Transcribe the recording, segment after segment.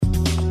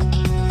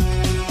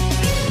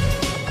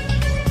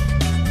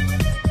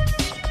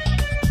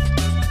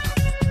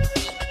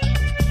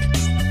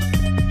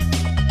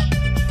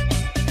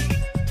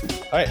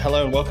All right,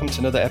 hello and welcome to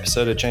another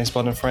episode of James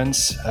Bond and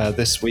Friends.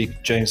 This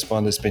week, James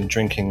Bond has been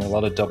drinking a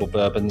lot of double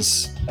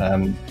bourbons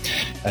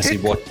as he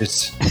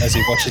watches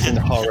in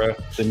horror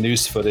the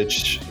news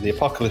footage, the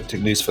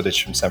apocalyptic news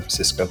footage from San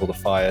Francisco of all the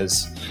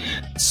fires,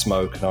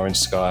 smoke, and orange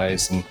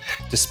skies. And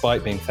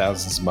despite being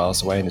thousands of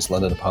miles away in his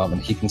London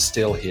apartment, he can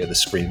still hear the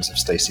screams of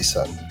Stacey's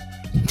son.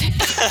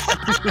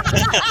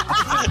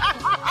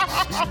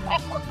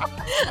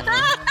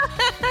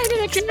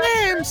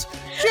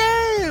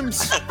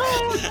 James!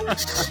 Oh,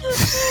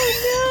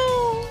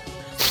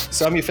 no.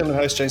 So I'm your film and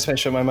host, James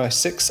Fencher of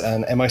MI6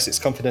 and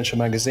MI6 Confidential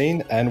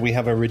magazine, and we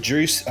have a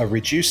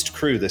reduced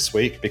crew this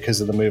week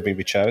because of the movie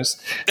we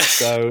chose.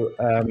 So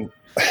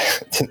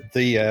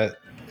the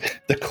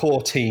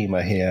core team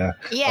are here.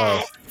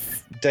 Yes.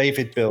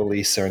 David, Bill,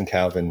 Lisa, and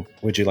Calvin.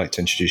 Would you like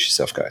to introduce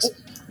yourself, guys?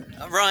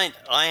 Right,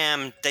 I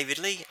am David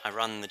Lee. I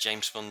run the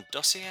James Bond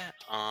dossier.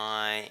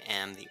 I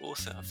am the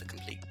author of the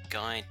complete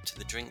guide to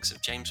the drinks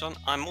of James Bond.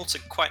 I'm also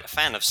quite a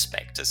fan of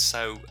Spectre,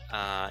 so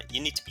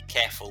you need to be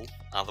careful,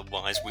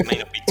 otherwise we may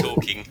not be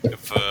talking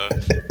for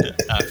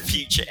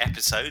future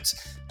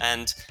episodes.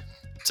 And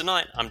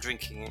tonight I'm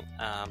drinking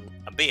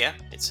a beer.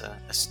 It's a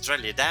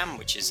Estrella Damm,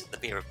 which is the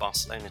beer of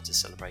Barcelona to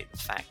celebrate the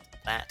fact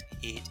that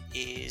it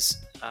is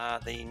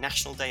the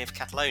National Day of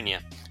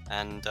Catalonia.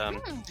 And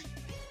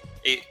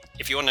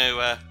if you want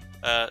to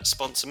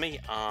sponsor me,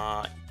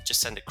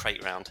 just send a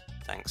crate round.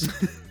 Thanks.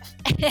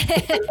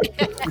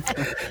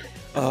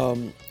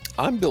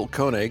 I'm Bill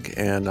Koenig,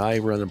 and I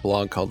run a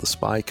blog called The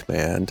Spy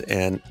Command,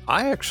 and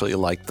I actually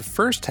like the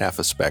first half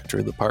of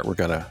Spectre, the part we're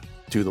going to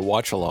do the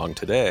watch-along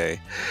today.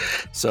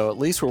 So at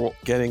least we're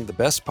getting the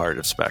best part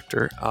of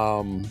Spectre.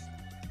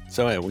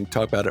 So anyway, we can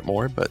talk about it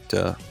more, but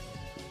good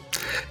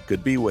to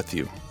be with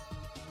you.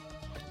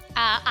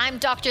 I'm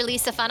Dr.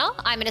 Lisa Funnell.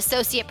 I'm an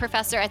associate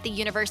professor at the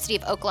University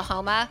of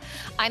Oklahoma.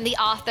 I'm the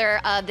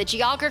author of The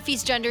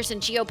Geographies, Genders,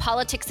 and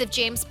Geopolitics of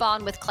James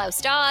Bond with Klaus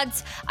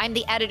Dodds. I'm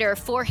the editor of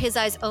For His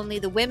Eyes Only,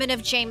 The Women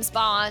of James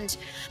Bond.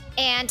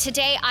 And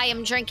today I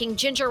am drinking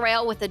ginger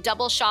ale with a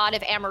double shot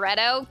of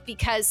amaretto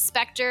because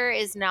Spectre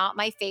is not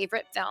my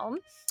favorite film.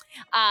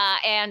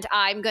 And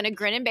I'm going to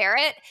grin and bear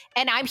it.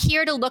 And I'm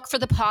here to look for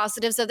the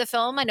positives of the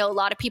film. I know a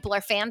lot of people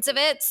are fans of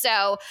it.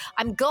 So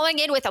I'm going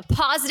in with a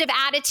positive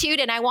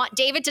attitude, and I want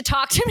David to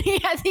talk to me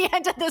at the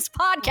end of this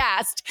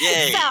podcast.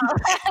 Yay. So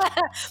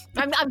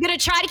I'm going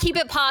to try to keep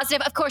it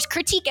positive. Of course,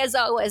 critique as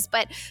always,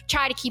 but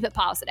try to keep it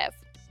positive.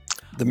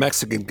 The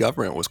Mexican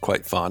government was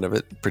quite fond of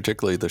it,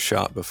 particularly the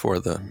shot before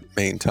the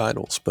main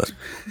titles, but...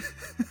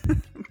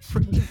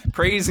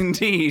 Praise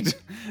indeed.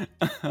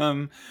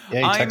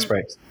 Tax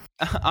breaks.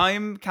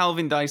 I'm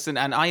Calvin Dyson,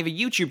 and I have a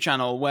YouTube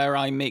channel where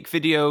I make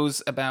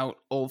videos about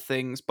all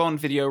things Bond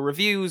video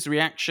reviews,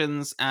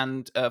 reactions,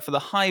 and for the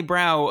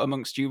highbrow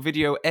amongst you,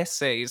 video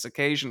essays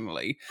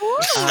occasionally.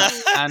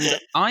 And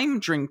I'm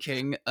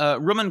drinking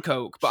rum and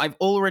coke, but I've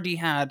already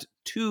had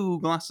 2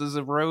 glasses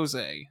of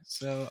rosé,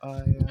 so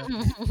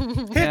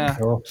yeah.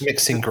 You're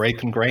mixing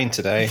grape and grain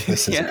today.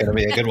 This is going to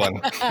be a good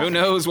one. Who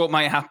knows what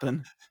might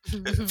happen?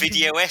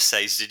 Video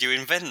essays, did you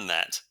invent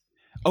that?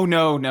 Oh,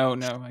 no.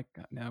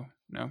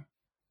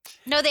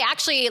 No, they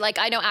actually,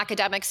 I know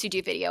academics who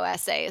do video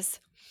essays.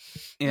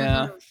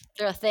 Yeah. Mm-hmm.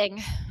 They're a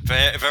thing.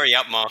 Very, very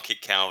upmarket,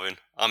 Calvin.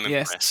 I'm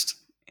impressed.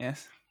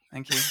 Yes,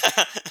 thank you.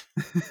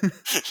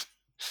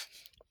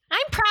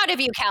 I'm proud of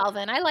you,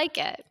 Calvin. I like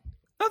it.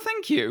 Oh,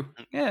 thank you.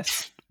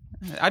 Yes.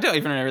 I don't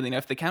even really know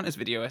if they count as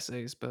video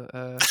essays, but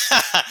I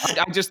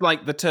just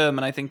like the term,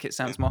 and I think it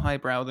sounds more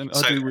highbrow than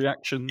I do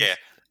reactions. Yeah.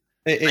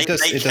 It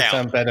does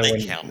sound better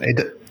when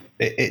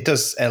it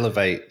does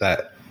elevate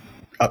that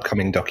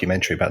upcoming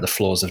documentary about the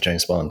flaws of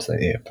James Bond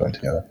that you're putting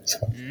together.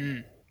 So.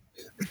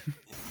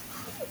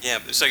 Yeah,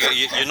 so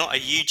you're not a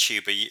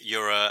YouTuber,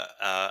 you're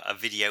a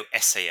video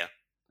essayer.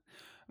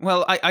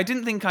 Well, I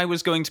didn't think I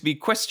was going to be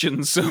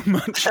questioned so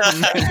much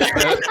on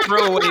this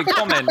throwaway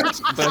comment,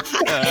 but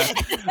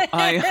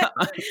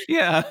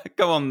yeah,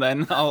 go on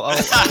then. I'll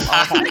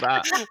have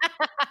that.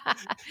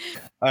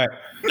 All right.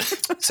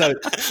 So,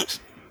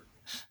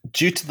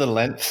 due to the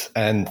length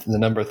and the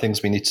number of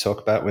things we need to talk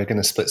about, we're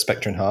going to split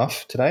Spectre in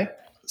half today.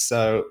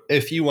 So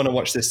if you want to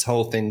watch this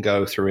whole thing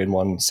go through in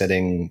one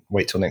sitting,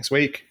 wait till next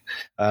week.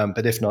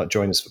 But if not,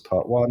 join us for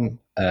part 1.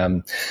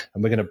 And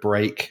we're going to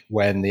break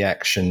when the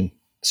action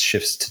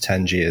shifts to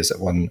Tangiers at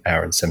 1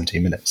 hour and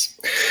 17 minutes.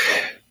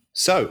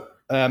 So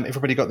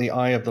everybody got the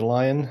eye of the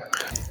lion?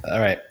 All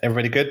right.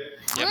 Everybody good?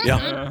 Yep.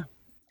 Yeah.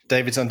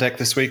 David's on deck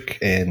this week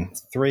in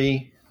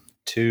 3,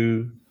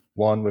 2,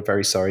 1. We're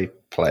very sorry.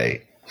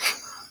 Play.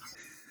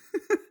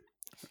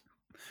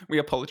 We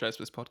apologize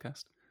for this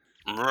podcast.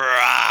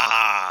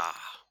 Rah!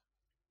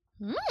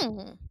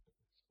 Mm.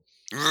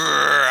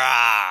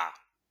 Rah!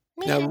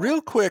 Now, real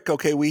quick,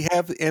 okay, we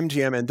have the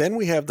MGM, and then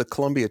we have the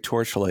Columbia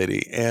Torch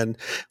Lady, and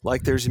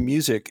there's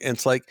music, and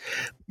it's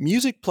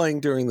music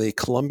playing during the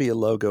Columbia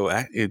logo.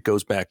 It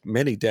goes back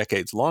many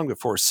decades, long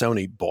before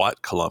Sony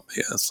bought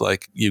Columbia. It's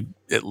you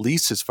at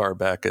least as far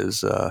back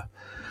as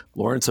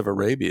Lawrence of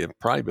Arabia,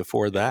 probably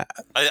before that.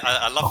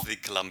 I love the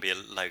Columbia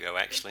logo,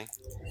 actually.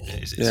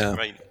 It's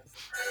great.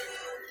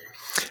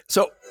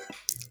 So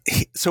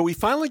we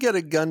finally get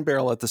a gun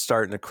barrel at the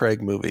start in a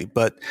Craig movie,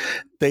 but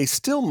they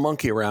still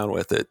monkey around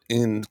with it,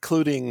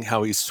 including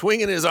how he's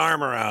swinging his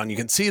arm around. You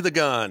can see the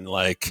gun,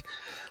 like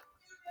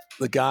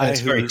the guy.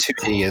 It's very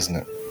 2D, isn't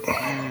it?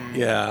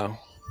 Yeah.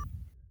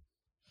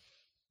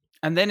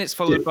 And then it's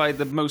followed by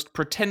the most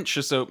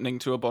pretentious opening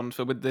to a Bond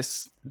film with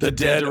this: The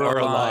dead are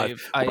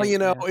alive.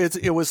 Well,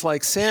 it was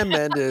like Sam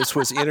Mendes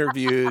was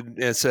interviewed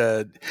and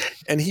said,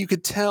 and you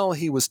could tell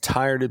he was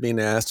tired of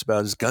being asked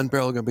about his gun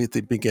barrel going to be at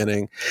the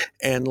beginning,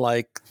 and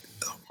like,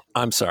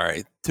 I'm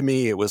sorry. To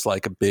me, it was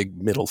like a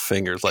big middle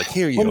finger. It's like,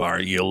 here you are,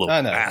 you little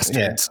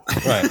bastards. Yeah.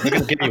 Right, they're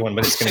going to give you one,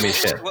 but it's going to be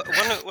shit.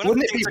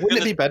 Wouldn't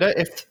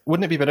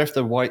it be better if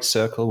the white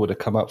circle would have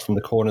come up from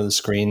the corner of the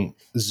screen,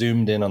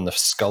 zoomed in on the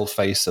skull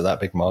face of that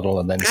big model,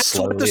 and then that's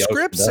slowly what the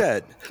script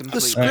said. Completely.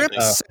 The script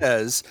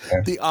says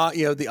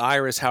the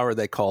iris, however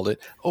they called it,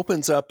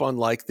 opens up on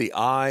like the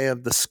eye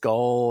of the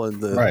skull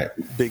and the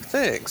big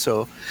thing.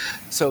 So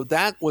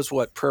that was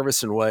what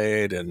Purvis and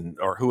Wade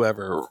or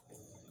whoever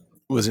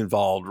was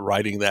involved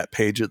writing that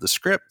page of the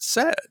script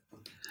said.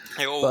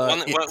 Hey, well,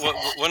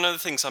 one of the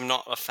things I'm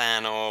not a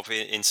fan of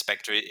in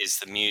Spectre is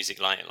the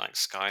music, like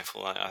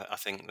Skyfall. I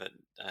think that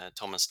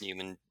Thomas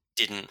Newman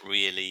didn't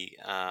really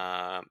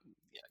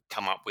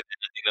come up with it.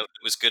 I think that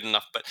it was good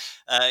enough, but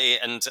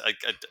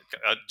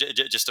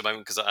just a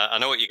moment, because I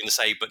know what you're going to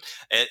say, but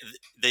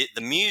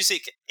the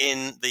music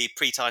in the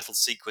pre-title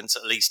sequence,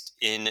 at least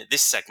in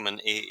this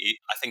segment, I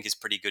think is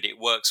pretty good. It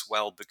works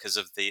well because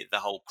of the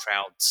whole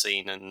crowd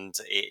scene, and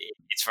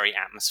it's very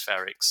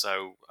atmospheric.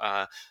 So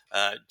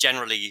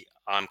generally,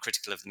 I'm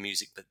critical of the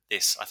music, but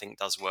this I think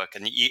does work,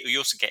 and you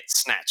also get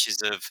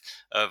snatches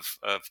of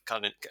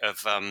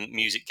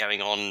music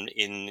going on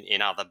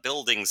in other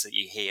buildings that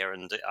you hear,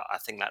 and I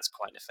think that's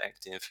quite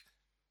effective.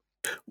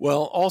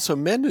 Well, also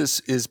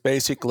Mendes is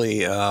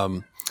basically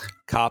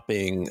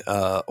copying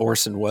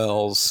Orson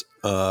Welles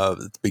at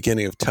the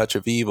beginning of Touch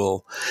of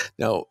Evil.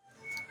 Now,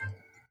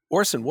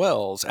 Orson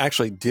Welles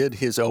actually did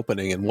his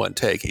opening in one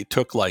take. He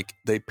took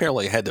they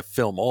apparently had to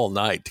film all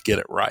night to get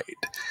it right,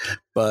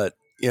 but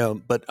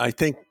I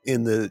think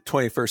in the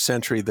 21st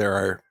century there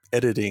are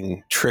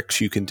editing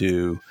tricks you can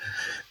do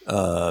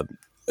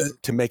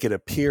to make it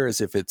appear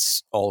as if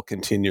it's all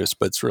continuous,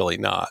 but it's really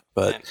not.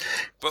 But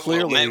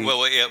clearly,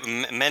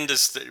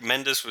 Mendes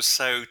was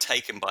so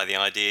taken by the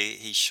idea,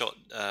 he shot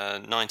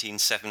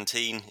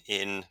 1917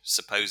 in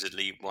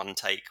supposedly one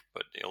take,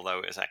 but although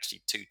it was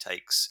actually two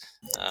takes.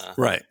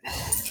 Right.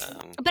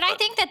 But I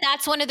think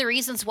that's one of the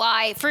reasons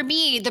why, for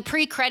me, the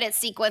pre-credit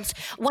sequence,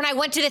 when I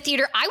went to the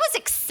theater, I was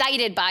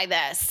excited by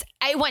this.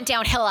 I went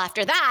downhill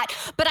after that,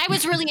 but I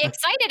was really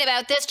excited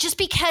about this just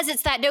because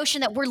it's that notion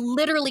that we're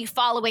literally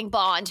following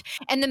Bond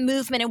and the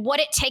movement and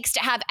what it takes to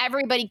have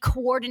everybody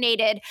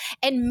coordinated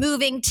and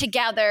moving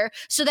together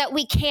so that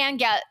we can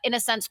get, in a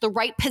sense, the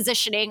right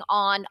positioning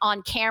on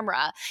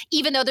camera,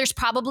 even though there's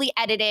probably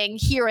editing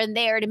here and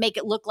there to make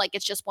it look like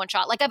it's just one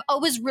shot. Like, I've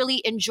always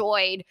really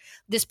enjoyed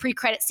this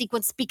pre-credit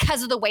sequence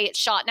because of the way it's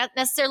shot, not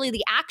necessarily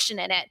the action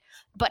in it,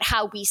 but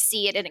how we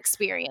see it and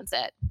experience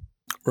it.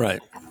 Right.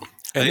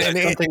 And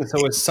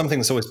something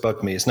that's always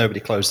bugged me is nobody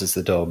closes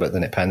the door, but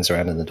then it pans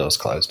around and the door's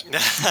closed.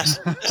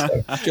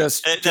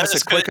 Just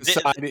a quick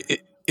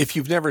aside: if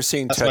you've never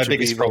seen Touch of Evil, that's my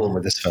biggest problem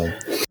with this film.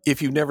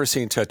 If you've never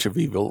seen Touch of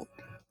Evil,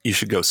 you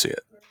should go see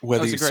it.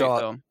 Whether you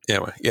saw it,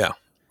 anyway, yeah.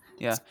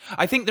 Yeah,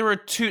 I think there are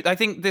two. I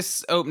think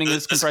this opening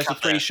is comprised of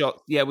three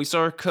shots. Yeah, we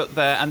saw a cut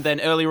there, and then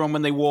earlier on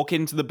when they walk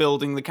into the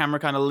building, the camera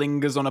kind of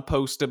lingers on a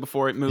poster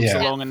before it moves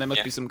along, and there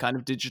must be some kind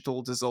of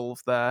digital dissolve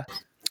there.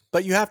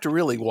 But you have to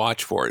really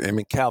watch for it. I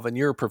mean, Calvin,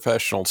 you're a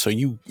professional, so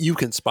you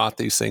can spot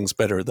these things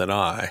better than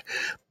I.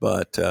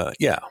 But I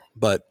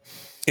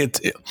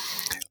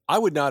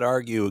would not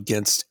argue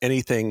against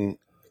anything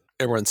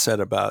everyone said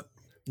about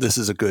this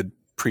is a good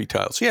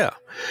pre-titles. Yeah,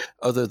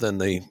 other than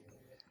the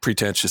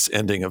pretentious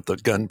ending of the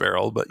gun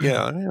barrel. But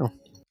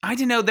I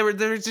don't know. There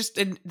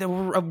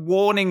were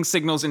warning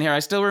signals in here. I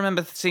still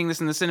remember seeing this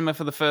in the cinema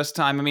for the first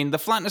time. I mean, the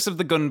flatness of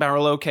the gun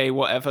barrel, okay,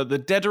 whatever. The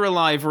Dead or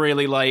Alive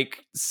really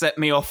set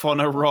me off on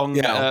a wrong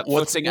footing.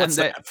 What's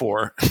that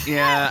for?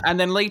 Yeah, and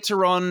then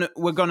later on,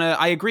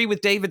 I agree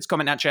with David's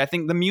comment. Actually, I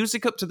think the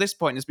music up to this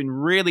point has been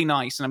really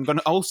nice, and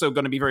I'm also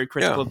going to be very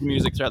critical of the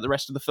music throughout the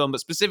rest of the film.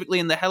 But specifically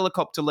in the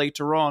helicopter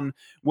later on,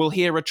 we'll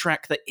hear a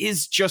track that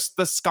is just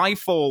the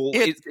Skyfall.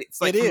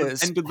 It's like from the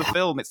end of the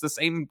film. It's the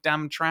same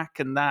damn track,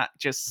 and that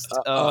just.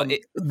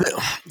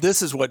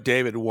 This is what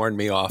David warned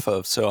me off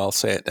of, so I'll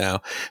say it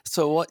now.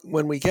 So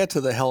when we get to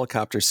the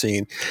helicopter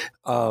scene,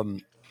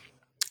 one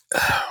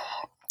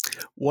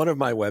of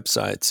my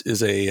websites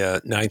is a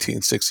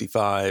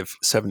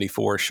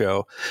 1965-74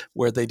 show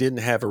where they didn't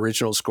have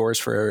original scores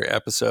for every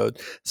episode.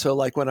 So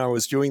like when I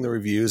was doing the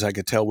reviews, I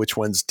could tell which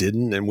ones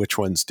didn't and which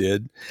ones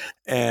did.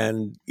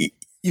 And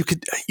you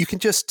can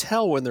just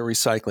tell when they're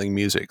recycling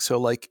music. So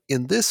like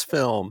in this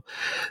film,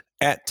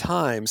 at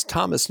times,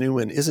 Thomas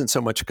Newman isn't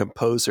so much a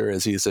composer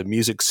as he is a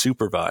music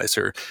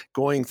supervisor,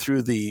 going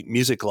through the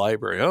music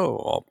library. Oh,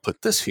 I'll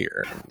put this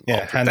here.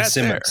 Yeah, Hans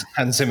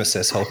Zimmer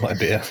says, "Hold my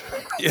beer."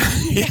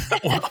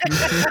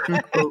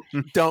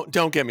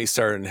 Don't get me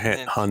started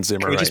on Hans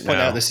Zimmer. Can we just point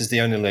now. out this is the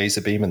only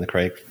laser beam in the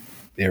Craig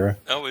era?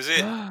 Oh, is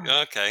it?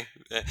 Okay.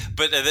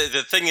 But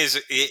the thing is,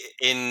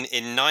 in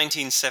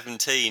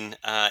 1917,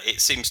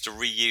 it seems to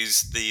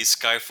reuse the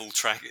Skyfall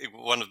track,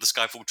 one of the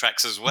Skyfall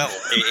tracks as well.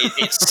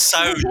 It's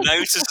so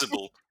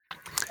noticeable.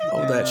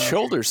 Oh, that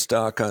shoulder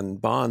stock on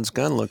Bond's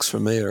gun looks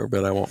familiar,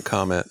 but I won't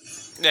comment.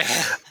 Let's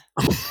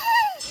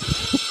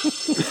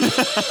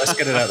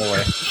get it out of the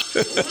way.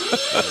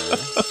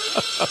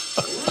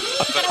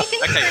 But I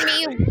think for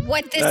me,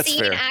 what this scene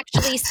fair.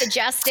 actually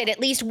suggested, at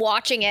least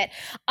watching it,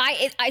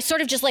 I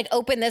sort of just like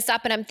opened this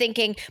up and I'm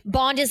thinking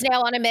Bond is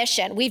now on a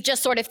mission. We've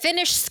just sort of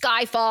finished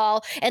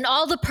Skyfall and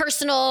all the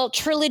personal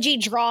trilogy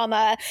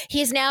drama.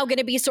 He's now going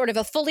to be sort of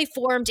a fully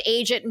formed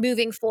agent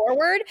moving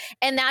forward.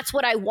 And that's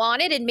what I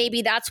wanted. And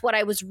maybe that's what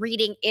I was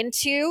reading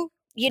into.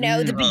 You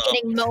know, the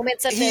beginning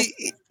moments of this.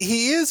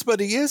 He is, but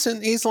he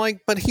isn't. He's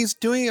like, but he's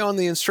doing it on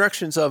the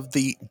instructions of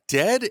the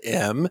dead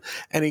M,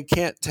 and he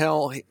can't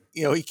tell.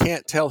 You know, he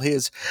can't tell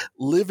his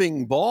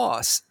living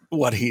boss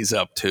what he's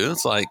up to.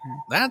 It's like,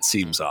 that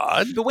seems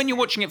odd. But when you're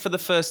watching it for the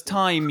first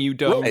time, you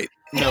don't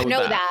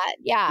know that.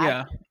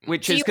 Yeah.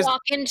 Which so is you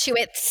walk into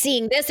it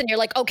seeing this and you're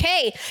like,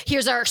 okay,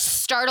 here's our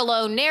start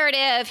alone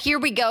narrative. Here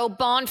we go,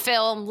 Bond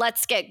film.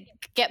 Let's get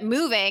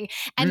moving.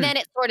 And then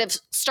it sort of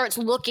starts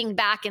looking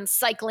back and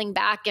cycling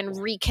back and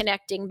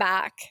reconnecting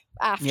back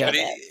after But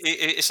it.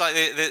 it's like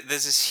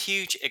there's this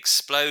huge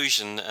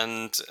explosion,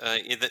 and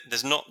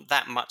there's not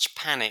that much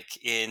panic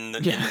in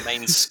the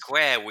main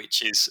square,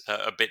 which is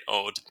a bit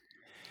odd.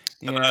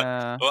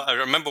 Yeah. Well, I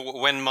remember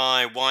when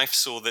my wife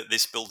saw that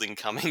this building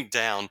coming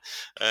down,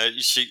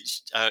 she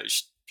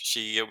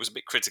was a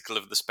bit critical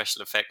of the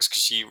special effects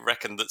because she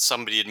reckoned that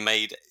somebody had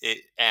made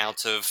it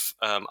out of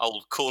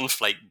old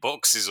cornflake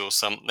boxes or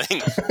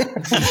something.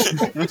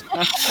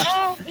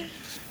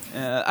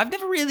 I've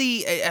never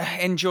really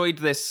enjoyed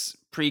this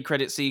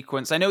pre-credit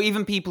sequence. I know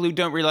even people who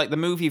don't really like the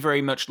movie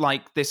very much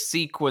like this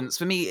sequence.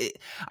 For me,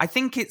 I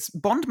think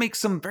Bond makes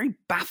some very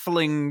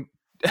baffling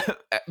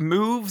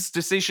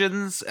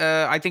decisions.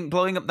 I think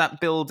blowing up that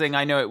building,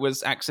 I know it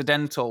was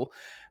accidental,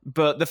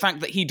 but the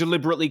fact that he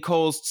deliberately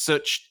caused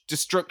such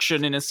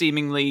destruction in a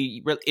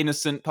seemingly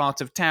innocent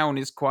part of town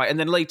is quite... And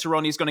then later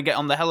on, he's going to get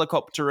on the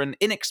helicopter and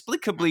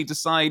inexplicably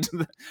decide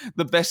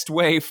the best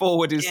way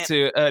forward is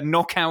to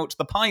knock out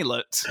the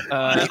pilot.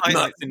 I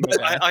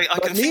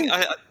think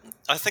I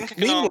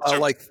can answer.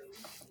 Like,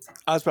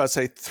 I was about to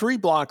say 3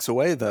 blocks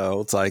away,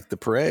 though, it's like the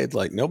parade,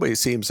 like nobody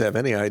seems to have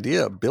any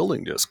idea a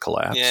building just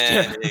collapsed.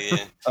 Yeah.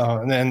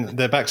 And then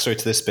the backstory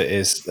to this bit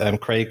is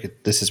Craig,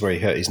 this is where he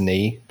hurt his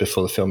knee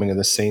before the filming of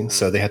this scene,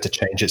 so they had to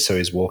change it so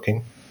he's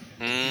walking.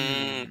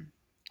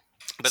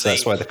 But so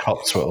that's why the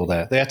cops were all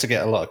there. They had to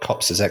get a lot of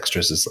cops as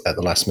extras at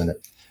the last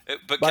minute.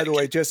 By the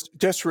way, just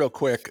real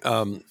quick,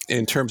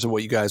 in terms of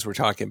what you guys were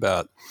talking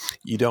about,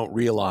 you don't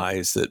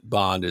realize that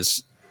Bond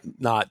is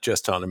not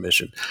just on a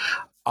mission.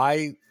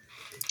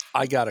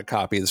 I got a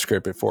copy of the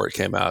script before it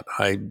came out.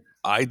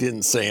 I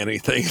didn't say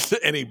anything to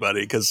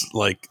anybody because,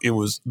 like, it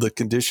was the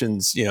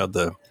conditions, you know,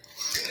 the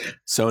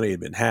Sony had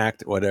been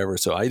hacked, whatever.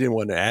 So I didn't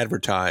want to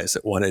advertise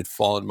that one had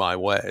fallen my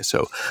way.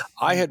 So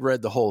I had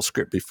read the whole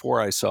script before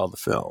I saw the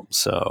film.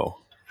 So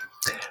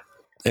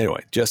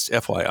anyway, just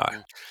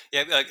FYI.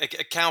 Yeah,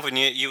 Calvin,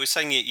 you were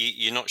saying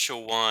you're not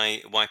sure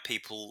why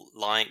people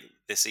like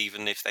this,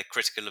 even if they're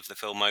critical of the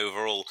film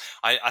overall.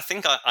 I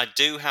think I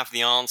do have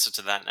the answer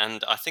to that,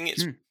 and I think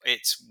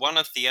it's one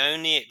of the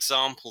only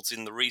examples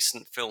in the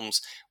recent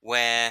films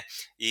where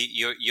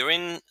you're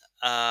in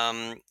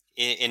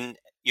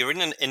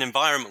an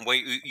environment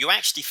where you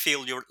actually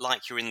feel you're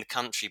in the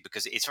country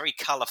because it's very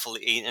colourful,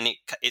 and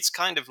it's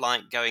kind of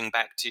like going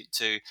back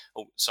to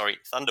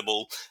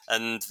Thunderball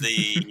and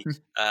the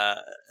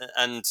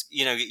and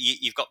you know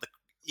you've got the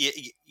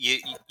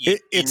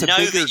it's a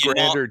bigger,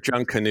 grander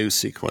John Canoe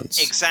sequence.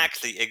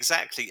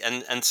 Exactly,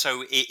 and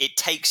so it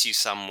takes you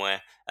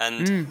somewhere,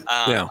 and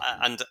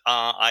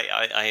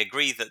I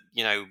agree that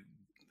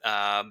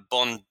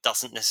Bond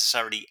doesn't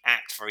necessarily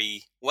act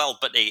very well,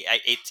 but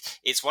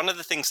it's one of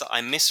the things that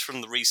I miss from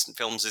the recent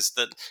films is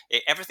that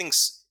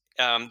everything's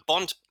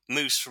Bond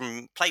moves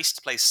from place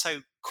to place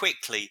so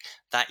quickly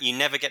that you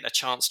never get a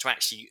chance to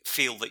actually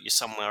feel that you're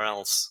somewhere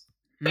else.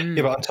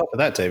 Yeah, but on top of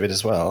that, David,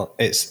 as well,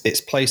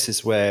 it's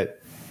places where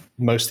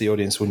most of the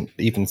audience wouldn't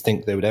even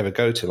think they would ever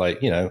go to,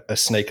 like, a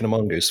snake and a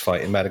mongoose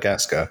fight in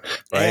Madagascar,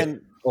 right?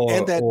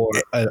 Or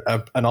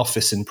an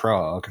office in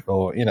Prague,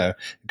 or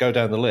go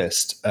down the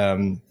list,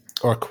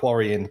 or a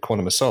quarry in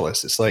Quantum of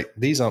Solace. It's like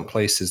these aren't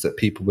places that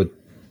people would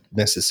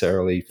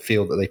necessarily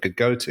feel that they could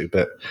go to,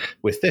 but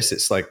with this,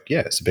 it's like,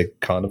 it's a big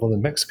carnival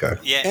in Mexico.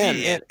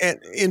 And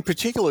in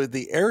particular,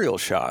 the aerial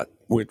shot,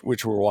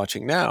 which we're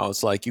watching now,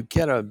 it's like you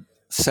get a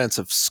sense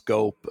of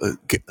scope,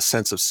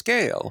 sense of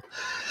scale,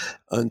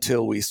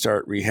 until we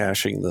start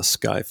rehashing the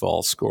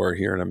Skyfall score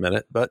here in a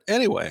minute. But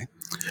anyway,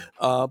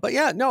 but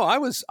yeah, no, I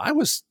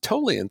was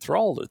totally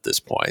enthralled at this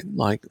point.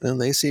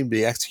 And they seem to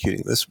be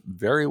executing this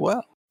very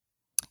well.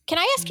 Can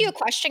I ask you a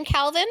question,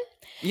 Calvin?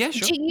 Yeah,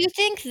 sure. Do you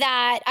think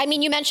that, I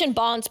mean, you mentioned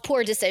Bond's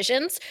poor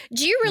decisions.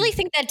 Do you really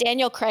think that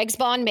Daniel Craig's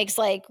Bond makes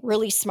like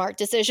really smart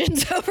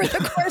decisions over the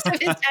course of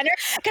his tenure?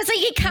 Because like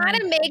he kind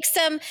of makes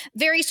them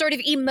very sort of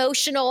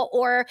emotional,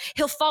 or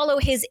he'll follow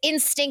his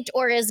instinct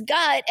or his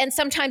gut. And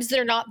sometimes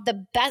they're not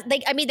the best.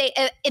 They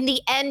in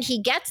the end,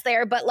 he gets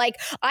there. But like,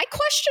 I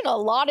question a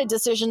lot of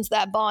decisions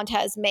that Bond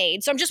has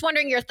made. So I'm just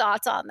wondering your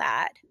thoughts on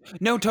that.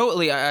 No,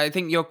 totally. I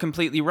think you're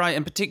completely right.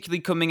 And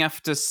particularly coming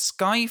after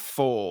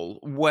Skyfall,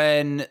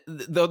 when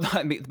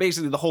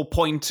basically the whole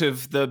point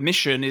of the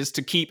mission is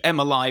to keep M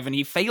alive, and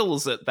he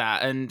fails at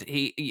that. And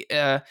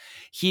here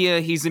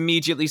he's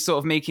immediately sort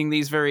of making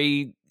these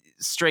very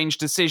strange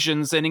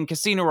decisions. And in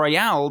Casino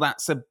Royale,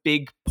 that's a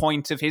big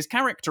point of his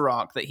character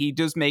arc, that he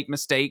does make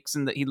mistakes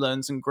and that he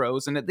learns and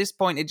grows. And at this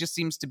point, it just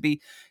seems to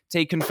be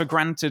taken for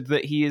granted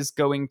that he is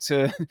going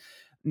to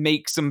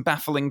make some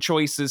baffling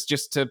choices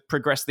just to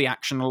progress the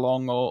action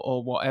along,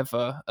 or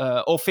whatever,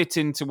 or fit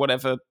into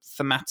whatever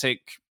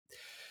thematic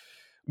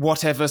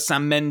whatever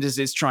Sam Mendes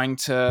is trying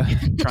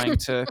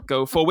to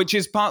go for, which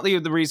is partly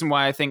the reason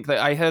why I think that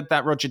I heard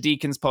that Roger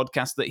Deakins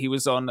podcast that he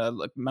was on a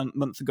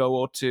month ago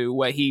or two,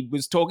 where he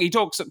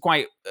talks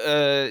quite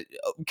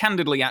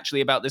candidly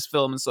actually about this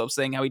film, and sort of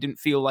saying how he didn't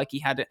feel like he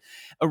had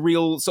a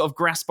real sort of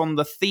grasp on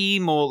the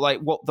theme, or like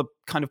what the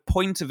kind of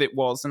point of it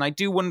was. And I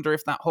do wonder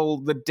if that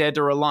whole the dead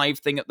or alive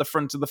thing at the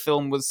front of the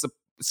film was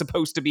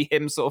supposed to be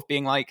him sort of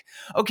being like,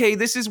 okay,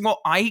 this is what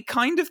I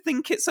kind of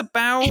think it's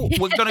about.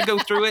 We're going to go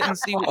through it and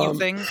see what you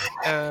think.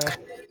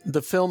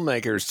 The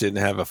filmmakers didn't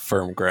have a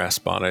firm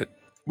grasp on it.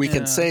 We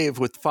can say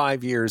with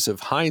 5 years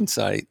of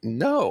hindsight,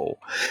 no.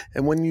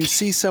 And when you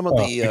see some of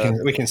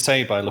we can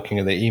say by looking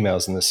at the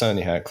emails in the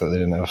Sony hack that they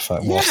didn't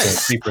have more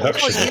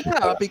pre-production.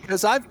 Yeah,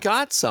 because I've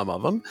got some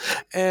of them,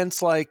 and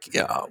it's like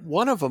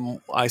one of them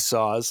I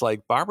saw is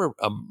like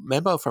a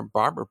memo from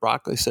Barbara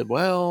Broccoli said,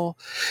 well,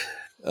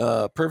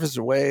 Purvis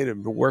and Wade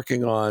have been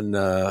working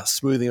on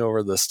smoothing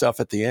over the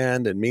stuff at the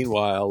end, and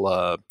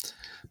meanwhile,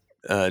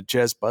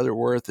 Jez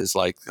Butterworth is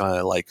like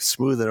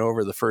smoothing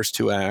over the first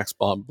two acts,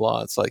 blah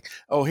blah. It's like,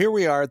 oh, here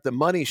we are at the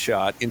money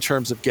shot in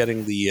terms of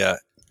getting the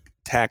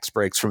tax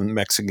breaks from the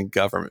Mexican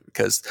government,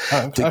 because to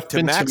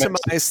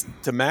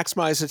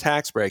maximize the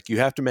tax break, you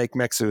have to make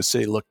Mexico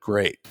City look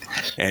great.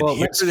 And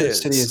Mexico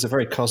City is a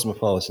very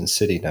cosmopolitan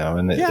city now,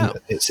 and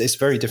it's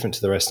very different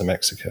to the rest of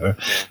Mexico.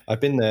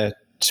 I've been there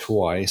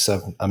twice.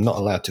 I'm not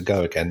allowed to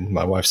go again.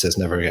 My wife says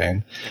never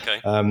again. Okay.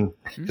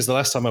 Because the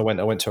last time I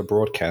went to a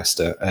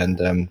broadcaster,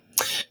 and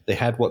they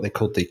had what they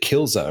called the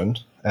kill zone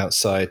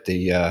outside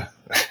the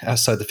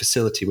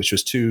facility, which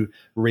was 2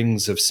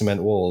 rings of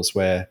cement walls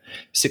where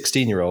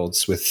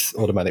 16-year-olds with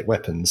automatic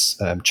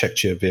weapons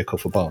checked your vehicle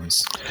for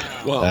bombs.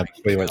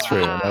 We went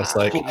through, and I was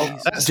like,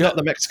 "That's not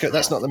the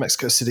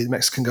Mexico City the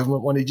Mexican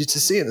government wanted you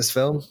to see in this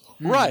film."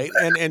 Right,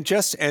 and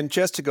just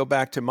to go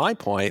back to my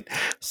point,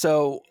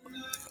 so.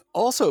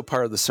 Also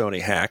part of the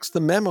Sony hacks,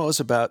 the memo is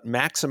about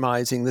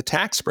maximizing the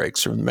tax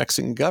breaks from the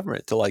Mexican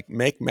government to like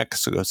make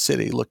Mexico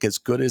City look as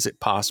good as it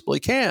possibly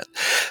can.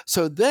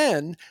 So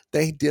then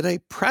they did a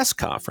press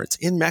conference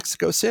in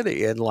Mexico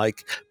City, and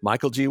like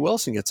Michael G.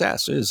 Wilson gets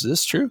asked, is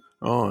this true?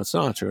 Oh, it's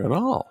not true at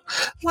all.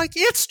 Like,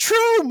 it's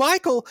true,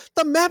 Michael.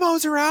 The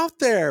memos are out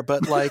there.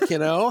 But like,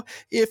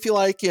 if you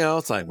like,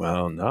 it's like,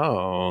 well,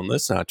 no,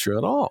 that's not true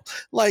at all.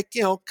 Like,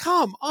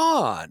 come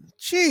on.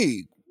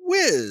 Gee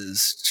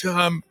whiz.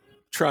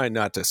 Trying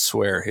not to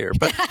swear here,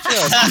 but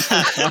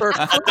I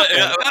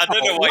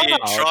don't know why you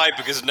try,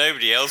 because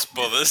nobody else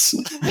bothers.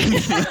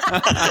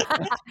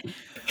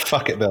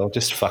 Fuck it, Bill.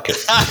 Just fuck it.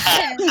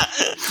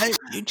 Hey,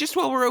 just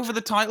while we're over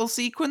the title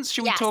sequence,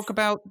 should we talk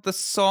about the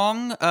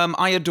song?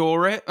 I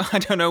adore it. I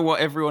don't know what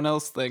everyone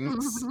else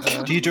thinks.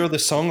 Do you adore the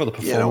song or the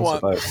performance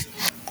of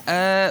both?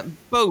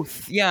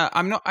 Both. Yeah,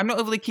 I'm not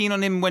overly keen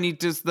on him when he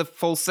does the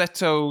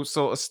falsetto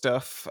sort of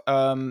stuff.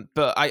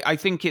 But I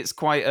think it's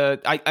quite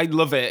I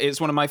love it.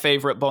 It's one of my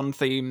favorite Bond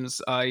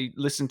themes. I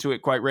listen to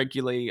it quite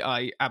regularly.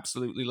 I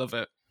absolutely love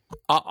it.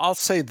 I'll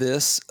say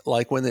this,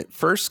 like when it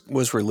first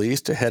was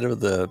released ahead of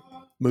the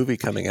movie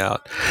coming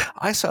out,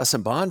 I saw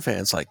some Bond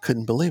fans like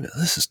couldn't believe it.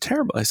 This is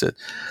terrible. I said,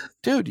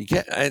 dude, you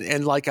get,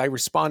 and like I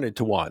responded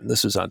to one,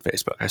 this was on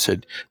Facebook. I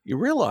said, you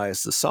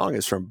realize the song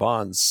is from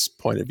Bond's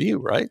point of view,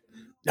 right?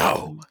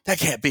 No, that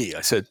can't be.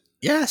 I said,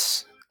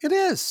 yes, it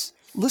is.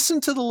 Listen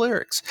to the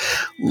lyrics.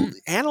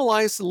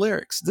 Analyze the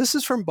lyrics. This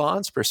is from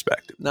Bond's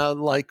perspective. Now,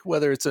 like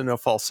whether it's in a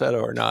falsetto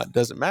or not,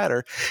 doesn't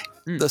matter.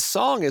 The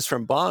song is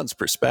from Bond's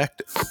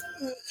perspective.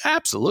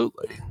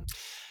 Absolutely.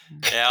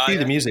 Yeah,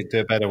 the music do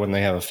it better when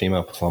they have a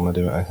female performer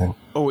do it, I think.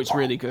 Oh, it's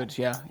really good.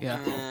 Yeah.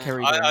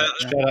 Carrie I'm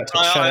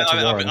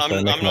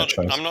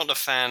not a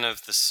fan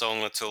of the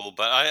song at all,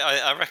 but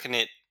I reckon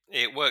it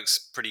It works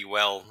pretty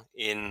well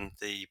in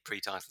the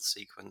pre-title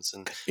sequence,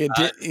 and It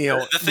did,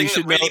 the thing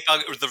you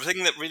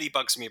that really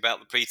bugs me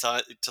about the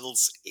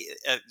pre-titles,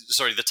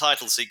 the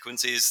title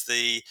sequence is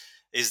the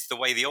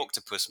way the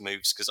octopus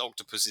moves, because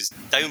octopuses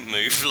don't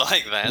move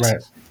like that.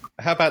 Right.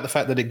 How about the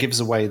fact that it gives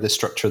away the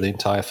structure of the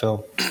entire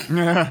film?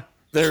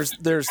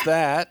 There's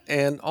that,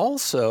 and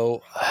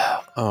also,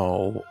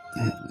 oh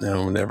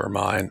no, never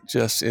mind.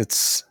 Just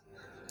it's.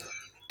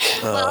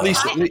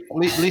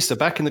 Lisa,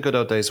 back in the good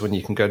old days when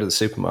you can go to the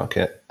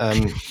supermarket,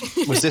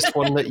 was this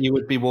one that you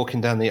would be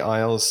walking down the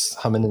aisles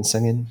humming and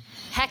singing?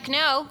 Heck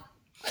no.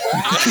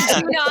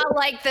 I do not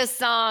like this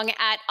song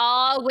at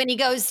all. When he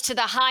goes to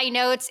the high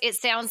notes, it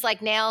sounds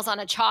like nails on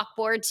a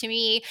chalkboard to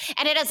me,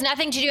 and it has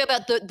nothing to do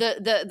about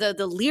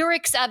the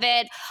lyrics of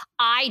it.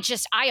 I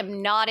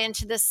am not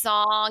into this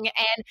song,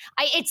 and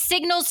it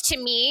signals to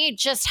me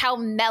just how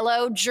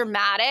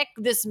melodramatic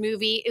this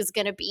movie is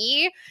going to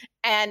be,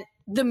 and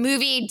the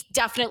movie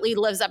definitely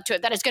lives up to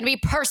it. That it's going to be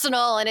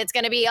personal, and it's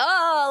going to be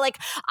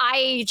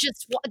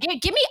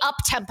give me up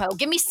tempo,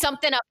 give me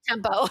something up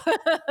tempo.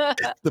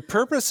 The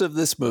purpose of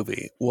this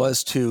movie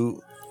was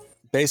to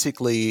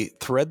basically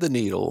thread the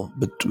needle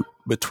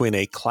between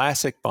a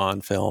classic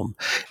Bond film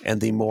and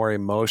the more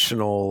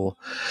emotional,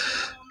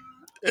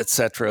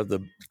 etc., of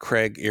the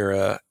Craig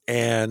era.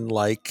 And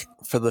like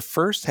for the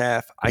first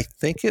half, I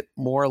think it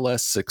more or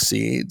less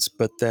succeeds,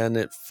 but then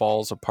it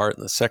falls apart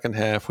in the second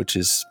half, which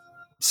is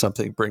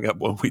something to bring up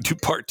when we do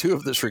part 2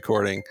 of this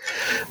recording.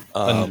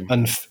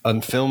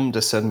 Unfilmed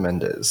de San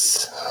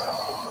Mendes.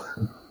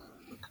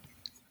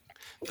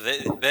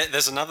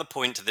 There's another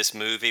point to this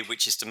movie,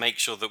 which is to make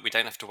sure that we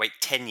don't have to wait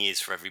 10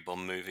 years for every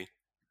Bond movie.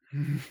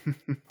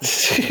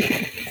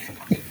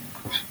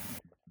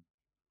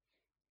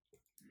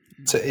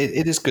 So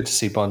it is good to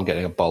see Bond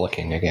getting a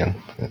bollocking again.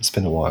 It's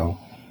been a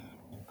while.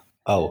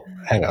 Oh,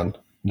 hang on.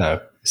 No,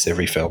 it's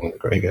every film in the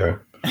Craig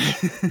era.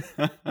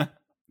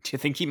 Do you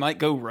think he might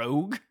go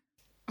rogue?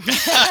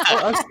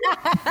 That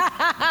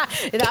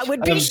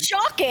would be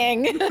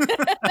shocking.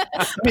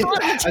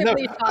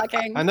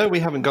 Shocking. I know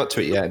we haven't got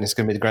to it yet, and it's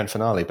going to be the grand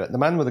finale. But The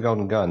Man with the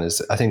Golden Gun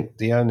is, I think,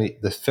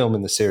 the film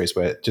in the series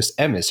where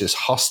M is just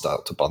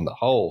hostile to Bond the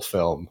whole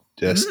film,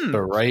 just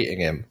berating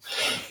him.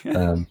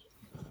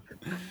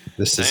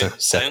 This is a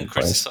second Don't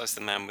criticize The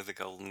Man with the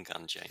Golden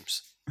Gun,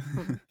 James.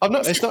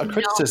 It's not a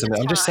criticism.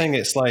 I'm just saying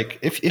it's like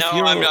if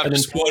you're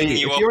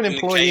an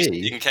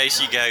employee, in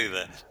case you go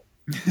there.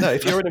 No,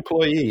 if you're an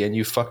employee and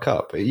you fuck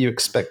up, you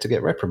expect to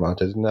get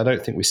reprimanded, and I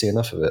don't think we see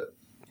enough of it.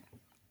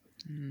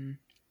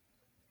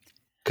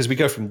 Because we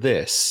go from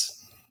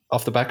this,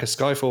 off the back of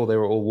Skyfall, they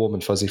were all warm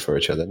and fuzzy for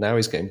each other. Now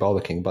he's getting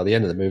bollocking. By the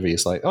end of the movie,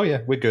 it's like, oh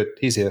yeah, we're good.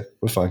 He's here.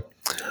 We're fine.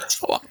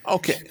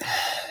 Okay.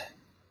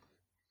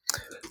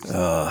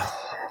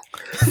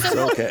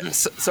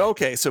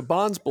 So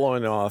Bond's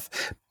blowing off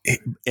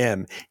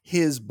M,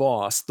 his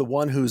boss, the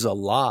one who's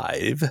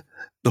alive,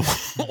 the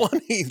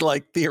one he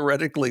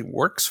theoretically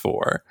works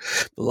for.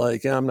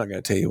 I'm not going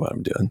to tell you what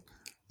I'm doing.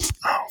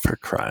 Oh, for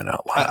crying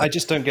out loud. I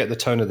just don't get the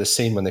tone of the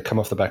scene when they come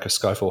off the back of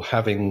Skyfall,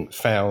 having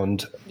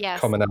found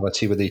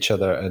commonality with each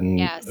other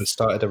and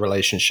started a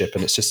relationship,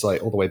 and it's just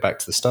like all the way back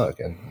to the start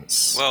again.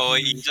 Well,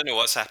 you don't know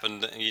what's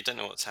happened. You don't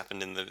know what's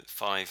happened in the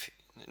 5.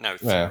 No,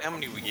 how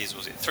many years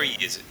was it? 3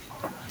 years.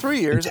 3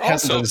 years. It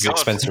hasn't done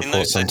expense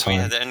reports on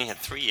time. We only had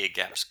 3-year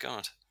gaps.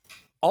 God.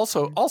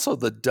 Also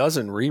the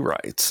dozen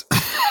rewrites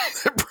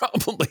that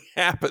probably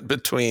happened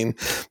between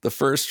the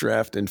first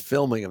draft and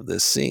filming of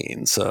this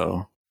scene.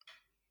 So,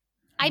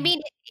 I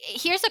mean,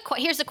 here's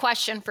a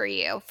question for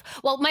you.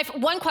 Well, my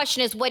one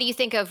question is, what do you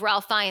think of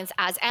Ralph Fiennes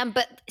as M?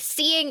 But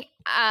seeing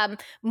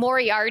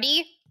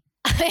Moriarty,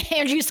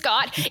 Andrew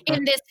Scott,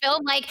 in this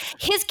film,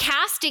 his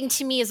casting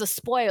to me is a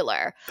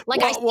spoiler.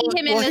 I see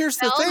him in this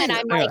film, and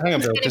I'm hang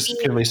on, Bill. Just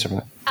give me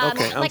some.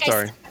 Okay, I'm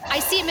sorry. I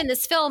see him in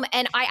this film,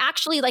 and I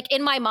actually,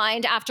 in my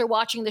mind, after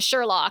watching the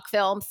Sherlock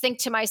film, think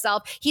to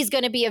myself, he's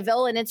going to be a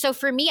villain. And so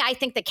for me, I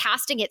think the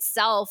casting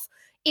itself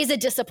is a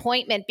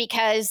disappointment,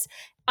 because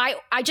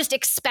I just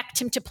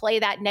expect him to play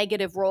that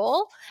negative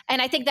role.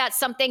 And I think that's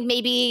something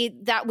maybe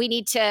that we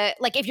need to,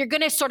 if you're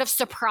going to sort of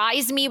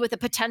surprise me with a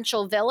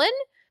potential villain,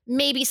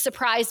 maybe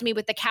surprise me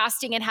with the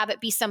casting and have it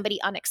be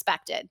somebody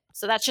unexpected.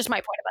 So that's just my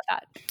point about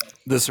that.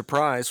 The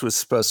surprise was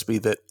supposed to be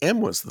that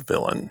M was the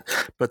villain.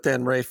 But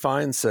then Ralph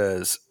Fiennes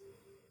says,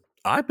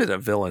 I've been a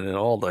villain in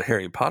all the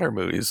Harry Potter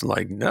movies.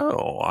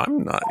 No,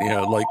 I'm not.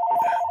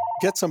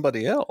 Get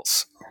somebody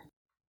else.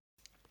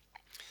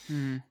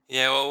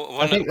 Yeah,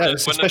 well, I think that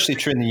was especially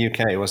true in the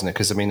UK, wasn't it?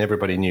 Because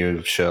everybody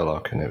knew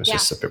Sherlock, and it was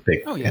just a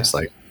big. Oh, yeah. It's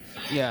like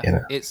Yeah, You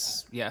know?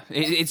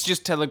 it's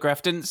just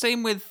telegraphed, and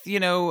same with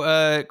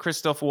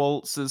Christoph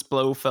Waltz as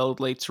Blofeld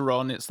later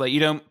on. It's like you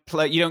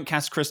don't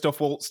cast Christoph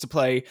Waltz to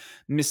play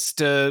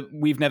Mr.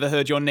 We've never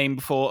heard your name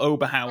before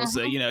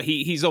Oberhauser.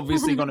 He's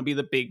obviously going to be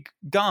the big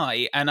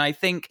guy, and I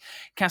think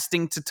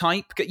casting to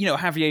type.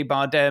 Javier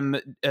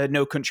Bardem,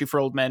 No Country for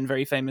Old Men,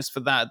 very famous for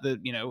that.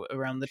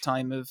 Around the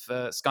time of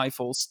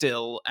Skyfall,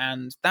 still,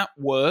 and that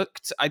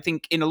worked. I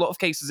think in a lot of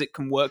cases it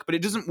can work, but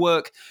it doesn't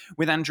work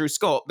with Andrew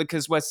Scott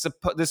because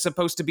there's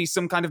supposed to be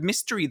some kind of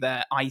mystery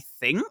there. I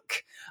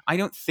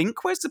don't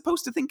think we're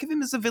supposed to think of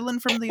him as a villain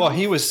from the. Well,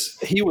 he was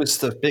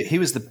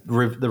the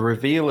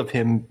reveal of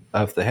him,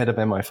 of the head of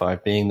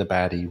MI5 being the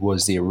baddie,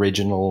 was the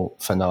original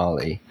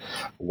finale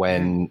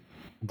when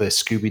the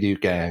Scooby-Doo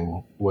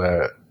gang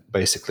were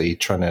basically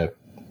trying to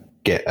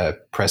get a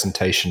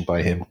presentation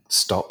by him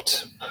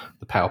stopped.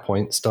 The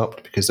PowerPoint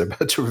stopped because they're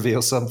about to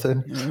reveal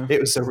something. Yeah. It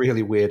was a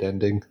really weird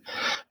ending,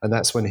 and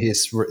that's when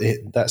it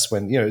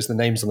was the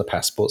names on the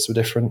passports were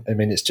different. I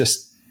mean, it's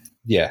just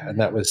and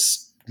that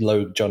was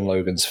John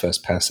Logan's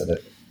first pass at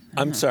it.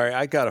 I'm sorry,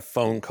 I got a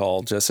phone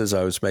call just as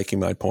I was making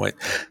my point.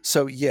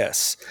 So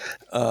yes,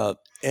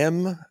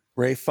 M.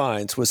 Ralph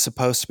Fiennes was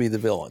supposed to be the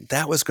villain.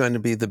 That was going to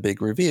be the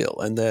big reveal.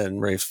 And then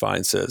Ralph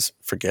Fiennes says,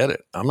 forget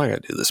it. I'm not going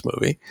to do this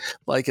movie.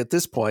 Like at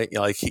this point,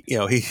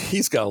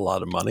 he's got a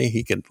lot of money.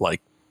 He can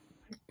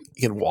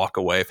walk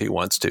away if he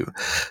wants to.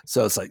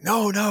 So it's like,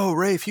 no,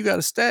 Rafe, you got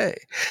to stay.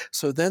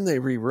 So then they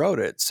rewrote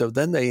it. So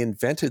then they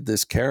invented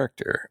this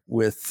character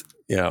with,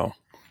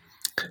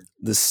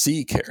 the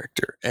C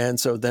character. And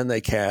so then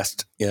they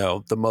cast,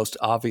 the most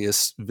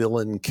obvious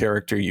villain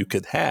character you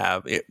could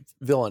have,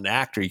 villain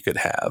actor you could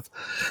have.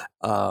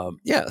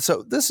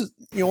 So this is,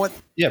 what?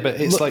 Yeah, but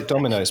it's like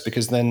dominoes,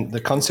 because then the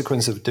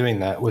consequence of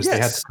doing that was they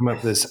had to come up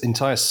with this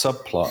entire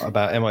subplot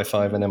about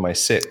MI5 and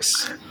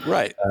MI6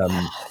 right,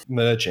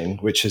 merging,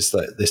 which is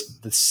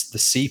the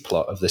C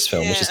plot of this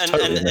film, which is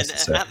totally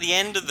unnecessary. And at the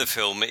end of the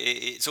film,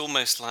 it's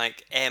almost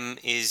like M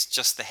is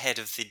just the head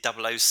of the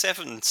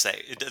 007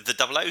 the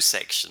 00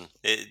 section.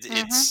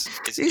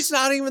 He's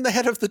not even the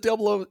head of the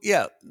 00.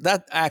 Yeah,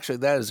 that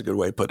is a good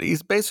way to put it.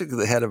 He's basically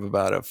the head of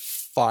about a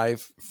 4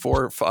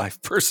 or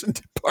 5 person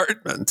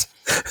department.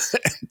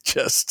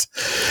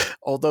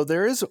 Although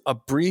there is a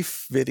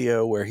brief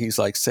video where he's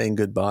like saying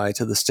goodbye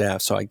to the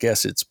staff, so I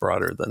guess it's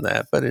broader than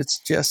that. But it's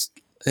just,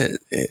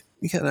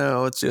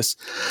 it's just,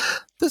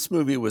 this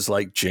movie was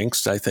like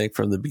jinxed, I think,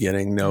 from the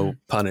beginning. No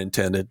pun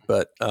intended,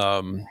 but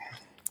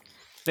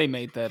they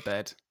made their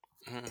bed.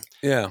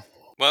 Yeah.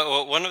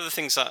 Well, one of the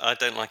things I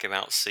don't like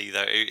about C,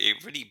 though,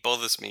 it really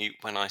bothers me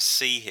when I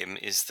see him,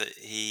 is that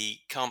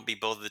he can't be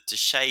bothered to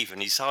shave,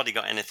 and he's hardly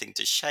got anything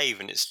to shave,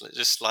 and it's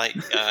just like,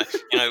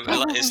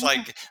 it's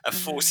like a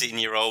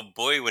 14-year-old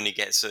boy when he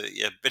gets a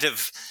bit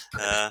of...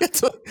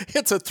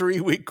 It's a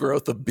 3-week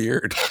growth of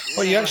beard.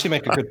 Well, you actually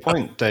make a good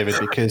point, David,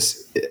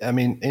 because, I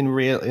mean, in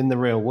the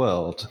real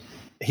world,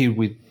 he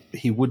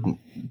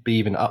wouldn't be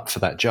even up for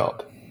that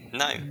job.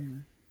 No.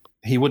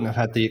 He wouldn't have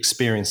had the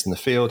experience in the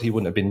field. He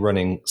wouldn't have been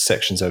running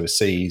sections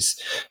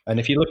overseas. And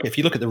if you look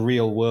at the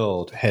real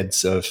world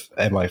heads of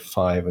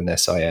MI5 and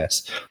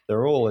SIS,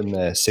 they're all in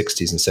their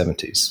 60s and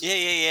 70s.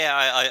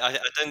 Yeah.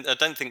 I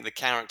don't think the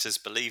character's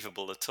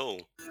believable at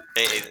all.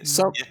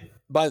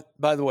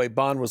 By the way,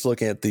 Bond was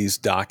looking at these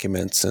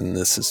documents, and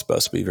this is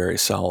supposed to be very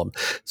solemn.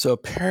 So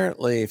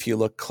apparently, if you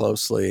look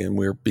closely, and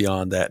we're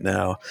beyond that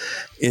now,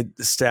 it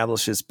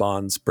establishes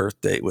Bond's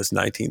birth date was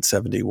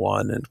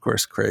 1971, and of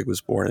course, Craig was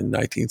born in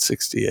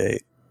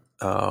 1968.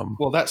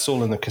 Well, that's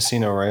all in the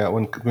Casino Royale.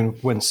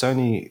 When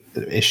Sony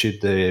issued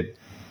the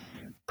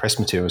press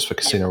materials for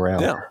Casino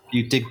Royale,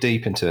 you dig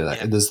deep into that.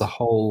 Yeah. There's the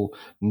whole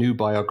new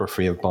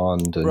biography of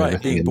Bond and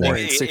everything in there.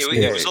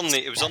 It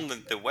was on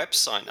the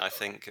website, I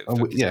think.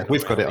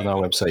 We've got it on our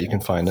website. You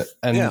can find it.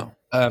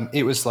 And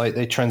it was like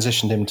they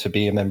transitioned him to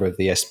be a member of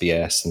the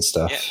SBS and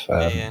stuff.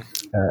 It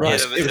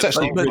was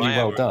actually really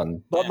well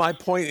done. But my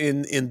point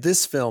in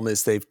this film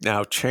is they've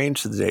now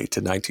changed the date to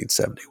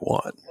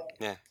 1971.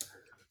 Yeah.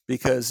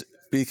 Because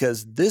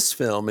this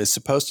film is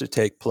supposed to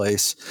take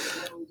place,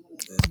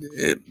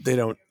 they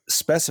don't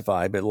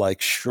specify, but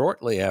like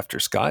shortly after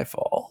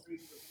Skyfall.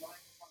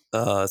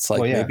 It's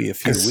like maybe a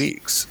few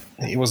weeks.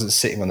 He wasn't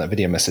sitting on that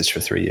video message for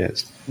 3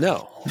 years.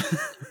 No.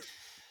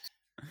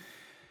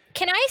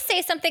 Can I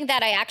say something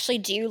that I actually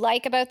do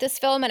like about this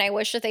film, and I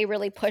wish that they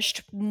really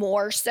pushed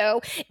more? So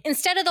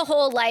instead of the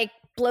whole like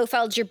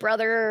Blofeld's your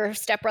brother,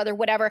 stepbrother,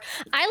 whatever,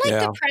 I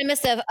like the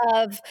premise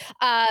of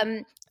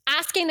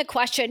asking the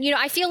question,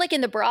 I feel like in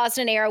the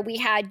Brosnan era, we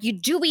had,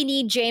 do we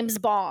need James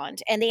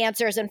Bond? And the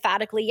answer is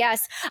emphatically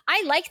yes.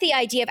 I like the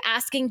idea of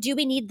asking, do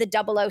we need the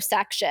 00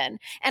 section?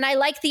 And I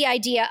like the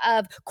idea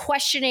of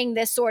questioning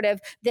this sort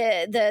of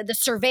the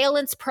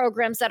surveillance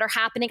programs that are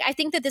happening. I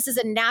think that this is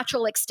a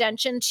natural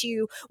extension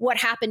to what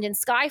happened in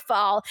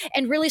Skyfall,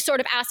 and really sort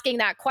of asking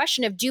that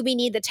question of, do we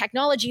need the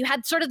technology? You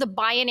had sort of the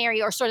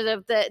binary, or sort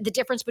of the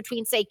difference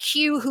between, say,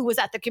 Q, who was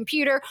at the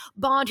computer,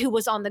 Bond, who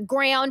was on the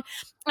ground.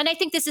 And I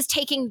think this is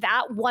taking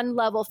that one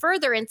level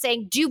further and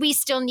saying, do we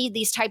still need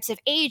these types of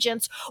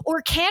agents,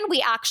 or can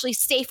we actually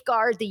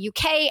safeguard the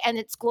UK and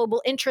its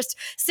global interest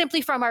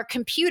simply from our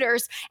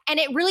computers? And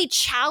it really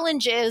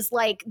challenges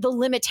like the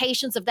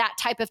limitations of that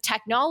type of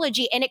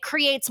technology, and it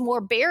creates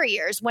more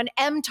barriers. When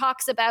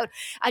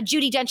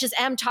Judi Dench's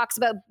M talks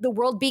about the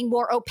world being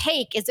more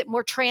opaque, is it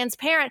more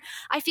transparent?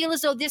 I feel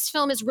as though this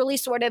film is really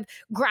sort of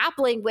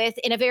grappling with,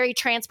 in a very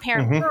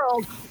transparent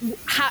world,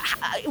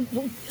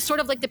 sort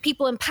of like the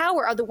people in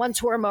power are the ones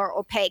who are more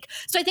opaque.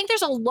 So I think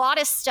there's a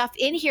lot of stuff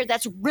in here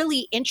that's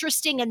really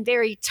interesting and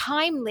very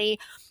timely.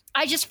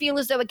 I just feel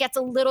as though it gets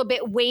a little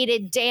bit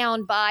weighted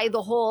down by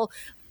the whole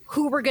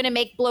who we're going to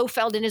make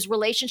Blofeld in his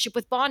relationship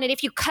with Bond. And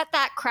if you cut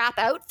that crap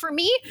out for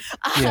me,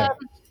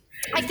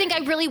 I think I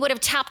really would have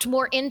tapped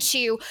more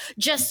into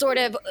just sort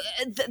of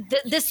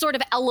this sort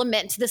of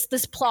element,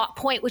 this plot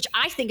point, which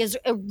I think is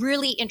a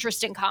really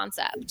interesting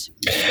concept.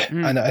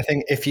 And I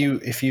think if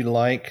you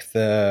like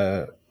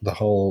the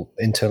whole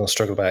internal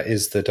struggle about,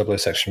 is the 00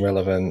 section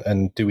relevant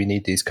and do we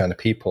need these kind of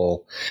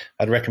people,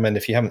 I'd recommend,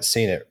 if you haven't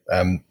seen it,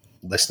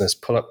 listeners,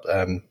 pull up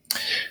a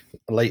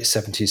late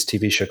 70s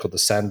TV show called The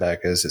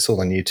Sandbaggers. It's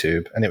all on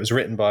YouTube, and it was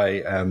written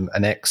by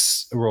an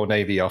ex-Royal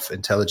Navy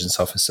intelligence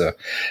officer,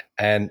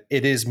 and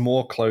it is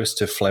more close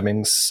to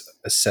Fleming's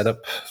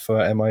setup for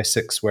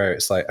MI6, where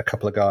it's like a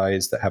couple of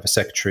guys that have a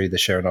secretary, they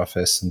share an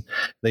office, and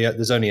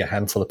there's only a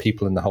handful of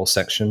people in the whole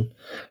section,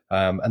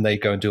 and they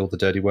go and do all the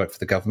dirty work for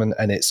the government,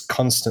 and it's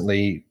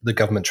constantly the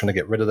government trying to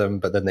get rid of them,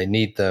 but then they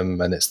need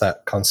them, and it's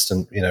that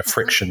constant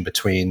friction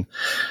between,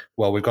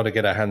 well, we've got to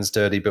get our hands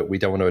dirty, but we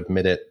don't want to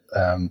admit it,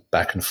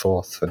 back and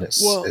forth, and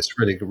it's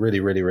really, really,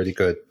 really, really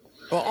good.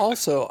 Well,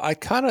 also, I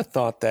kind of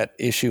thought that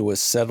issue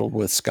was settled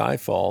with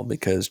Skyfall,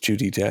 because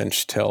Judi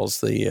Dench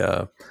tells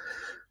the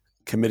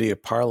Committee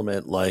of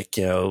Parliament, like,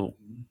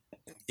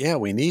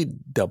 we need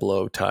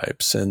 00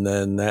 types, and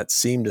then that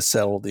seemed to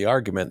settle the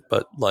argument.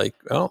 But like,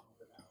 an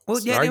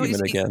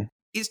argument again.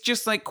 It's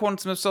just like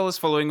Quantum of Solace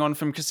following on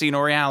from Casino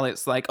Royale.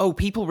 It's like, oh,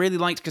 people really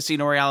liked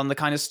Casino Royale and the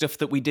kind of stuff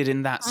that we did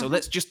in that, so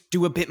let's just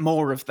do a bit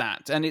more of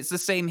that. And it's the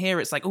same here.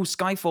 It's like, oh,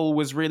 Skyfall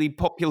was really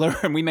popular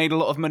and we made a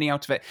lot of money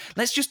out of it.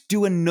 Let's just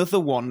do another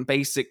one,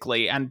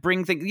 basically, and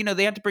bring things.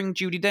 They had to bring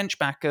Judi Dench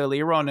back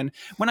earlier on. And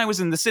when I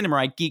was in the cinema,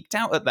 I geeked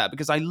out at that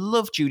because I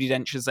love Judi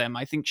Dench's M.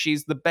 I think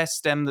she's the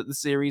best M that the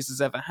series has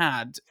ever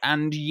had.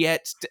 And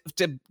yet,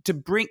 to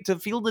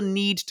feel the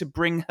need to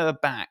bring her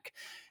back,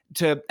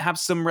 to have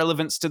some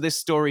relevance to this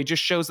story,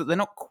 just shows that they're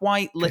not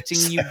quite letting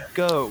you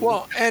go.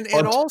 Well, and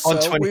also on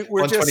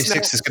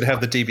 26 is going to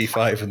have the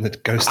DB5 and the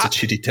ghost of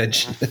Judi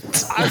Dench.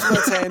 I was going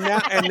to say,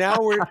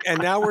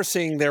 and now we're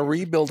seeing they're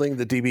rebuilding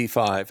the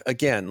DB5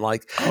 again.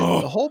 Like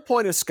the whole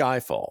point of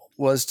Skyfall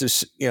was to,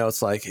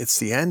 it's like it's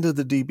the end of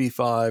the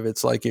DB5.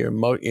 It's like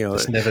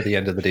it's never the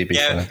end of the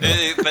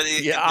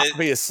DB5.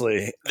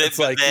 Obviously, it's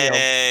like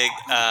there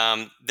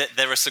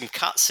are some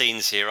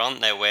cutscenes here,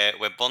 aren't there, where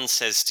Bond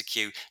says to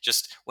Q,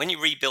 just when you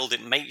rebuild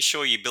it, make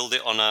sure you build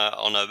it on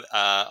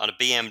a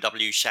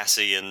BMW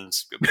chassis and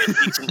a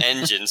decent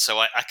engine, so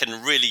I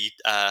can really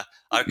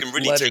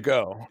let her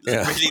go.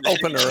 Yeah, really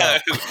open her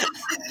up.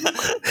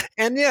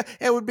 And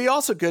it would be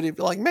also good if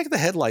make the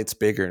headlights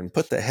bigger and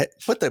put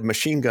the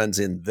machine guns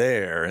in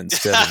there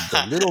instead of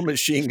the little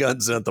machine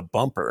guns at the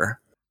bumper.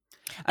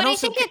 But I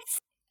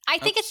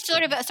think it's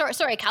sort of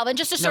sorry, Calvin,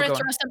 just to sort of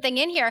throw something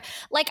in here.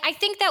 Like, I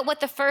think that what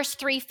the first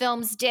three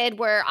films did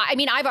were,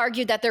 I've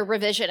argued that they're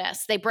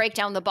revisionists. They break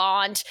down the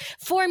Bond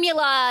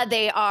formula.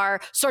 They are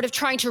sort of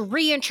trying to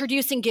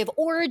reintroduce and give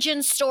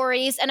origin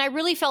stories. And I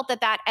really felt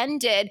that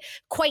ended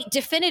quite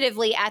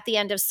definitively at the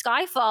end of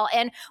Skyfall.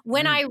 And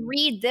when I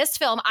read this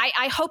film,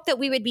 I hope that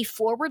we would be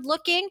forward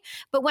looking.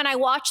 But when I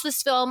watched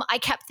this film, I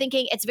kept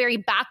thinking it's very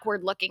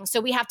backward looking. So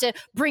we have to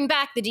bring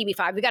back the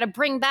DB5. We got to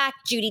bring back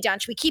Judi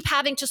Dench. We keep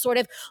having to sort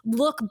of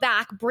look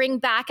back, bring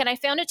back, and I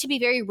found it to be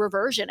very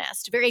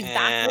reversionist, very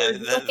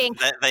backward looking.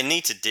 They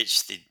need to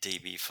ditch the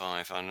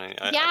DB5.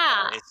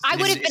 I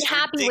would have been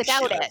happy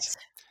without it.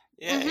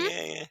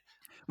 Yeah.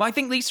 Well, I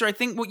think, Lisa,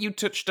 what you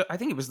touched, I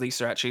think it was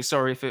Lisa, actually,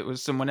 sorry if it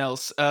was someone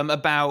else,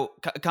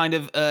 about kind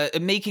of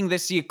making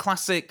this your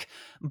classic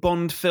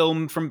Bond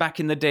film from back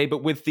in the day,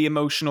 but with the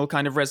emotional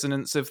kind of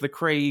resonance of the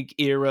Craig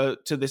era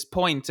to this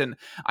point. And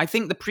I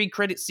think the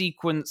pre-credit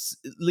sequence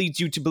leads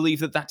you to believe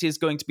that is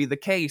going to be the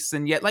case.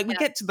 And yet, we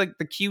get to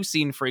the Q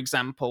scene, for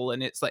example,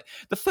 and it's like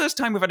the first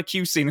time we've had a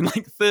Q scene in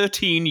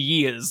 13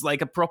 years,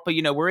 like a proper,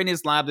 we're in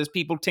his lab, there's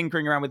people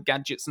tinkering around with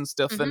gadgets and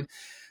stuff, and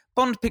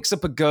Bond picks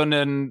up a gun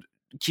and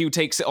Q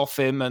takes it off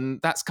him, and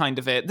that's kind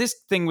of it. This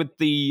thing with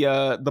the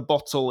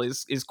bottle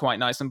is quite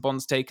nice, and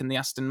Bond's taken the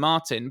Aston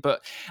Martin,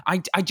 but I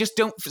just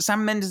don't.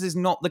 Sam Mendes is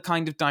not the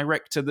kind of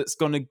director that's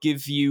going to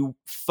give you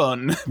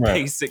fun,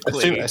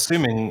 basically.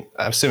 Assuming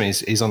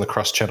he's on the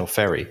cross-channel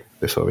ferry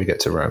before we get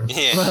to Rome.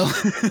 Yeah. Well,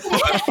 that's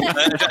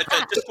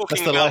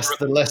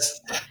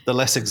the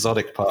less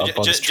exotic part of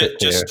Bond's trip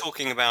here. Just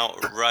talking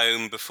about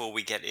Rome before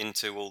we get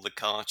into all the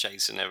car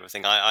chase and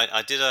everything.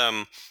 I did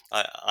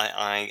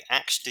I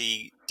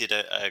actually did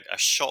a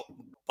shot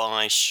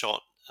by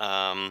shot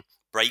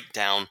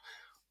breakdown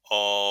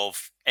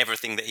of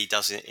everything that he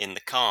does in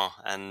the car,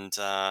 and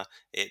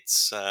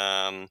it's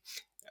and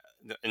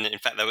in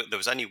fact there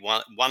was only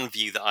one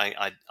view that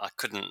I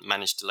couldn't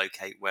manage to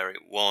locate where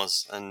it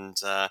was, and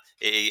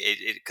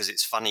because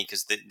it's funny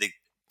because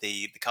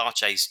the car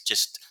chase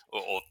just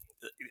or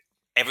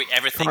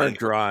everything Hard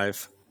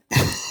drive.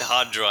 the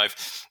hard drive,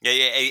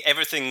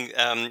 everything.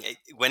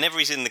 Whenever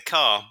he's in the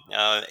car,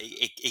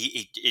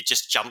 it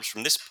just jumps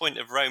from this point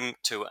of Rome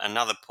to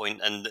another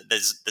point, and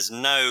there's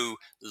no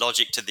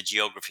logic to the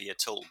geography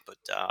at all. But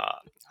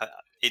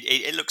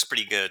it looks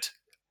pretty good.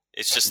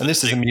 It's just and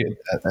this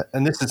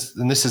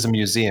is a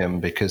museum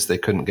because they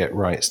couldn't get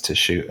rights to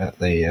shoot at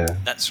the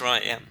that's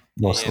right, yeah,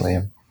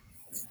 mausoleum.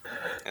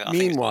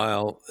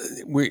 Meanwhile,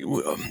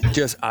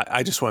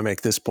 I just want to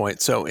make this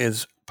point. So,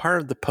 as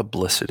part of the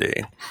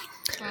publicity,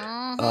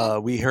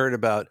 we heard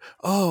about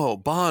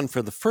Bond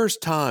for the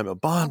first time, a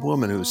Bond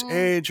woman who's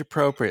age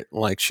appropriate,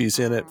 like she's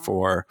in it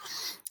for.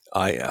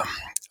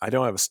 I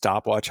don't have a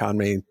stopwatch on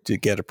me to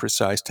get a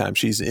precise time.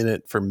 She's in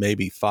it for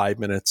maybe 5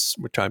 minutes.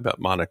 We're talking about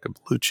Monica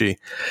Bellucci,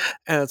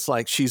 and it's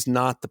like she's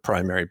not the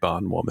primary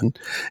Bond woman,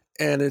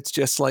 and it's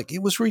just like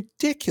it was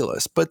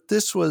ridiculous. But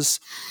this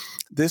was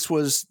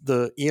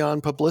the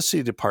Eon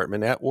publicity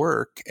department at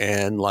work,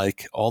 and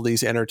like all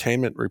these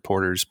entertainment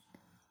reporters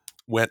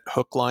went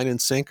hook, line,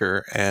 and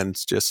sinker,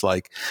 and just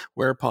like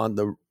whereupon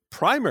the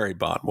primary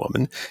Bond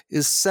woman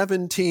is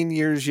 17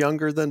 years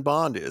younger than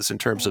Bond is in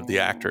terms of the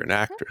actor and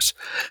actress.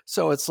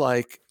 So it's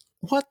like,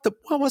 what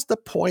was the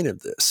point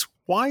of this?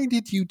 Why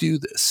did you do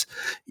this?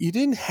 You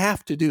didn't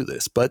have to do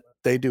this, but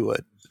they do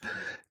it.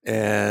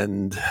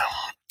 And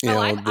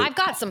I've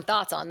got some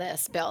thoughts on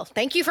this, Bill.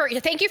 Thank you for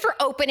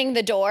opening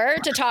the door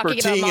to talking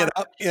about teeing it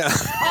up. Yeah.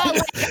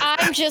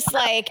 I'm just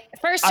like,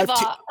 first of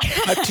all,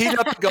 I've teed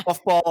up the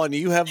golf ball, and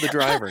you have the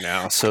driver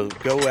now, so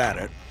go at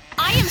it.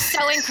 I am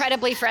so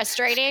incredibly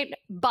frustrated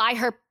by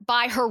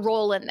her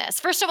role in this.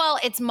 First of all,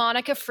 it's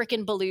Monica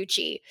frickin'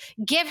 Bellucci.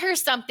 Give her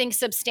something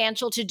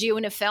substantial to do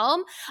in a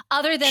film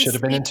other than should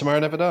have been in Tomorrow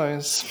Never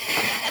Dies.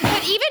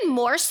 But even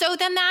more so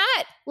than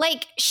that,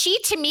 like she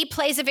to me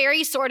plays a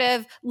very sort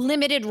of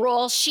limited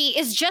role. She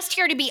is just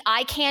here to be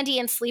eye candy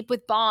and sleep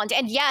with Bond.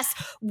 And yes,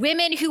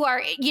 women who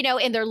are,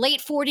 in their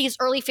late 40s,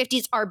 early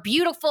 50s are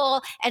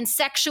beautiful and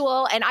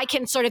sexual, and I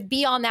can sort of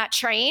be on that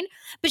train,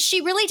 but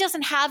she really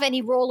doesn't have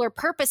any role or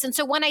purpose. And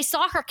so when I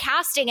saw her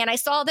casting and I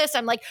saw this,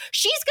 I'm like,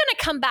 she's going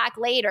to come back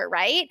later,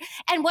 right?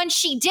 And when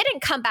she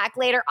didn't come back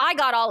later, I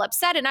got all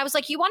upset. And I was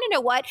like, you want to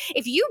know what?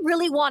 If you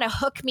really want to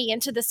hook me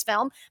into this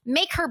film,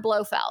 make her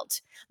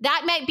Blofeld.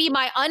 That might be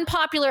my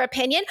unpopular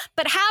opinion,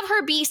 but have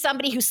her be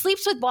somebody who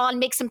sleeps with Bond,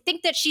 makes him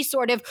think that she's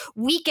sort of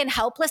weak and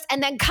helpless,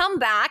 and then come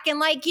back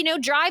and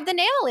drive the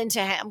nail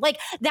into him. Like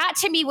that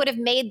to me would have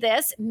made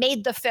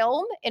the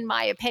film, in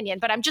my opinion.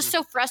 But I'm just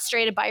so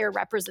frustrated by her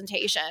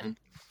representation.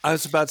 I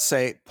was about to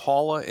say,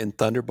 Paula in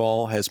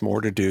Thunderball has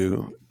more to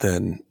do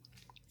than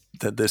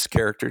this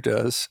character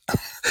does,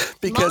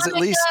 because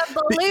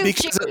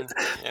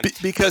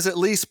because at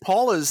least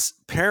Paula's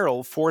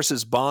peril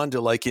forces Bond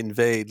to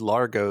invade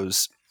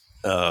Largo's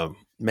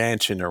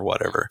mansion or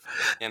whatever.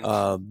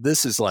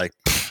 This is like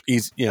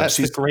that's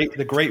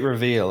the great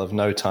reveal of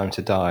No Time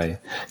to Die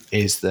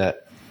is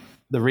that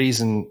the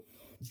reason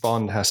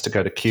Bond has to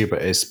go to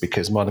Cuba is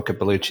because Monica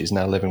Bellucci is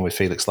now living with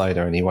Felix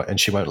Leiter, and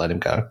she won't let him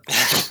go.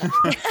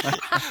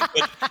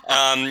 But,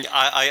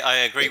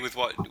 I agree with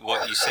what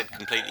you said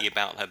completely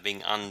about her being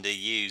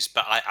underused.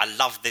 But I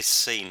love this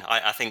scene.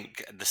 I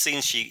think the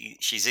scenes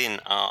she's in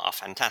are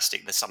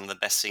fantastic. They're some of the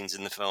best scenes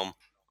in the film.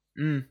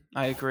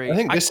 I agree. I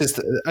think this is.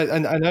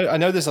 I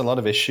know there's a lot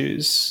of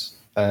issues.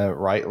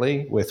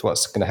 Rightly with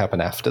what's going to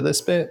happen after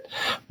this bit,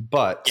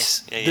 but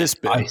this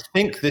bit, I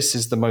think this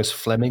is the most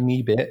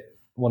Fleming-y bit.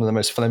 One of the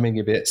most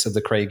Fleming-y bits of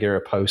the Craig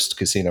era post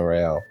Casino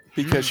Royale.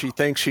 Because she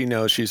thinks she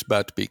knows she's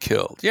about to be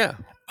killed. Yeah,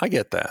 I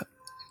get that.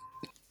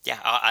 Yeah,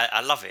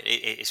 I love it.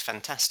 It's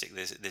fantastic,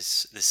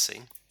 this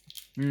scene.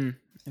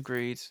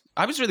 Agreed.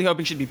 I was really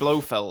hoping she'd be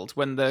Blofeld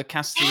when the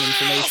casting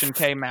information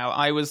came out.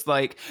 I was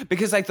like,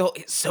 because I thought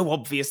it's so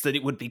obvious that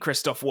it would be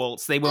Christoph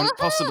Waltz. They won't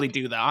possibly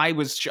do that. I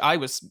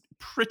was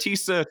pretty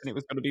certain it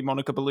was going to be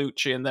Monica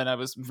Bellucci, and then I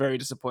was very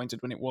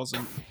disappointed when it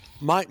wasn't.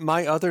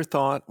 My other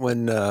thought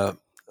when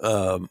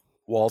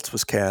Waltz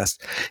was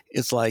cast,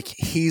 it's like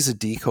he's a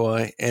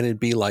decoy, and it'd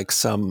be like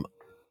some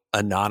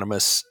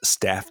anonymous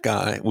staff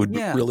guy would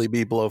really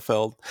be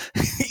Blofeld,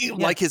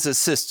 like his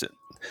assistant.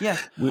 Yeah,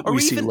 we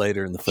see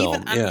later in the film.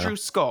 Even Andrew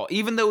Scott,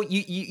 even though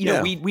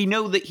we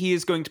know that he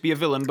is going to be a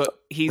villain, but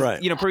he's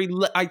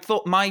probably. I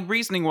thought my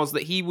reasoning was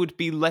that he would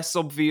be less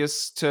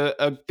obvious to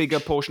a bigger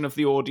portion of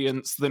the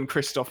audience than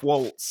Christoph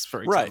Waltz,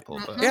 for example.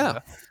 Right.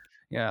 But,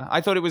 yeah, I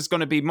thought it was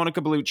going to be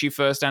Monica Bellucci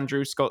first,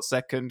 Andrew Scott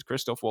second,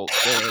 Christoph Waltz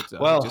third.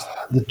 Well,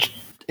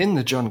 in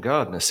the John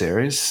Gardner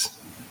series.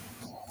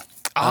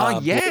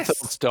 Yes,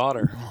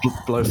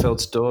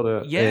 Blofeld's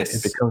daughter. Yes,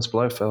 it becomes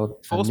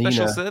Blofeld for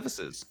Special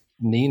Services.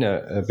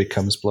 Nina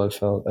becomes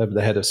Blofeld,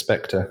 the head of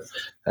Spectre,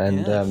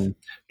 and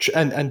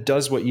and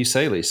does what you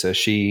say, Lisa.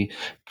 She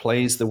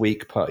plays the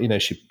weak part.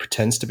 She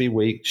pretends to be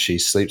weak. She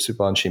sleeps with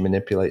Bond. She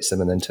manipulates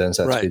him, and then turns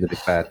out to be the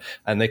big bad.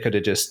 And they could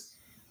have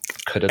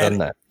done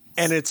that.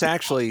 And it's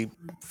actually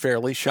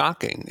fairly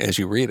shocking as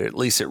you read it. At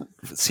least it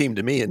seemed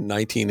to me in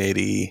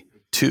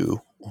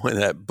 1982 when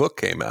that book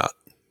came out.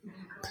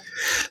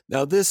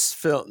 Now, this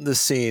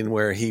scene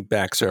where he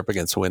backs her up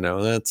against a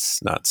window,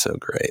 that's not so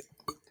great.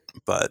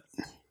 But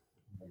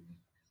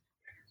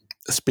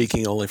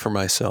speaking only for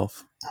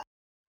myself.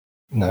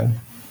 No.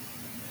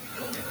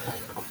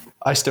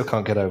 I still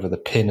can't get over the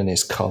pin in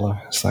his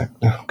collar. It's like,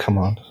 oh, come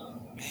on.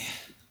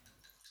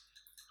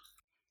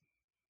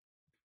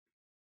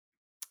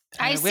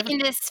 I've seen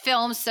this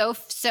film so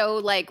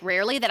like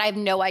rarely that I have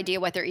no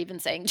idea what they're even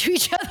saying to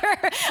each other.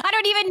 I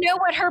don't even know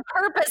what her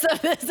purpose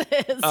of this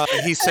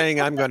is. He's saying,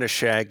 "I'm going to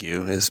shag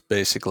you," is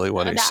basically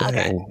what he's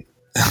saying.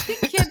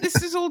 Yeah,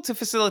 this is all to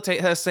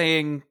facilitate her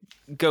saying,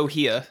 "Go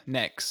here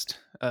next."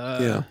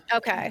 Yeah.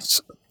 Okay.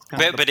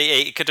 But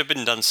it could have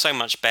been done so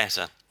much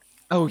better.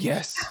 Oh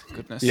yes,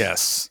 goodness.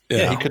 Yes.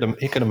 Yeah, he could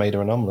have made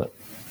her an omelette.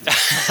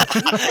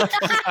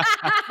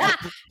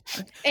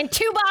 And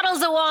 2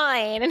 bottles of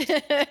wine.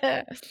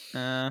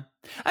 I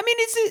mean,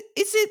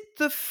 is it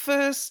the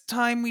first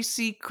time we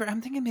see?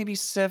 I'm thinking maybe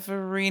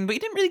Severine, but you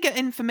didn't really get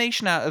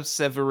information out of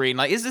Severine.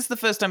 Like, is this the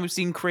first time we've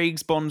seen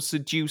Craig's Bond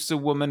seduce a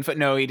woman?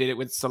 No, he did it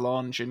with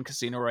Solange in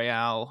Casino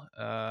Royale.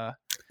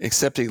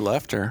 Except he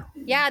left her.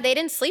 Yeah, they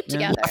didn't sleep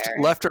together.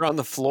 Left her on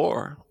the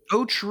floor.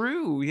 Oh,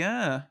 true.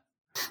 Yeah.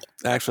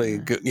 Actually,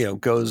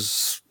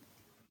 goes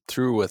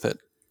through with it.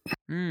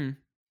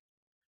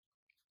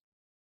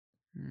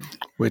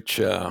 Which,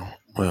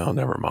 well,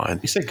 never mind.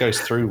 You said goes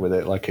through with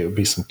it like it would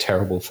be some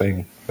terrible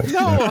thing. No,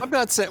 I'm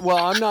not saying. Well,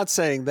 I'm not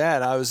saying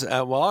that. I was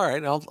well. All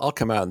right, I'll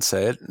come out and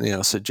say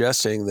it.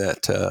 Suggesting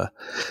that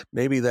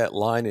maybe that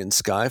line in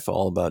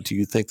Skyfall about "Do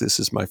you think this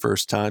is my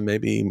first time?"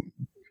 Maybe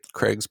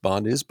Craig's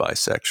Bond is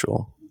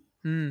bisexual.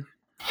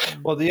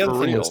 Well, the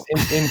other thing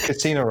is in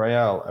Casino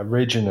Royale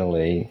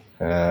originally.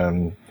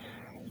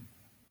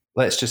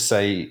 Let's just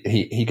say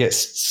he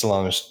gets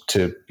Solange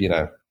to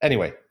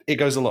Anyway, it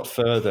goes a lot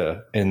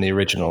further in the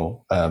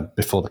original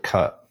before the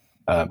cut.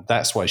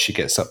 That's why she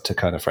gets up to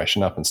kind of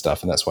freshen up and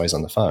stuff, and that's why he's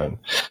on the phone.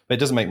 But it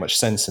doesn't make much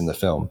sense in the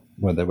film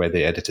the way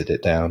they edited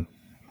it down.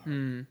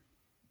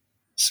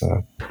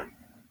 So.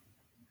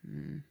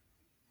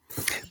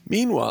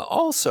 Meanwhile,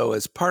 also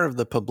as part of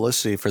the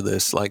publicity for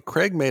this, like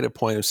Craig made a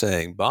point of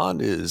saying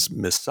Bond is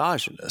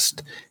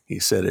misogynist. He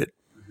said it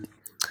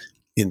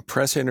in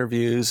press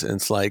interviews, and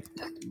it's like,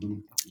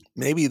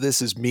 maybe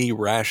this is me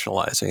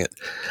rationalizing it.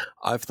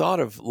 I've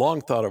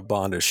long thought of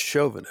Bond as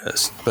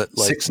chauvinist, but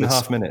like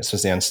 6.5 minutes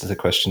was the answer to the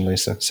question,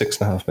 Lisa.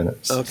 6.5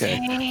 minutes.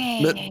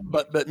 Okay,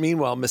 but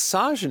meanwhile,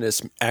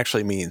 misogynist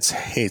actually means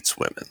hates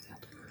women.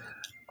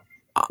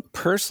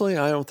 Personally,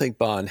 I don't think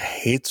Bond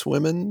hates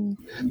women.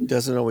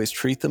 Doesn't always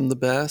treat them the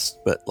best,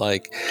 but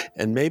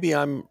and maybe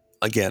I'm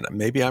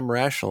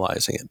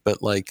rationalizing it,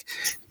 but like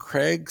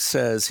Craig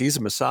says he's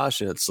a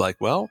misogynist. It's like,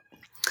 well,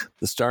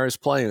 the star is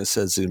playing and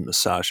says he's a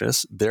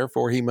misogynist,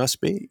 therefore he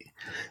must be.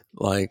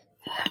 I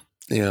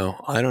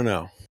don't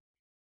know.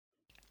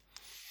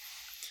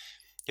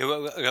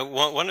 Yeah,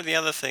 one of the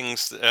other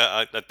things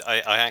I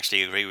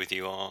actually agree with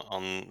you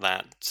on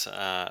that,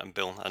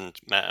 Bill, and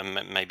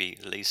maybe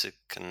Lisa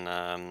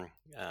can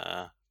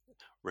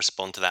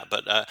respond to that.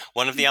 But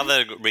one of the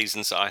other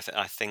reasons I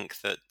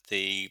think that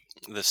the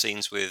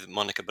scenes with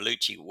Monica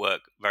Bellucci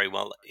work very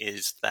well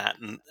is that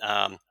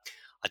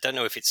I don't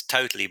know if it's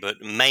totally,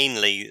 but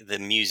mainly the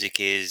music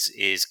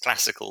is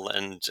classical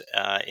and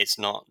it's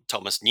not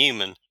Thomas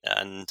Newman,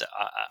 and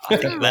I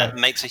think that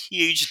makes a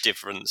huge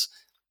difference.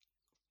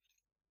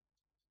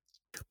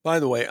 By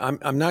the way,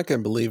 I'm not going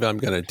to believe I'm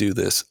going to do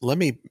this. Let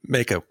me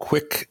make a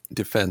quick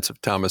defense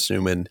of Thomas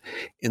Newman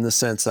in the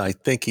sense I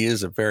think he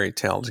is a very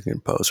talented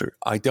composer.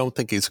 I don't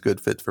think he's a good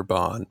fit for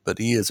Bond, but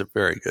he is a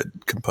very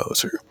good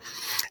composer.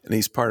 And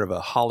he's part of a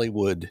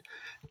Hollywood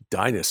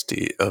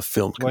dynasty of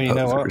film composers.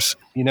 Well,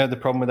 you know what? The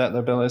problem with that,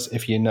 though, Bill, is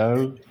if you're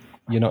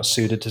not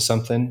suited to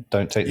something,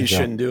 don't take the job. You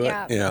shouldn't do it.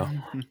 Yeah.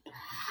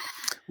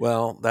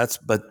 Well,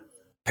 but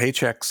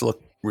paychecks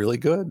look really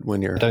good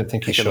when you're I don't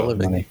think he's short of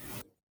money.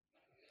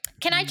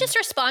 Can I just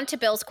respond to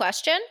Bill's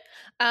question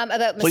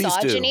about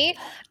misogyny?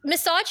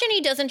 Misogyny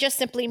doesn't just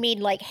simply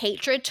mean like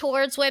hatred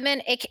towards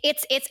women.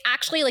 It's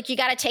actually like you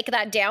got to take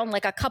that down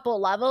like a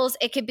couple levels.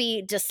 It could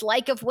be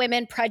dislike of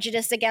women,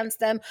 prejudice against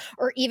them,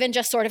 or even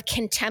just sort of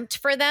contempt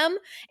for them.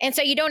 And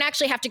so you don't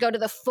actually have to go to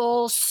the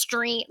full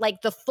stream,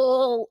 like the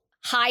full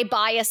high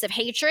bias of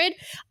hatred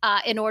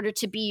in order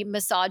to be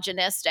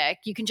misogynistic.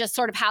 You can just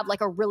sort of have like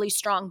a really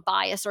strong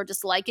bias or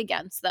dislike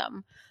against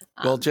them.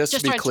 Well, just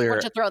to be clear,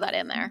 to throw that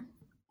in there.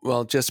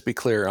 Well, just to be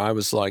clear, I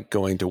was like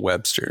going to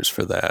Webster's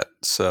for that.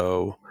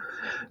 So,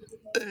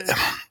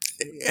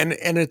 and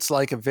it's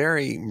like a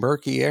very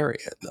murky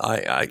area.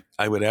 I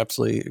would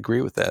absolutely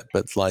agree with that.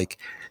 But like,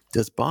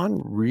 does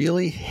Bond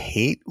really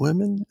hate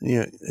women?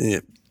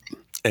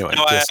 Anyway,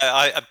 No,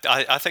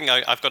 I think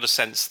I've got a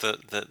sense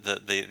that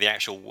the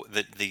actual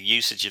the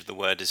usage of the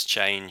word has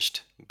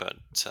changed, but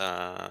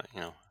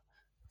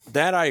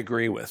that I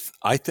agree with.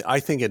 I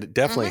think it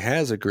definitely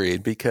has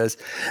agreed because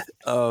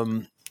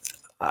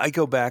I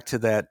go back to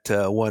that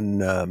one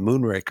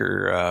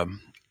Moonraker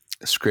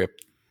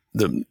script,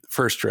 the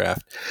first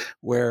draft,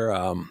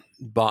 where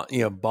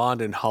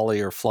Bond and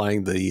Holly are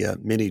flying the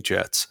mini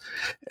jets,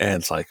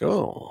 and it's like,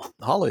 oh,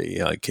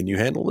 Holly, can you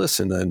handle this?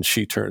 And then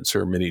she turns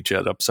her mini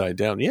jet upside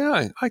down.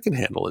 Yeah, I can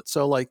handle it.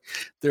 So like,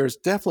 there's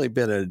definitely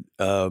been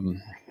a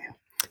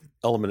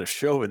element of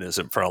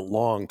chauvinism for a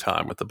long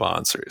time with the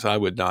Bond series. I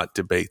would not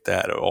debate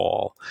that at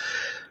all.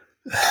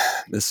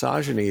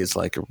 Misogyny is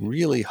like a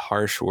really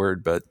harsh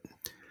word, but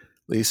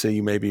Lisa,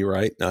 you may be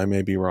right. I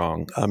may be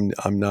wrong.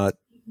 I'm not.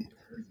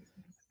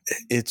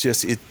 It's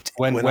just it.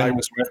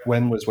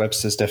 When was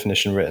Webster's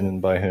definition written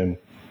and by whom?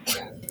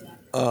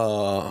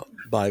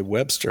 By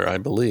Webster, I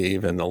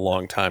believe, and a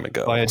long time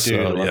ago. By a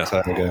dude a long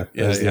time ago.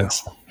 Yeah.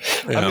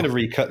 I'm going to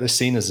recut this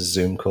scene as a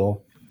Zoom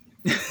call.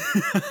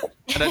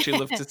 I'd actually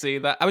love to see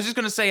that. I was just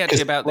going to say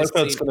actually about this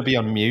scene. It's going to be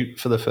on mute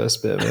for the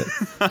first bit of it.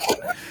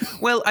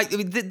 Well,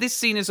 this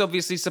scene is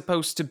obviously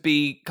supposed to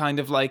be kind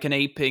of like an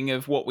aping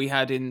of what we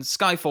had in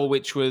Skyfall,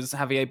 which was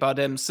Javier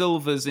Bardem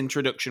Silva's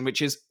introduction,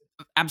 which is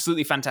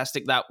absolutely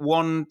fantastic. That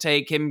one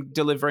take, him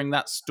delivering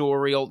that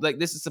story, or like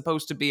this is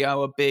supposed to be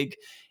our big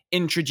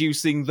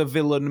introducing the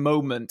villain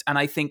moment, and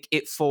I think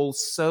it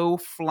falls so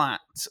flat.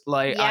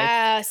 Like,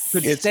 yes. I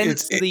could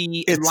sense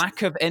the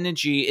lack of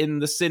energy in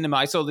the cinema.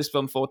 I saw this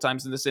film 4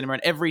 times in the cinema,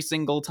 and every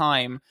single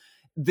time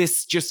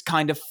this just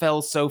kind of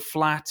fell so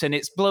flat, and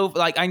it's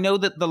like, I know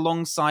that the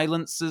long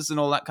silences and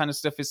all that kind of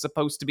stuff is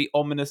supposed to be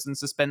ominous and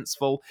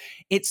suspenseful.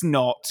 It's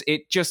not.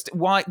 It just,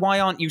 why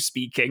aren't you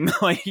speaking?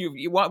 Like,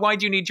 why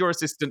do you need your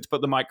assistant to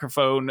put the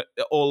microphone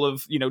all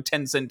of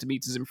 10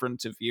 centimeters in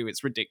front of you?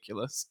 It's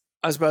ridiculous.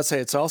 I was about to say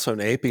it's also an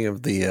aping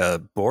of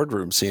the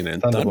boardroom scene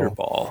in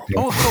Thunderball.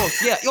 Oh, of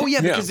course, yeah. Oh, yeah,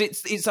 because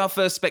it's our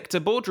first Spectre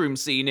boardroom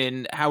scene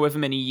in however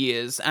many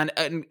years, and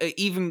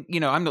even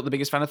I'm not the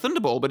biggest fan of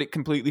Thunderball, but it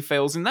completely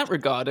fails in that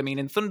regard. I mean,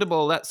 in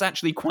Thunderball, that's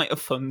actually quite a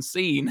fun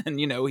scene, and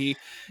he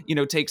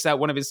takes out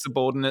one of his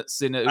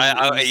subordinates in a.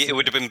 It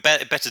would have been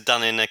better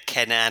done in a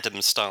Ken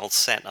Adams style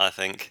set, I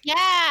think.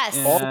 Yes.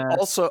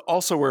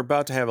 Also, we're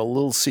about to have a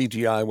little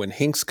CGI when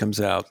Hinks comes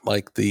out,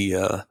 like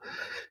the.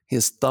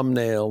 His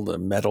thumbnail, the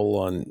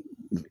metal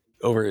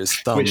over his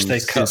thumb, which they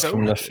cut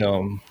from the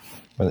film.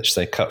 Which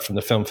they cut from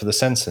the film for the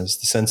censors.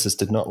 The censors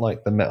did not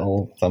like the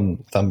metal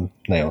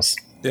thumbnails.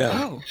 Yeah,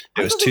 oh,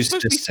 it was too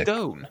sadistic.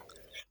 Stone.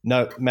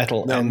 No,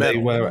 metal, and metal.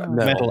 They were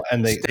metal,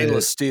 and they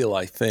stainless steel,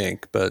 I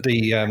think. But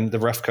the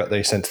rough cut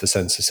they sent to the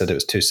censor said it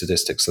was too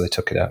sadistic, so they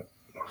took it out.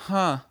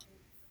 Huh.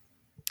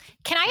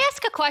 Can I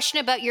ask a question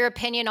about your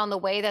opinion on the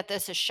way that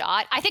this is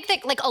shot? I think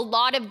that like a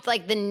lot of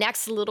like the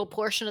next little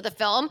portion of the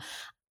film,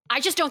 I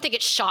just don't think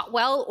it's shot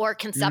well or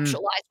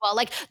conceptualized well.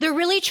 Like, they're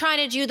really trying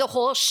to do the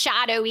whole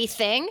shadowy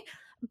thing,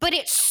 but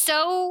it's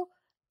so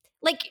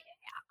like,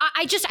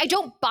 I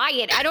don't buy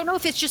it. I don't know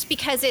if it's just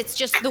because it's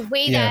just the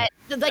way that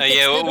like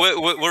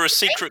we're a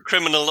secret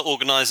criminal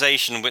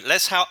organization.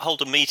 Let's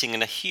hold a meeting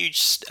in a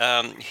huge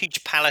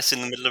palace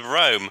in the middle of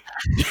Rome,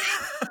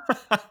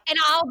 and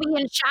I'll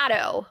be in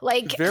shadow.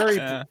 Like,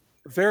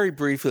 very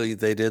briefly,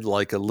 they did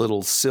like a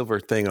little silver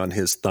thing on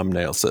his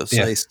thumbnail, so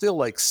they still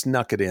like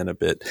snuck it in a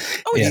bit.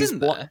 Oh, he's in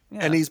there.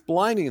 And he's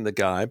blinding the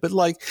guy, but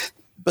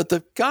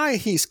the guy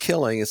he's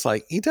killing is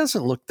like, he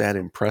doesn't look that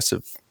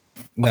impressive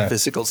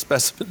physical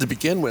specimen to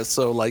begin with.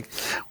 So like,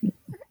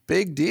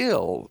 big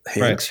deal,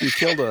 Hinks. You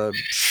killed a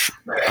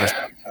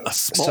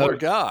smaller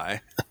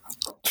guy.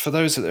 For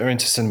those that are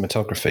into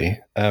cinematography,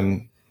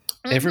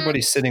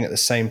 everybody's sitting at the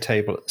same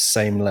table at the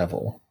same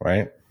level,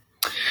 right?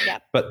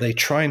 Yep. But they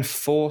try and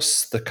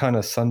force the kind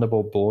of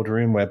Thunderball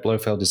boardroom where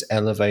Blofeld is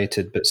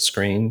elevated but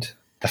screened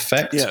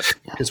effect. Yes.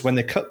 Because when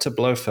they cut to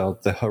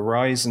Blofeld, the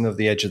horizon of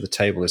the edge of the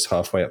table is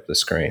halfway up the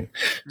screen.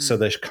 So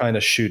they're kind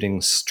of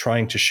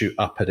trying to shoot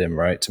up at him,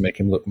 right, to make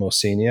him look more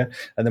senior.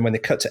 And then when they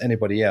cut to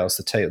anybody else,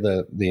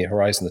 the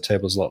horizon of the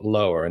table is a lot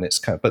lower, and it's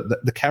but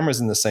the camera's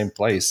in the same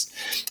place.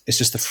 It's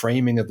just the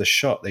framing of the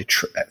shot.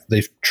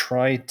 They've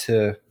tried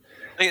to.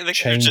 They could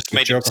have just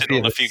made him sit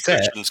on a few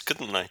cushions,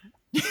 couldn't they?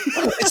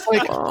 It's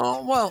like,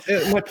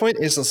 my point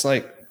is, it's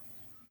like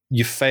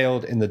you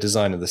failed in the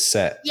design of the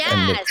set,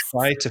 and they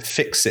try to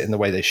fix it in the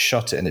way they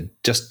shot it, and it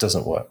just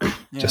doesn't work. And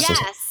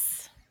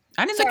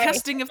in the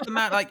casting of the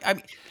man, like,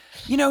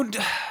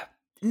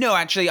 no,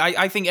 actually,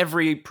 I think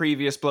every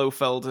previous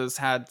Blofeld has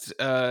had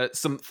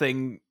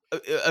something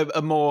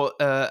a more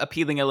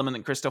appealing element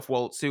than Christoph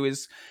Waltz, who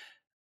is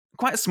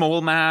quite a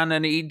small man,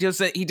 and he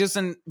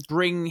doesn't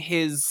bring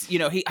his,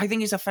 I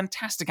think he's a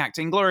fantastic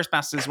actor. Inglourious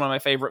Basterds is one of my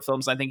favorite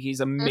films. I think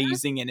he's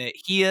amazing in it.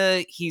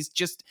 Here, he's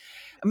just,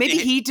 maybe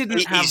he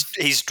didn't have...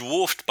 He's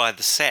dwarfed by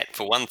the set,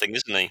 for one thing,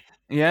 isn't he?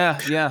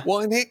 Yeah. Well,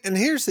 and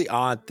here's the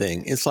odd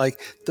thing. It's like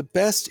the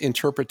best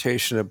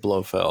interpretation of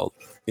Blofeld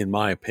in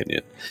my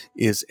opinion,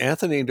 is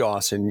Anthony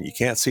Dawson. You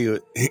can't see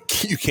it.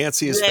 You can't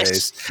see his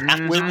face.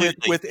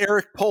 With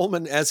Eric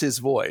Pullman as his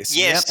voice.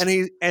 Yes.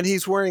 And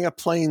he's wearing a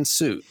plain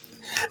suit.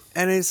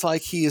 And it's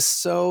like he is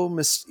so,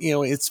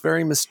 it's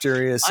very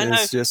mysterious. I and know,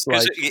 it's just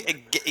like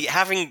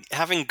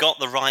having got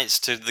the rights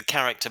to the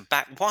character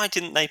back, why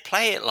didn't they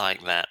play it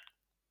like that?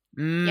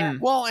 Yeah.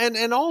 Well,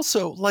 and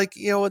also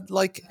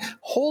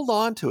hold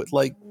on to it,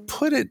 like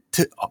put it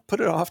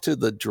off to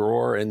the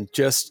drawer and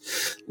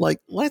just like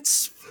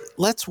let's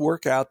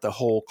work out the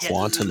whole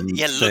quantum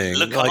thing.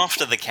 Look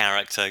after the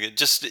character.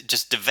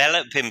 Just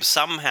develop him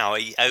somehow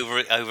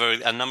over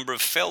a number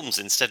of films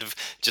instead of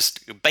just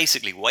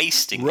basically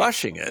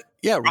rushing it.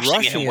 Yeah,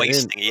 rushing and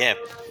wasting it. Yeah.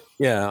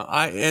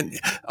 Yeah,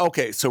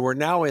 okay, so we're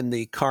now in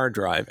the car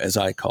drive, as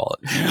I call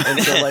it,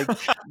 and so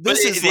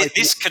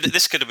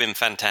this could have been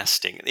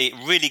fantastic. It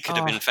really could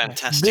have been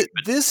fantastic.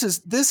 This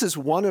is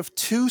one of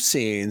two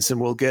scenes,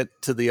 and we'll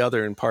get to the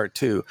other in part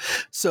 2.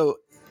 So,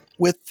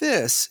 with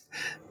this,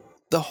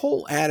 the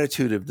whole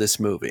attitude of this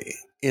movie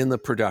in the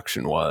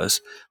production was,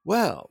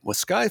 well, with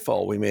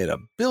Skyfall, we made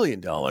 $1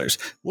 billion.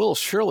 We'll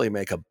surely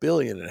make $1.5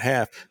 billion,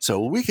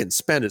 so we can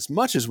spend as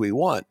much as we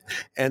want.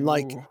 And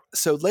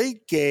so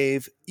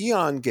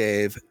Eon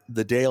gave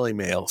the Daily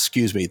Mail,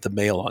 the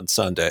Mail on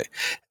Sunday,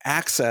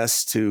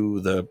 access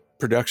to the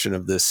production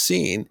of this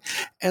scene,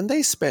 and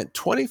they spent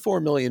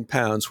 £24 million,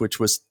 which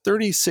was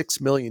 $36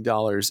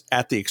 million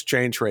at the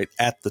exchange rate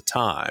at the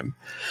time.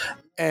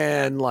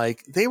 And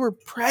they were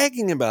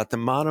bragging about the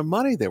amount of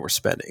money they were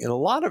spending. And a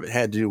lot of it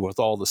had to do with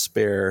all the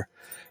spare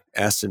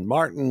Aston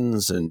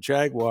Martins and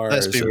Jaguars.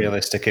 Let's be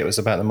realistic. It was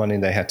about the money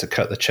they had to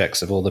cut the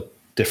checks of all the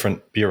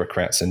different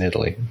bureaucrats in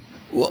Italy.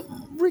 Well,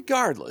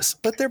 regardless,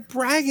 but they're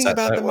bragging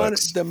about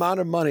the amount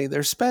of money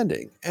they're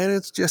spending. And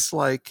it's just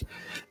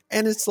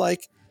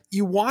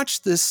you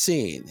watch this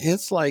scene.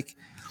 It's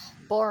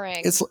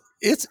boring.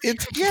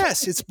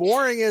 It's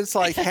boring. It's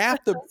like half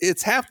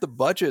the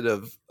budget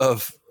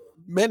of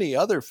many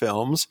other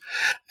films,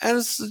 and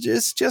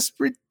it's just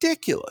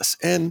ridiculous.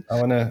 And I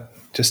want to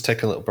just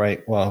take a little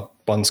break. Well,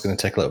 Bond's going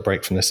to take a little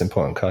break from this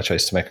important car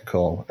chase to make a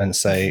call and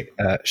say,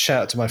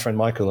 shout out to my friend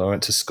Michael, who I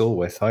went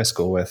to high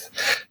school with,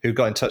 who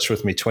got in touch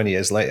with me 20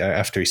 years later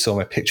after he saw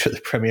my picture at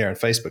the premiere on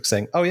Facebook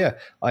saying, oh yeah,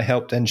 I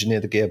helped engineer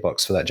the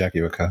gearbox for that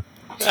Jaguar car.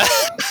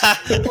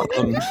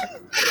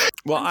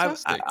 Well,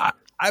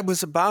 I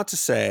was about to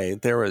say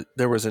there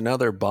was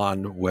another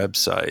Bond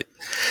website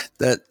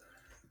that,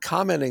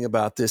 commenting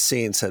about this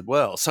scene, said,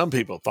 well, some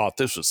people thought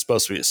this was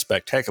supposed to be a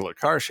spectacular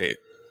car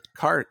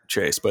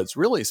chase, but it's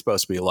really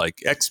supposed to be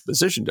like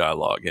exposition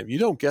dialogue, and you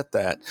don't get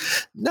that.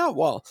 No,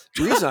 well,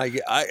 the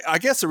reason I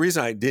guess the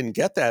reason I didn't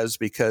get that is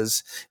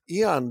because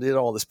Eon did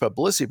all this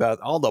publicity about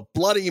all the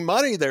bloody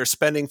money they're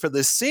spending for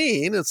this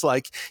scene. It's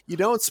like, you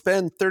don't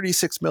spend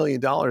 $36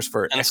 million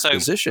for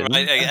exposition. So,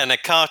 and a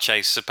car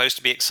chase is supposed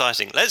to be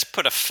exciting. Let's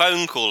put a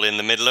phone call in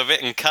the middle of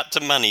it and cut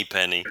to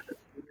Moneypenny.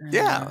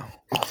 Yeah.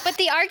 But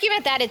the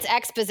argument that it's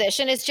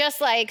exposition is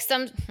just like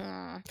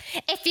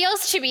it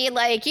feels to me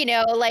like, people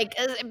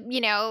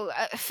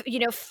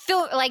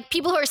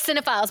who are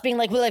cinephiles being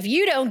like, well, if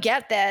you don't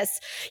get this,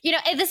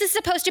 this is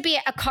supposed to be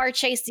a car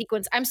chase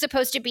sequence. I'm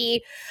supposed to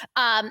be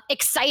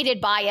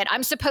excited by it.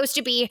 I'm supposed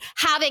to be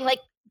having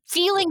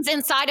feelings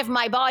inside of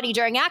my body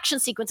during action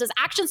sequences.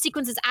 Action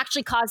sequences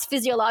actually cause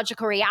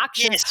physiological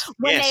reactions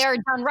when they are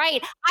done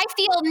right. I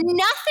feel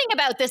nothing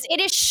about this. It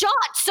is shot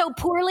so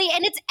poorly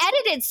and it's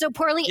edited so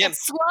poorly. Yep.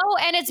 It's slow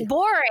and it's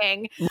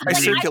boring. My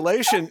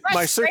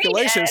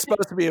circulation is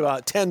supposed to be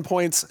about 10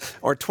 points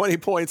or 20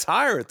 points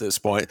higher at this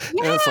point.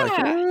 Yeah. And it's like,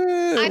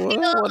 I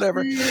feel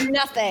whatever.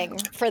 Nothing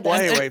for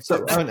this.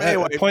 Well,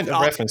 anyway, point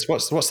of reference.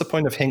 What's the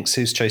point of Hinks,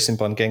 who's chasing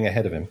Bond, getting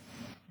ahead of him?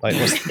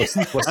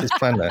 What's his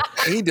plan there?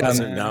 He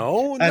doesn't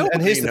know.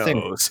 And here's the thing: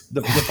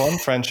 the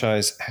Bond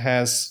franchise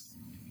has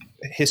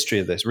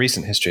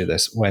recent history of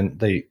this. When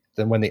they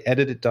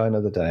edited Die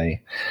Another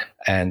Day,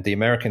 and the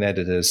American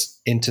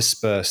editors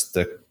interspersed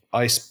the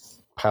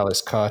Ice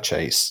Palace car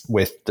chase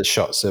with the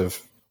shots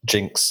of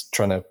Jinx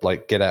trying to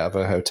get out of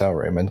her hotel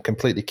room, and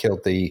completely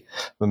killed the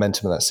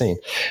momentum of that scene.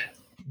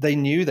 They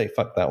knew they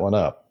fucked that one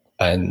up,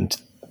 and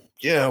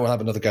we'll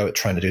have another go at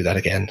trying to do that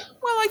again.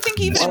 Well, I think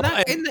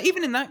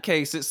even in that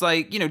case, it's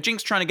like,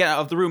 Jinx trying to get out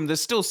of the room.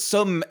 There's still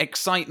some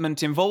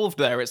excitement involved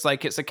there. It's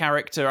like it's a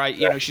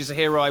character. She's a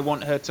hero. I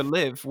want her to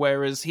live.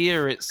 Whereas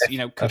here, it's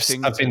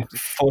cutting. I've been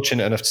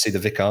fortunate enough to see the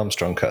Vic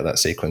Armstrong cut of that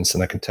sequence,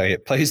 and I can tell you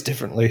it plays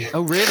differently.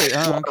 Oh, really?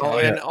 Oh,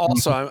 okay. And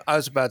also, I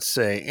was about to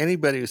say,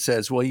 anybody who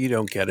says, "Well, you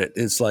don't get it,"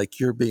 it's like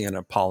you're being an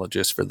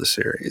apologist for the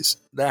series.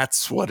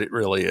 That's what it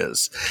really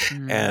is.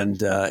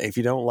 And if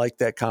you don't like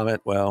that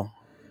comment, well.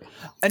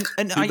 And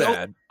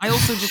I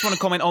also just want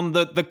to comment on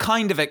the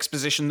kind of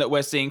exposition that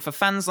we're seeing for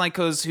fans like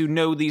us who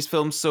know these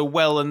films so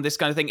well and this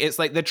kind of thing. It's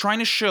like they're trying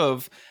to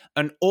shove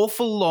an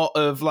awful lot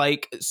of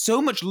like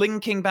so much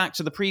linking back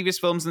to the previous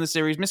films in the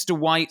series. Mr.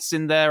 White's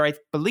in there. I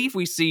believe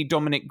we see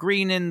Dominic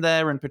Green in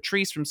there and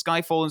Patrice from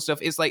Skyfall and stuff.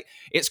 It's like,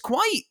 it's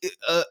quite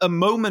a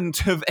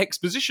moment of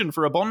exposition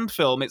for a Bond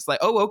film. It's like,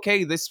 oh,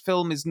 okay, this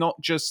film is not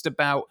just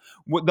about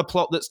what the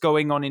plot that's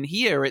going on in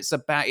here. It's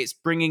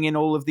bringing in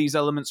all of these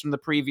elements from the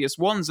previous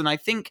ones. And I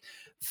think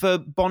for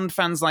Bond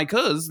fans like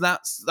us,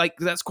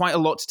 that's quite a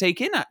lot to take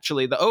in,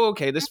 actually. That, oh,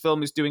 okay, this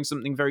film is doing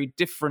something very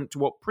different to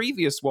what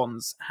previous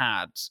ones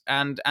had,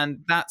 and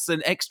that's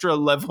an extra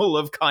level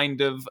of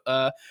kind of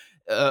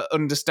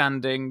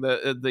understanding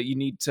that you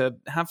need to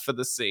have for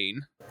the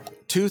scene.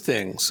 Two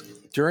things.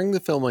 During the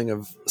filming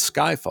of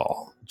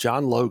Skyfall,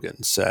 John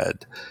Logan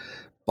said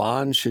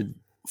Bond should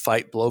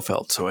fight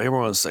Blofeld. So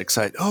everyone was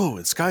excited. Oh,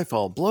 in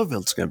Skyfall,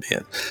 Blofeld's going to be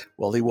in.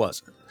 Well, he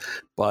wasn't.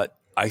 But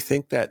I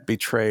think that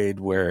betrayed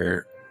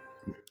where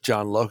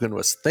John Logan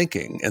was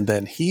thinking. And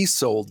then he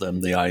sold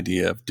them the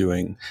idea of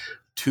doing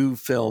 2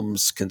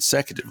 films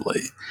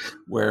consecutively,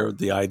 where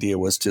the idea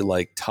was to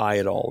like tie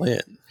it all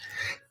in.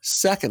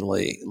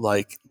 Secondly,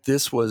 like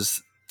this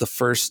was the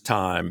first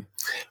time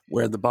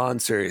where the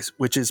Bond series,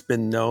 which has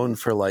been known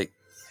for like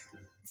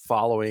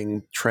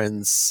following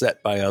trends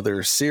set by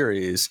other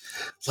series,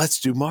 let's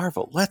do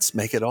Marvel. Let's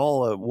make it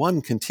all a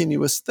one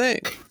continuous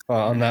thing.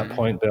 Well, on that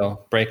point,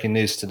 Bill, breaking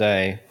news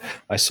today,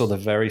 I saw the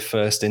very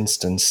first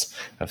instance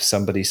of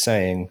somebody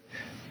saying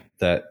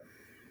that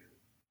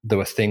there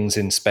were things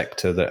in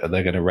Spectre that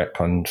they're going to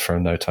retcon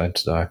from No Time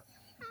to Die.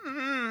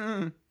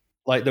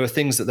 Like, there were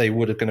things that they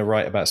would have going to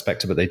write about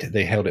Spectre, but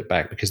they held it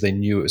back because they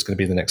knew it was going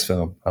to be the next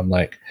film. I'm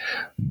like,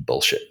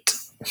 bullshit.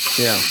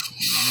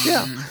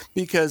 Yeah,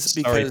 because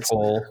Sorry,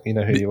 Paul, you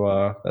know who you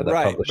are at that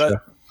right,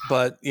 publisher.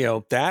 But you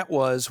know, that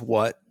was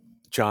what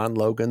John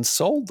Logan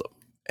sold them,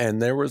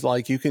 and there was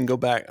like, you can go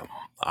back.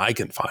 I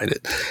can find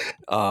it.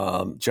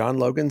 John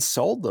Logan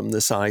sold them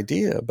this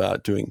idea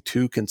about doing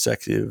 2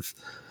 consecutive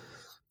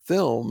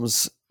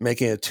films,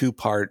 making a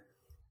 2-part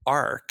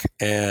arc,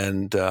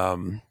 and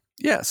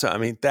so I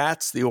mean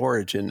that's the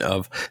origin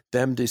of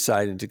them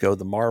deciding to go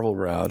the Marvel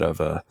route of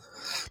a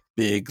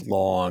big,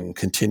 long,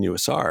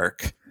 continuous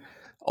arc.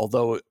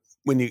 Although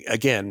when you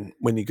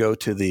go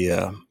to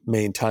the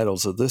main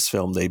titles of this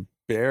film, they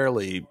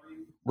barely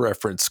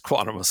reference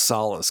Quantum of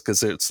Solace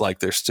because it's like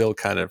they're still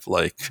kind of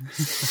like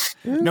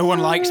no one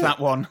likes that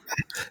one,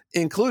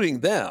 including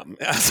them.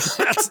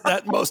 That's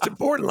that most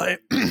importantly.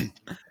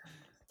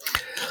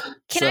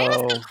 Can I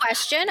ask a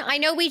question? I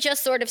know we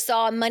just sort of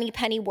saw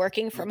Moneypenny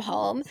working from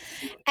home.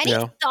 Any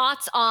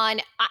thoughts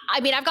on? I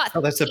mean, I've got. Oh,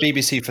 that's the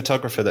BBC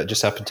photographer that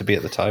just happened to be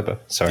at the Tiber.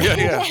 Sorry.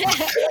 Yeah.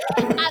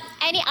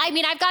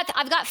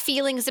 I've got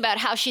feelings about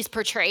how she's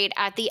portrayed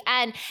at the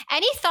end.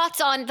 Any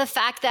thoughts on the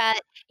fact that,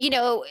 you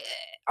know,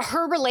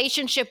 her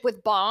relationship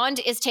with Bond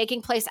is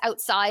taking place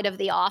outside of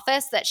the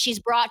office, that she's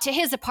brought to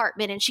his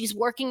apartment and she's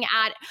working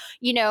at,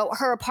 you know,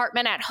 her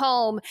apartment at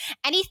home.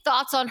 Any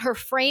thoughts on her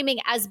framing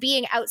as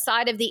being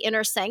outside of the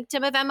inner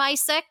sanctum of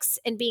MI6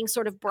 and being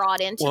sort of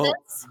brought into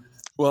this?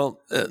 Well,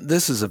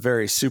 this is a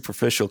very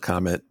superficial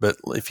comment, but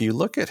if you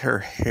look at her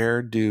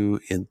hairdo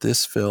in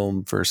this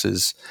film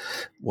versus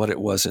what it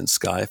was in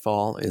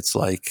Skyfall, it's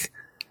like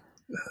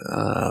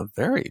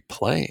very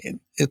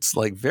plain. It's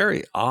like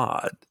very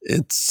odd.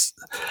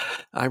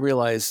 I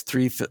realize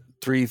 3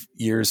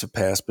 years have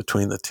passed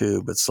between the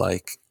two, but it's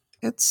like,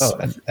 it's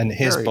and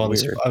here's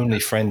Bond's weird. only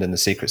friend in the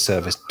Secret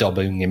Service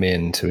dobbing him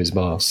in to his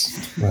boss.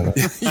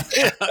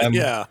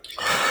 Yeah.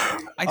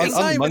 I think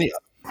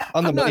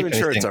I'm not even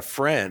sure it's a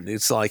friend.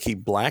 It's like he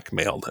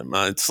blackmailed him.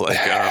 It's like,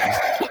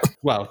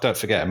 well, don't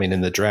forget, I mean,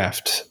 in the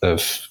draft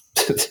of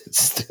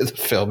the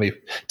film,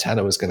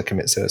 Tanner was going to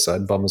commit suicide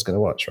and Bond was going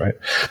to watch, right?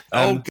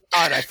 Oh,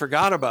 God, I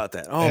forgot about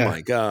that. Oh,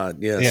 my God.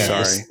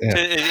 Yeah, sorry.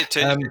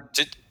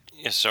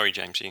 Sorry,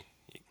 James.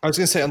 I was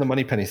going to say on the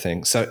Moneypenny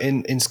thing. So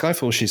in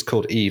Skyfall, she's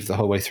called Eve the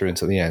whole way through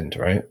until the end,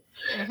 right?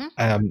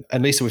 Mm-hmm.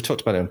 And Lisa, we've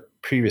talked about it on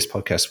previous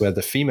podcasts where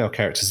the female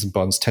characters in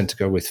Bonds tend to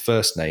go with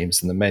first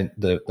names and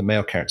the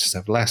male characters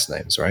have last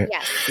names, right?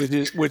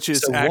 Yes. Which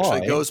is so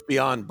actually goes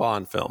beyond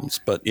Bond films,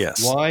 but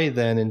yes. Why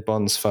then in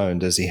Bond's phone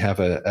does he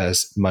have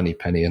as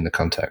Moneypenny in the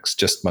context?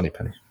 Just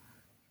Moneypenny.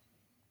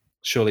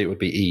 Surely it would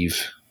be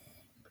Eve.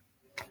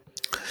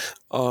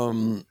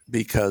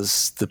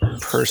 Because the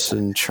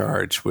person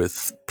charged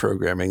with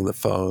programming the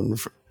phone,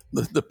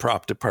 the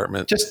prop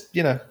department, just,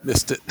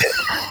 missed it.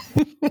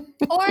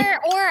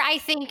 Or I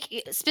think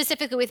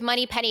specifically with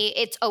Moneypenny,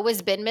 it's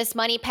always been Miss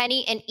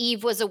Moneypenny, and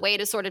Eve was a way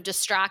to sort of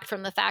distract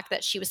from the fact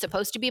that she was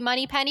supposed to be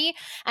Moneypenny.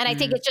 And I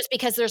think it's just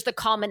because there's the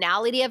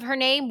commonality of her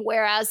name,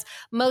 whereas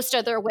most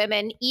other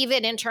women,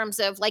 even in terms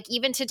of like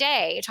even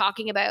today,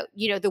 talking about,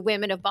 the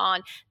women of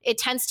Bond, it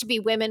tends to be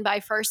women by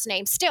first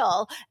name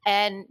still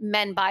and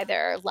men by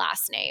their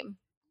last name.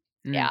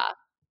 Yeah.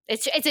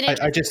 It's an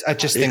I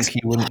just think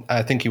he wouldn't.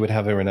 I think he would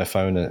have her in her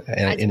phone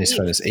in his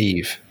phone as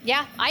Eve.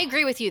 Yeah, I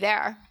agree with you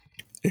there.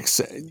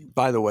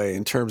 By the way,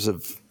 in terms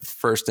of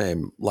first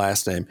name,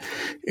 last name,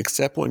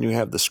 except when you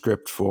have the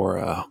script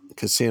for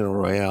Casino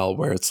Royale,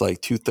 where it's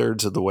like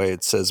 2/3 of the way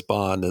it says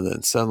Bond, and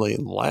then suddenly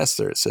in the last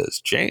there it says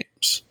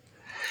James.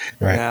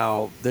 Right.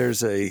 Now,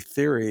 there's a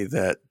theory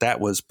that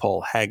was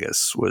Paul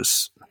Haggis.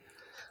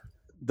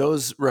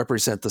 Those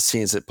represent the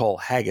scenes that Paul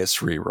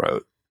Haggis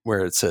rewrote,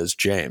 where it says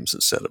James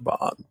instead of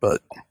Bond.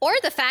 But Or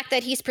the fact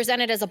that he's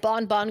presented as a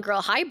Bond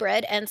girl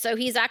hybrid, and so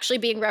he's actually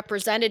being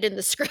represented in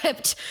the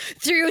script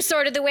through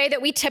sort of the way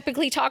that we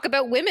typically talk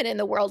about women in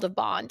the world of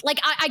Bond. Like,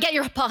 I get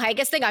your Paul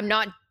Haggis thing. I'm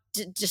not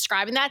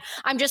describing that.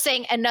 I'm just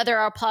saying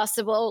another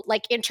possible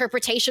like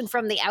interpretation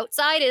from the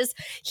outside is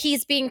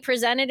he's being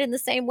presented in the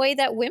same way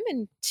that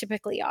women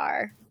typically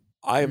are.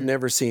 I have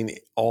never seen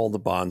all the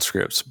Bond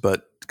scripts,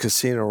 but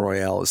Casino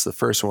Royale is the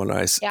first one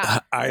I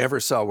ever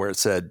saw where it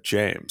said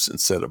James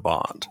instead of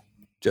Bond.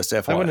 Just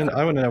FYI.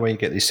 I want to know where you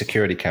get these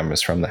security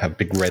cameras from that have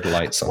big red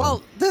lights on.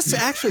 Well, this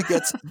actually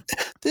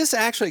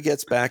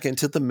gets back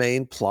into the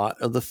main plot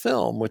of the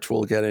film, which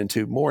we'll get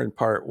into more in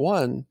part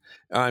one.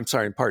 I'm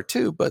sorry, in part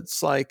two. But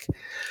it's like,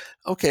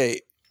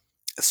 okay,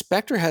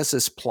 Spectre has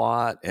this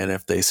plot, and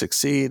if they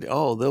succeed,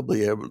 they'll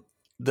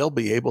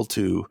be able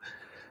to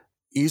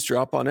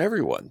eavesdrop on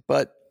everyone.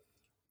 But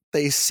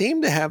they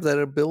seem to have that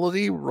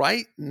ability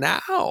right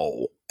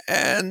now,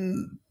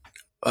 and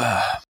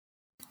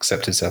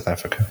except in South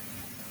Africa.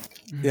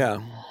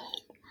 Yeah.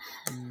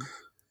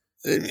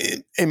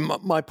 And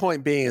my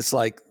point being is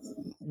like,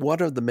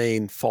 one of the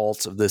main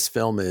faults of this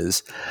film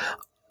is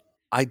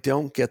I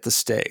don't get the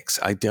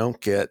stakes. I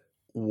don't get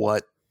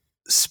what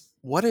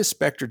is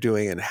Spectre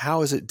doing and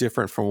how is it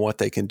different from what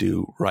they can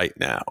do right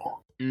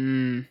now.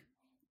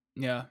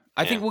 Yeah.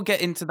 I think we'll get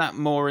into that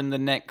more in the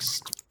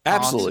next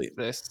Absolutely. Part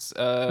of this.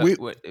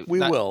 We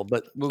will,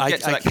 but we'll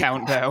get to that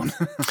countdown.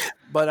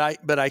 but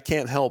I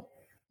can't help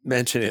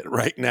mention it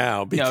right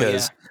now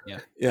because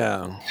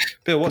yeah.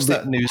 Bill, what's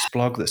that news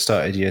blog that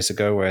started years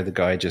ago where the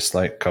guy just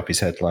like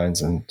copies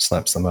headlines and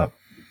slaps them up?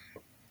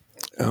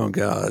 Oh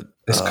God,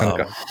 this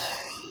kind of guy.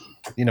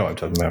 You know what I'm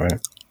talking about,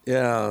 right?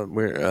 Yeah,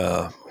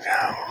 we're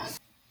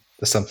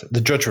there's something. The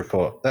Drudge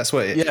Report. That's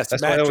what it is. Yes,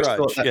 that's Matt what I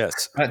Drudge. thought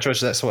Yes, Matt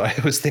Drudge. That's what I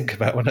always think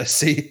about when I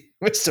see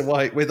Mr.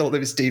 White with all of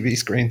his TV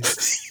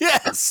screens.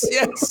 yes.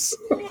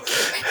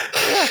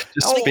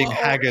 Just being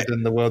haggard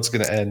and the world's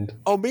going to end.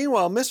 Oh,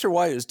 meanwhile, Mr.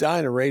 White is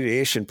dying of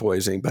radiation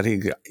poisoning, but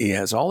he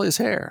has all his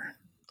hair.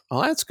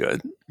 Oh, that's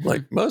good.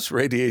 Like most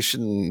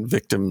radiation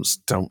victims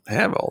don't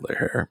have all their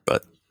hair,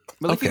 but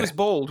well, if he was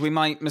bald, we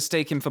might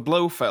mistake him for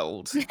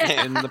Blofeld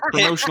in the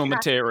promotional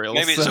materials.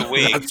 Maybe it's a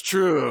wig. That's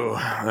true.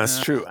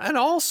 That's true. And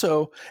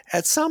also,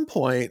 at some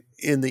point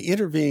in the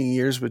intervening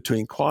years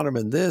between Quantum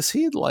and this,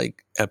 he'd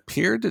like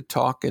appeared to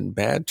talk in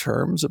bad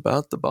terms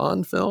about the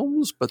Bond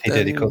films, but he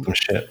did. He called them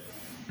shit.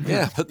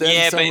 Yeah, but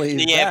then suddenly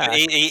but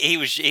he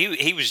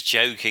was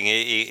joking.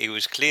 It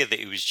was clear that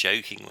he was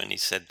joking when he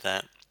said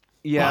that.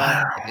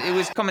 Yeah, it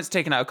was comments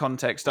taken out of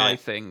context, I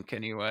think.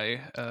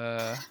 Anyway,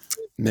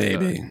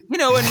 maybe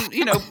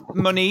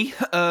money.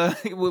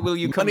 Will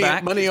you come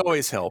back? Money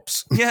always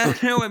helps. Yeah,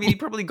 no, I mean, he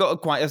probably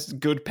got quite a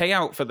good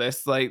payout for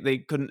this. Like they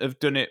couldn't have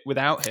done it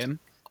without him.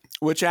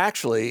 Which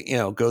actually,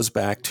 goes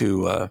back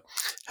to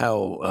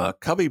how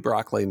Cubby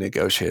Broccoli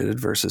negotiated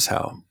versus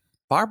how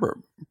Barbara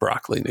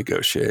Broccoli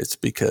negotiates,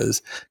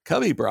 because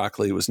Cubby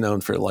Broccoli was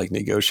known for like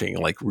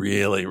negotiating like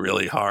really,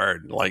 really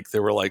hard. Like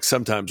there were like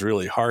sometimes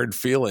really hard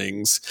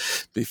feelings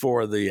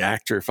before the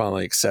actor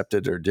finally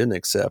accepted or didn't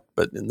accept.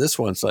 But in this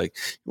one, it's like,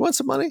 you want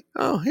some money?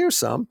 Oh, here's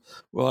some.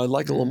 Well, I'd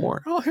like a little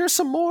more. Oh, here's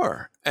some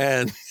more.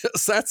 And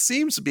that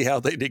seems to be how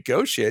they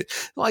negotiate.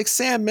 Like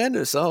Sam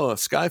Mendes. Oh,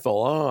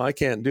 Skyfall. Oh, I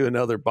can't do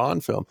another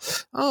Bond film.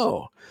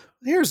 Oh,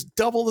 here's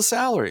double the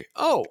salary.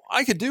 Oh,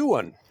 I could do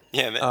one.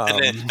 Yeah,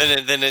 and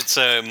then it's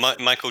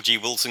Michael G.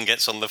 Wilson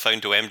gets on the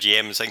phone to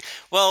MGM saying,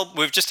 well,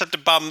 we've just had to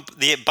bump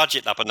the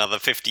budget up another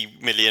 50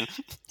 million.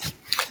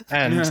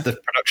 And the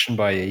production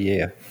by a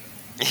year.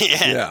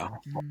 Yeah.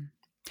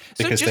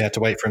 Because they had to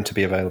wait for him to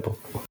be available.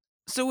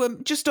 So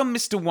just on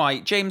Mr.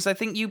 White, James, I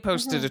think you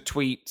posted a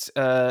tweet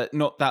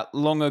not that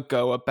long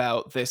ago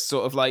about this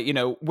sort of like,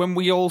 when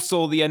we all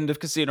saw the end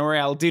of Casino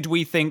Royale, did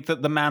we think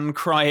that the man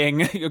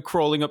crying,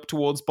 crawling up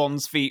towards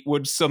Bond's feet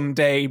would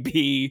someday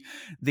be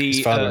the...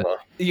 His father-in-law.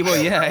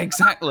 Well, yeah,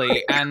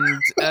 exactly. And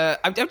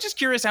I'm just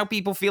curious how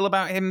people feel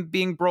about him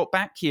being brought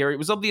back here. It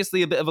was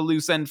obviously a bit of a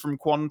loose end from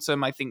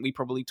Quantum. I think we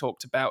probably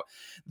talked about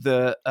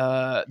the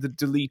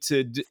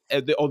deleted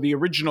or the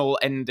original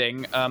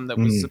ending that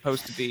was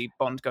supposed to be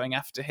Bond going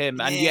after him,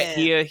 and yet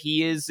here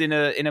he is in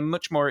a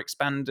much more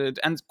expanded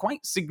and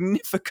quite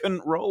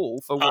significant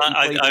role for what he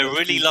played. I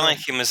really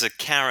like him as a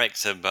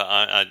character, but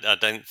I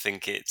don't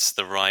think it's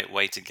the right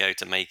way to go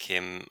to make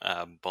him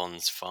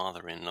Bond's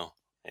father-in-law.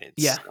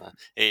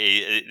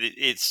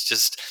 It's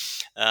just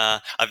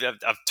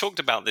I've talked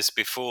about this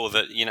before,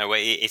 that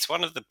it's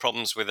one of the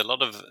problems with a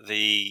lot of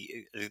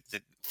the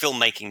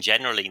filmmaking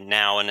generally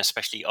now, and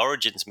especially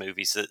Origins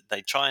movies, that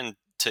they try and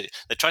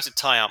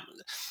tie up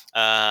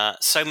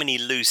so many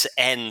loose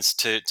ends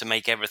to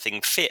make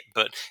everything fit,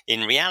 but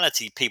in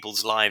reality,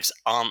 people's lives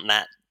aren't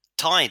that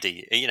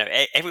tidy.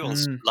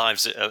 Everyone's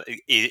lives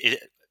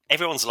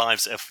everyone's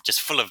lives are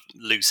just full of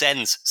loose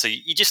ends. So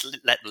you just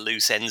let the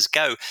loose ends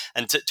go.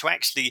 And to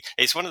actually,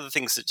 it's one of the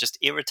things that just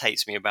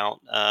irritates me about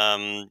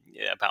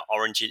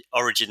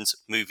Origins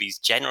movies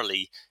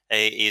generally,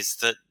 is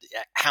that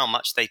how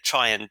much they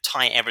try and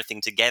tie everything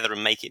together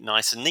and make it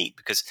nice and neat,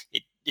 because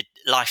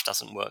life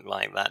doesn't work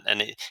like that.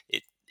 And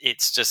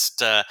it's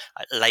just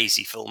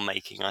lazy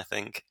filmmaking, I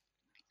think.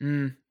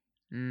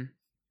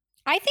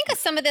 I think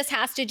some of this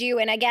has to do,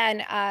 and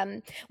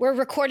again, we're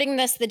recording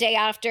this the day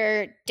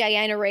after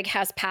Diana Rigg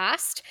has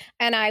passed,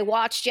 and I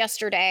watched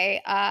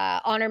yesterday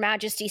On Her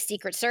Majesty's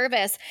Secret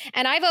Service,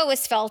 and I've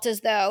always felt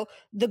as though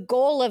the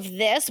goal of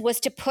this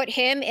was to put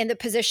him in the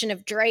position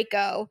of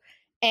Draco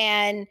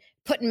and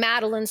put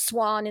Madeline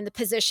Swan in the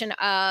position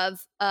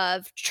of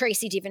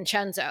Tracy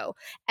DiVincenzo.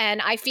 And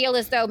I feel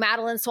as though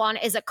Madeline Swan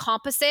is a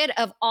composite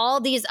of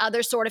all these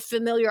other sort of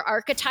familiar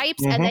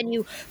archetypes. And then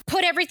you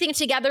put everything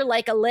together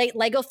like a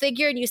Lego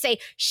figure and you say,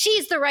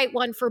 she's the right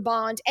one for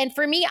Bond. And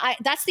for me,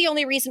 that's the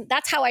only reason,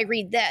 that's how I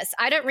read this.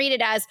 I don't read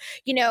it as,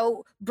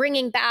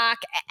 bringing back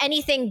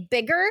anything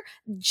bigger,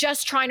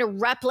 just trying to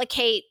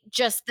replicate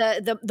just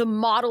the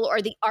model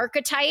or the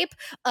archetype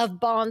of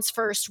Bond's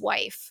first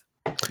wife.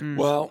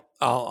 Well,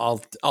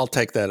 I'll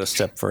take that a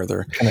step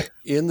further.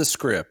 In the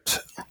script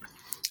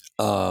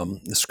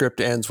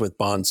ends with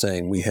Bond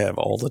saying, "We have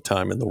all the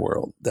time in the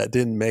world." That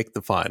didn't make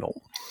the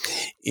final.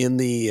 In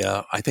the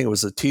I think it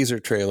was a teaser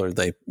trailer,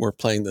 they were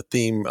playing the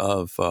theme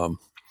of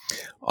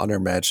On Her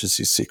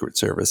Majesty's Secret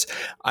Service.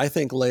 I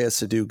think Léa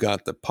Seydoux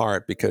got the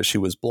part because she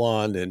was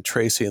blonde and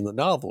Tracy in the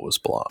novel was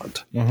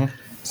blonde.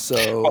 So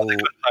they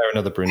couldn't hire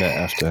another brunette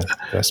after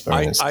Vesper.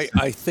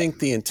 I think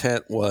the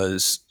intent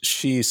was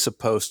she's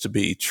supposed to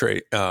be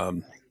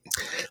Léa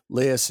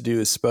Seydoux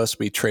is supposed to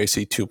be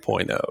Tracy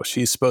 2.0.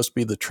 She's supposed to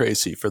be the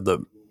Tracy for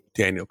the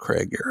Daniel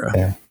Craig era.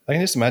 Yeah. I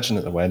can just imagine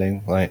at the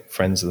wedding, like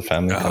friends of the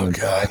family coming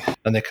by,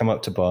 and they come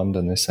up to Bond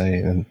and they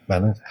say,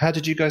 Madeline, how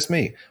did you guys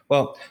meet?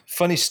 Well,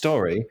 funny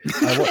story.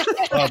 I watched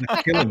my father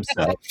kill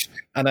himself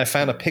and I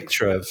found a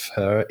picture of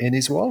her in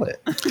his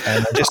wallet.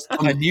 And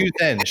I knew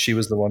then she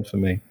was the one for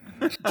me.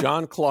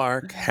 John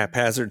Clark,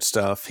 Haphazard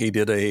Stuff. He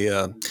did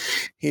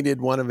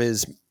one of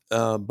his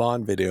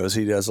Bond videos.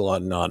 He does a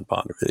lot of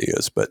non-Bond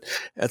videos, but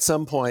at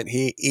some point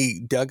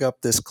he dug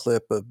up this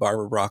clip of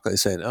Barbara Broccoli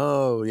saying,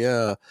 "Oh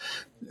yeah,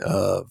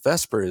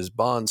 Vesper is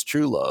Bond's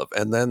true love,"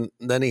 and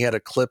then he had a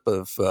clip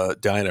of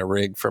Diana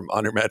Rigg from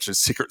On Her Majesty's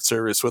Secret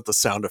Service with the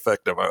sound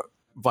effect of a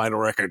vinyl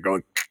record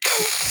going,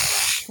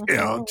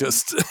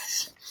 just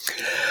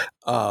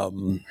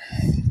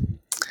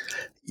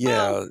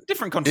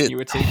different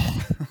continuity.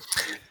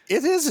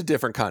 It is a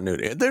different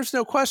continuity. There's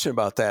no question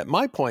about that.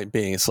 My point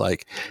being, it's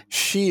like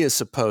she is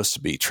supposed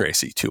to be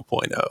Tracy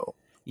 2.0.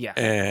 Yeah.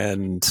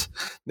 And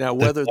now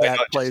whether that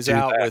plays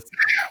out with...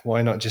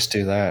 Why not just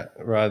do that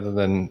rather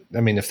than...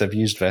 I mean, if they've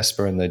used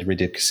Vesper and they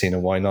redid Casino,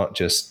 why not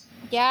just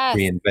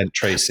reinvent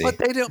Tracy? But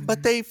they don't.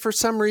 But they, for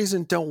some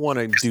reason, don't want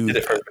to do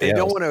that. They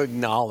don't want to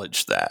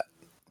acknowledge that.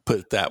 Put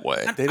it that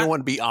way. They don't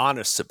want to be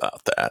honest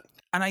about that.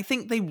 And I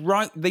think they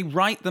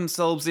write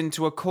themselves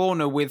into a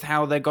corner with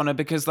how they're gonna,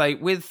 because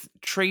like with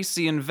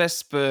Tracy and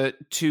Vesper,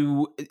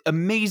 two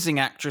amazing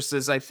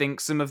actresses, I think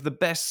some of the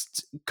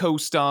best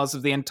co-stars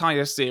of the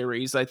entire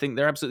series. I think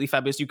they're absolutely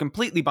fabulous. You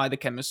completely buy the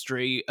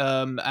chemistry,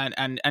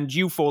 and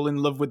you fall in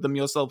love with them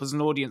yourself as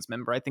an audience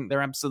member. I think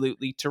they're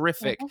absolutely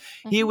terrific.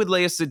 Here with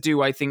Léa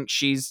Seydoux, I think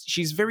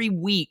she's very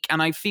weak,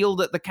 and I feel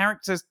that the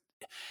characters.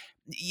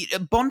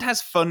 Bond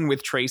has fun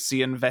with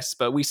Tracy and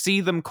Vesper. We see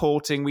them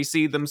courting. We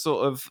see them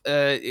sort of.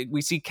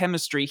 We see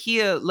chemistry.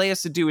 Here, Léa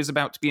Seydoux is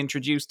about to be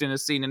introduced in a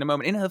scene in a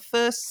moment. In her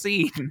first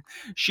scene,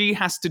 she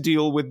has to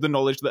deal with the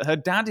knowledge that her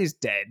dad is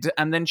dead,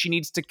 and then she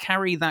needs to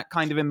carry that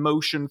kind of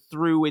emotion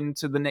through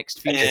into the next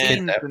few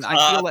scenes. And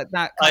I feel like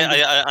that.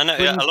 I know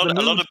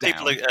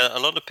a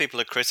lot of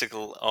people are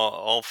critical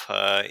of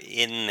her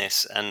in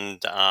this, and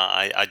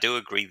I do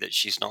agree that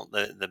she's not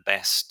the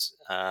best.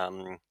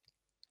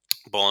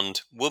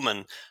 Bond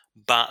woman,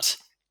 but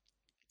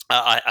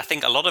I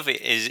think a lot of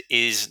it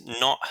is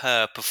not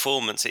her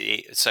performance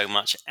so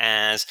much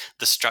as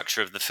the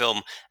structure of the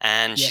film,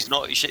 and she's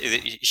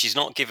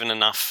not given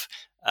enough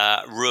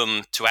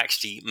room to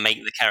actually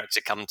make the character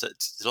come to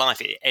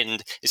life.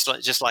 And it's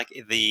just like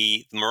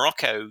the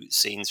Morocco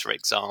scenes, for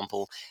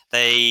example.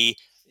 That's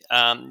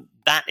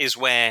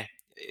where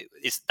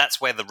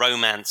the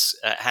romance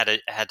had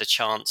a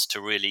chance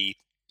to really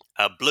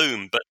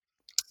bloom, but.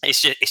 It's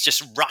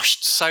just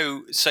rushed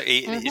it's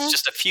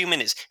just a few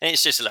minutes and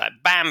it's just like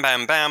bam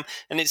bam bam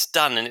and it's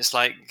done and it's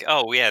like,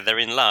 oh yeah, they're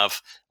in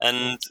love.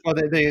 And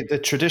the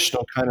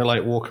traditional kind of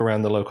like walk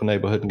around the local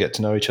neighborhood and get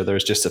to know each other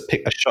is just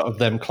a shot of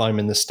them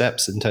climbing the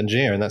steps in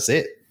Tangier and that's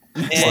it.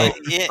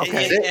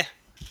 Yeah.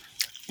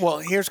 Well,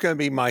 here's going to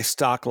be my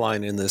stock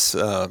line in this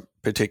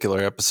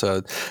particular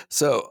episode.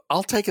 So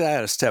I'll take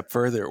that a step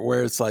further,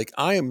 where it's like,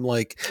 I am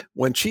like,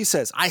 when she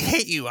says, I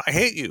hate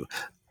you,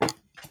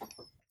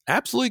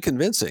 absolutely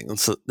convincing. And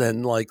so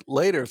then like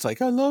later it's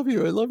like, I love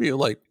you.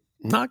 Like,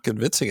 not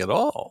convincing at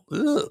all.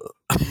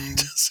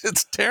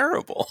 It's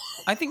terrible.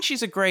 I think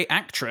she's a great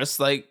actress.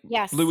 Like,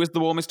 Yes. blue is the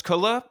warmest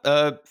color.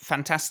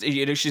 Fantastic.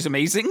 You know, she's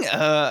amazing.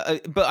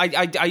 But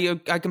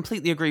I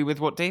completely agree with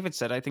what David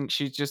said. I think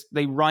she's just,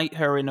 they write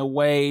her in a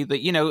way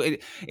that, you know,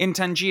 in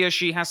Tangier,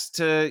 she has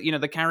to, you know,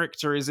 the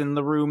character is in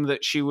the room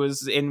that she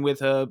was in with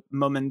her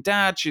mum and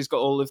dad. She's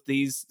got all of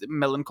these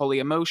melancholy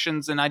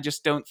emotions. And I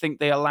just don't think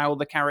they allow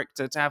the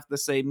character to have the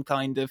same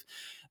kind of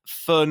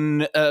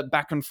fun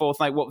back and forth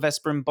like what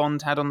Vesper and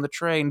Bond had on the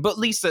train. But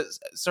Lisa,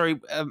 sorry,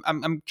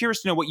 I'm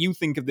curious to know what you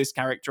think of this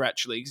character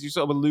actually, because you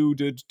sort of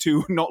alluded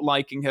to not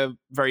liking her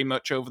very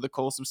much over the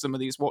course of some of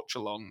these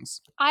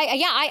watch-alongs.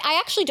 I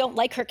actually don't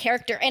like her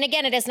character, and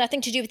again, it has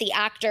nothing to do with the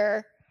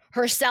actor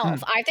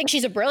herself. I think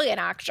she's a brilliant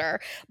actor,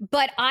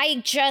 but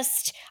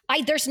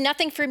there's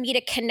nothing for me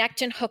to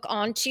connect and hook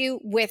onto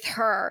with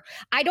her.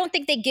 I don't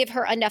think they give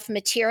her enough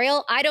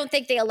material. I don't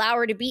think they allow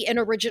her to be an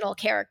original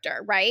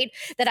character, right?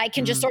 That I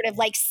can just sort of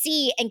like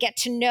see and get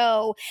to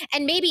know.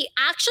 And maybe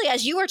actually,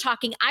 as you were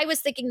talking, I was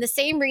thinking the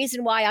same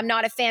reason why I'm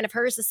not a fan of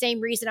her is the same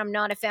reason I'm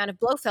not a fan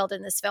of Blofeld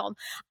in this film.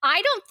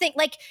 I don't think,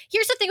 like,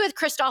 here's the thing with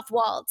Christoph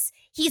Waltz.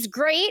 He's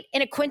great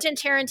in a Quentin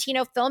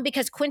Tarantino film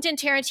because Quentin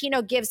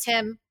Tarantino gives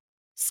him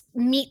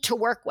meat to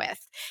work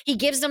with. He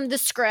gives them the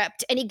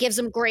script and he gives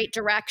them great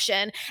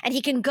direction, and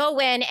he can go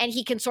in and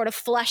he can sort of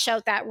flesh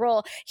out that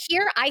role.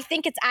 Here, I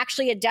think it's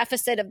actually a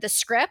deficit of the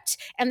script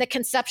and the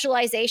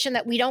conceptualization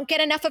that we don't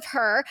get enough of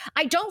her.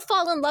 I don't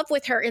fall in love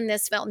with her in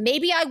this film.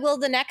 Maybe I will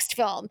the next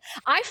film.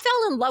 I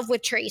fell in love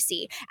with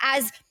Tracy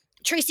as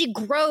Tracy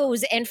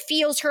grows and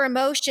feels her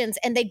emotions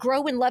and they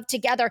grow in love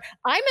together.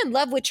 I'm in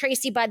love with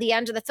Tracy by the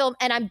end of the film,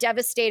 and I'm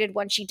devastated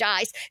when she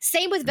dies.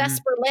 Same with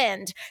Vesper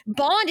Lynd.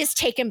 Bond is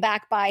taken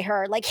back by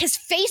her. Like, his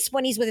face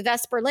when he's with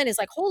Vesper Lynd is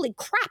like, holy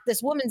crap,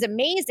 this woman's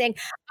amazing.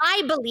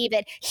 I believe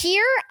it.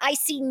 Here, I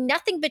see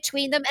nothing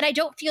between them, and I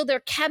don't feel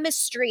their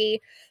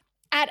chemistry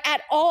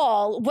at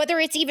all, whether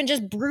it's even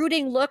just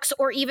brooding looks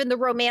or even the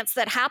romance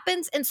that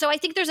happens. And so I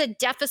think there's a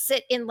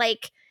deficit in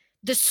like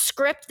the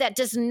script that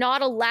does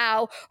not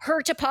allow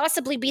her to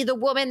possibly be the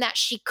woman that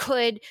she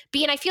could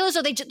be. And I feel as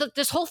though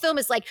this whole film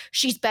is like,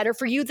 she's better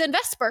for you than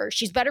Vesper.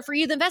 She's better for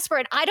you than Vesper.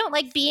 And I don't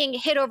like being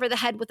hit over the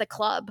head with a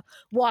club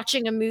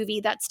watching a movie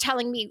that's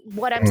telling me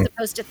what I'm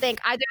supposed to think.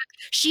 Either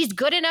she's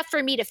good enough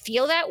for me to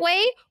feel that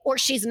way or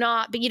she's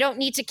not, but you don't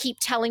need to keep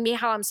telling me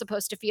how I'm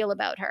supposed to feel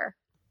about her.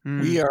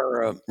 We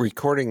are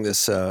recording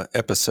this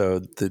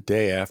episode the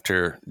day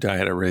after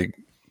Diana Rigg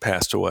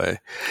passed away.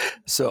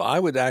 So I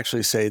would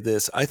actually say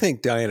this. I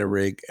think Diana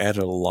Rigg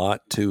added a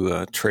lot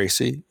to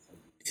Tracy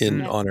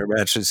on Her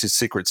Majesty's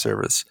Secret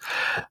Service.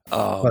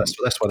 That's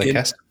why they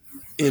cast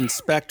her. In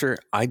Spectre,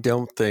 I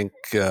don't think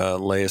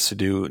Léa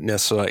Seydoux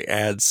necessarily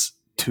adds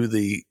to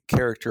the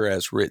character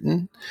as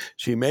written.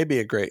 She may be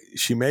a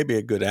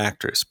good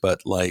actress,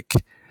 but like,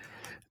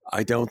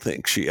 I don't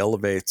think she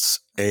elevates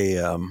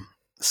a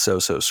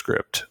so-so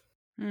script.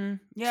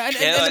 Yeah,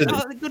 and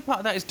the good part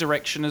of that is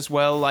direction as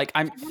well. Like,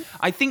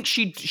 I think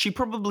she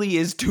probably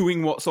is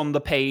doing what's on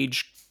the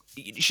page.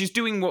 She's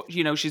doing what,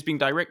 you know, she's being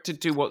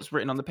directed to, what's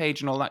written on the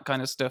page and all that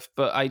kind of stuff.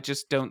 But I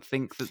just don't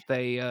think that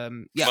they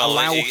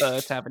allow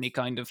her to have any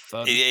kind of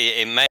fun.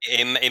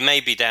 It may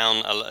be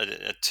down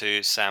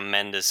to Sam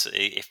Mendes.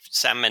 If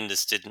Sam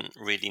Mendes didn't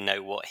really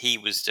know what he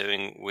was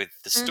doing with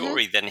the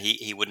story, then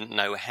he wouldn't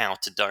know how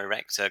to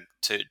direct her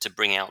to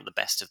bring out the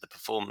best of the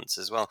performance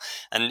as well.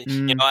 And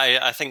you know,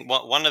 I think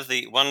one of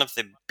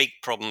the big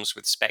problems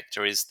with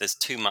Spectre is there's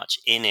too much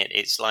in it.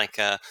 It's like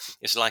a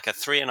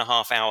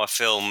 3.5 hour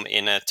film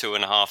in a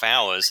 2.5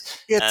 hours.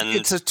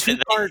 It's a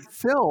 2-part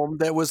film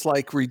that was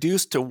like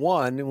reduced to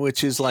one,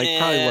 which is like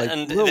probably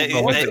like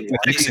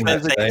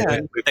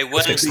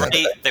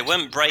they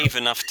weren't brave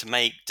enough to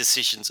make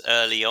decisions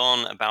early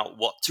on about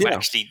what to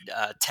actually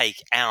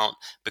take out,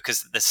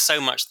 because there's so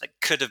much that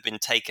could have been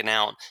taken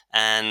out,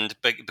 and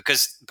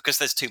because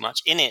there's too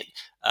much in it,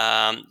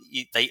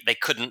 they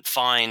couldn't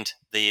find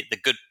the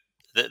good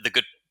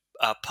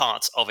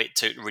parts of it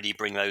to really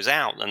bring those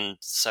out. And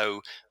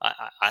so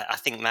I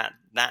think that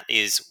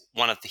is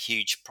one of the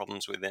huge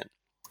problems with it.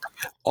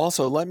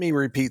 Also, let me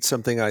repeat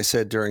something I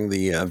said during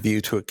the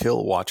View to a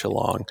Kill watch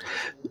along.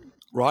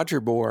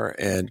 Roger Moore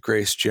and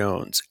Grace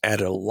Jones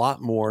added a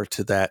lot more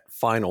to that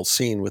final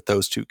scene with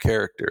those two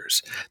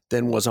characters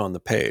than was on the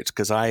page,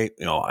 because I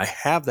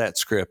have that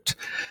script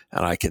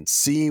and I can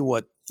see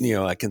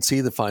I can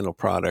see the final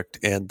product,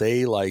 and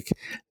they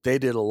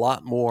did a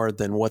lot more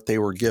than what they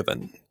were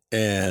given.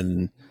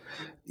 And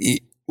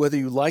whether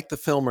you like the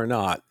film or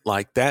not,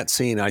 like that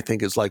scene, I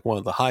think is like one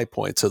of the high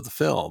points of the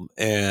film.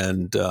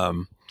 And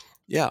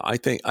I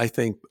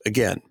think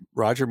again,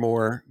 Roger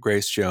Moore,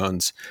 Grace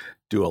Jones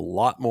do a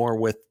lot more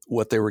with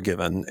what they were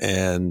given,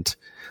 and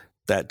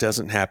that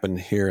doesn't happen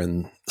here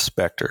in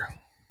Spectre.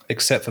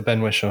 Except for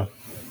Ben Whishaw.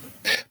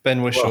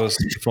 Ben Wishaw's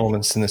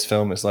performance in this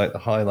film is like the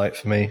highlight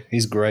for me.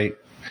 He's great.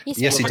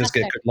 Yes, he does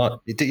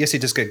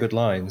get good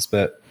lines,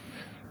 but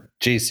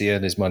geez, he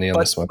earned his money on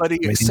this one. But he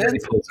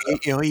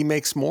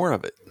makes more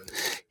of it.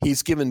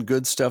 He's given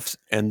good stuff,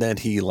 and then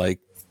he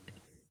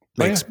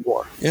makes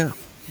more. Yeah.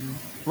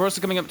 We're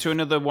also coming up to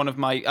another one of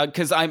my,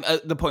 because I'm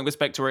at the point with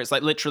Spectre where it's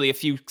like literally a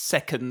few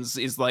seconds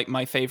is like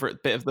my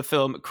favorite bit of the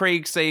film.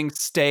 Craig saying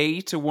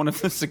 "stay" to one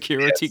of the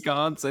security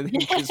guards, I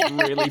think is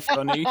really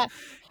funny.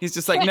 He's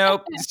just like,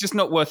 nope, it's just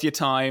not worth your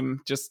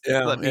time. Just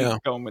let me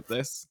go on with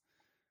this.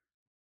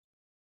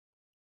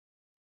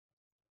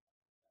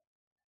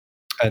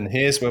 And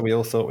here's where we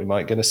all thought we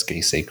might get a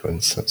ski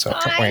sequence. So,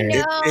 I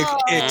know.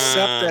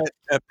 Except that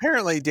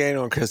apparently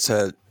Daniel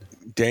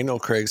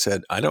Craig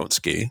said, "I don't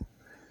ski."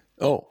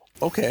 Oh,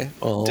 okay.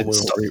 Well,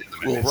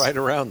 we'll write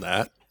around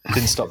that.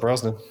 Didn't stop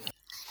Brosnan.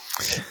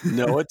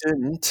 No, it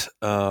didn't.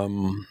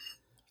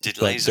 Did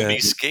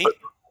Lazenby ski? Yes, he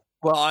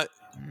but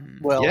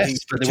they wouldn't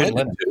let pretended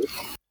him.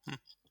 to.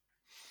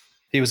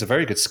 He was a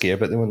very good skier,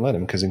 but they wouldn't let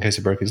him because in case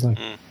he broke his leg.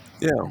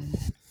 Yeah.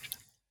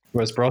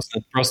 Whereas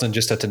Brosnan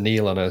just had to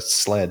kneel on a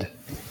sled.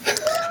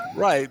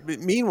 Right. But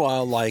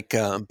meanwhile,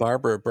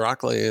 Barbara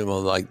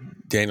Broccoli,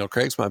 Daniel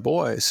Craig's my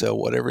boy, so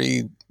whatever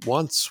he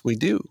wants, we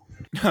do.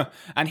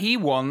 And he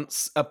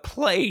wants a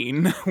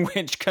plane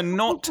which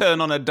cannot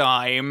turn on a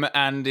dime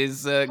and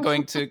is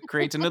going to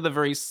create another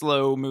very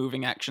slow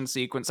moving action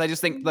sequence. I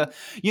just think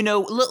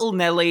little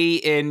Nelly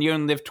in You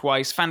Only Live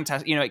Twice,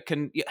 fantastic.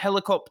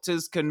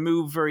 Helicopters can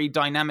move very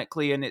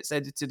dynamically and it's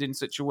edited in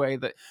such a way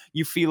that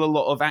you feel a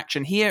lot of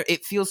action. Here,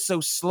 it feels so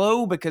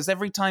slow because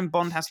every time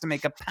Bond has to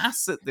make a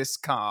pass at this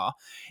car,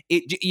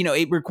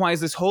 it requires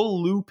this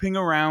whole looping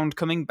around,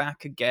 coming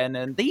back again.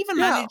 And they even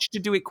managed to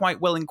do it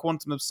quite well in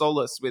Quantum of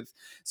Solace with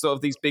sort of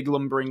these big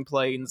lumbering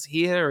planes.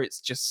 Here it's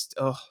just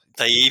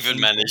they even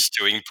managed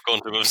to in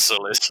Quantum of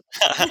Solace.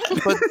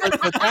 but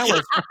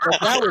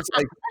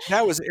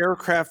that was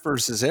aircraft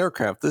versus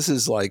aircraft. This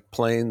is like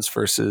planes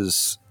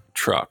versus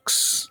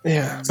trucks.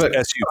 Yeah, but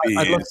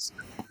SUVs.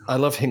 I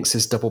love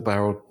Hinks's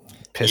double-barreled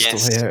pistol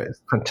here.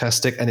 It's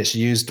fantastic, and it's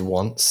used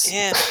once.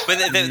 Yeah, but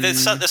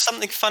there's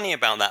something funny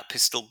about that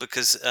pistol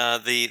because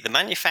the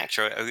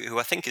manufacturer, who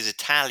I think is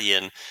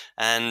Italian,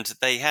 and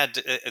they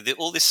had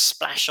all this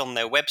splash on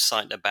their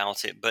website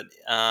about it, but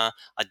I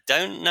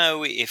don't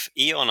know if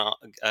Eon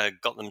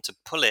got them to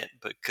pull it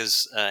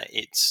because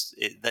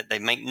they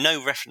make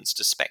no reference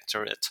to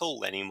Spectre at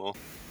all anymore.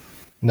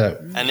 No,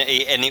 and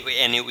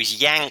it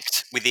was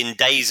yanked within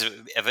days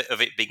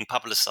of it being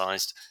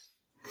publicized.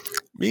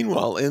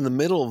 Meanwhile, in the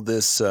middle of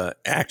this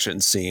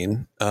action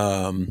scene,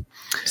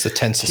 it's the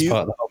tensest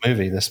part of the whole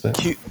movie. This bit,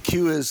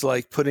 Q is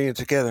putting it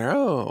together.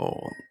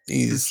 Oh,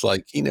 he's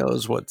he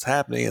knows what's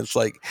happening. It's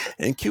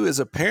and Q is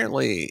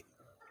apparently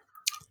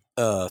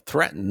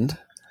threatened,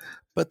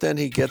 but then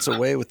he gets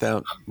away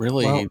without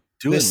really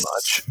doing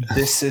much.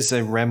 This is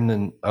a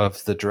remnant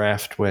of the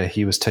draft where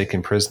he was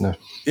taken prisoner.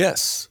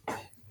 Yes.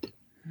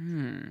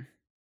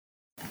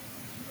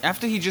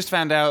 After he just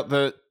found out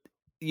that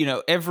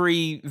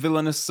every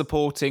villainous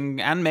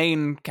supporting and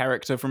main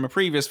character from a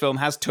previous film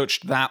has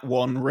touched that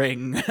one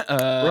ring.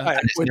 Right.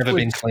 It's never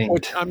been cleaned.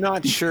 Which I'm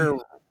not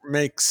sure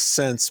makes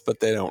sense,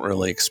 but they don't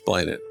really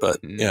explain it.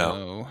 But,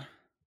 no.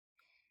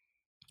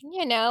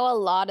 A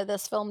lot of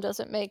this film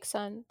doesn't make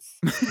sense.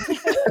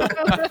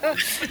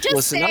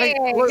 Listen,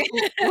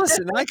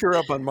 I grew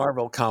up on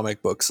Marvel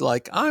comic books.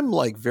 I'm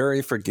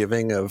very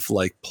forgiving of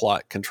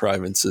plot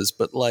contrivances,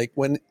 but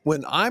when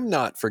I'm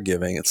not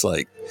forgiving, it's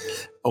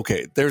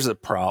okay, there's a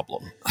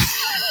problem.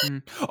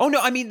 Oh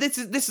no, I mean this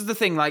is the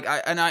thing.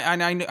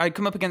 I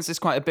come up against this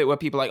quite a bit where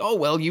people are like, oh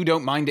well, you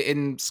don't mind it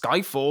in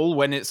Skyfall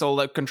when it's all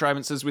like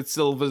contrivances with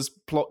Silver's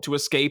plot to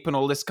escape and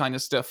all this kind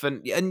of stuff.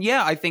 And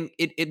yeah, I think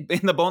it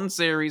in the Bond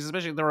series,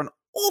 especially, there are an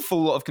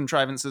awful lot of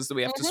contrivances that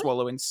we have to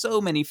swallow in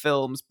so many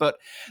films. But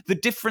the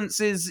difference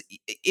is,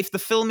 if the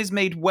film is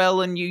made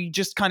well and you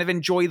just kind of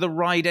enjoy the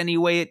ride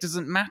anyway, it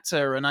doesn't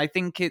matter. And I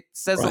think it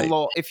says a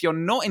lot if you're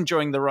not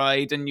enjoying the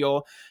ride and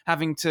you're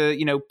having to,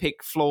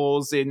 pick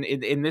flaws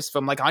in this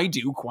film, like I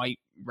do quite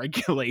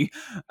regularly.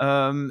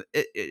 And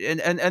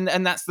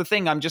that's the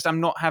thing. I'm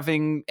not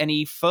having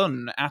any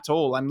fun at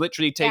all. I'm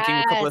literally taking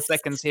a couple of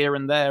seconds here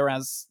and there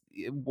as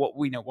what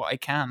I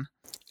can.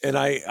 And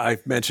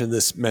I've mentioned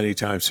this many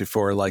times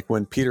before,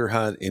 when Peter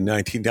Hunt in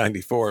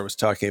 1994 was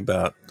talking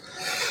about,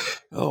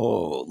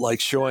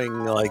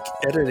 showing,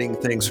 editing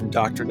things from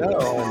Dr. No.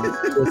 And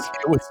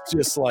it was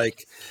just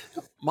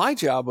my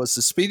job was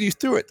to speed you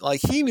through it.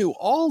 He knew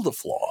all the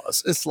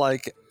flaws. It's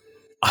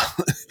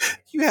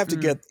you have to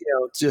get,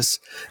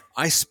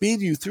 I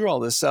speed you through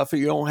all this stuff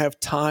and you don't have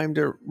time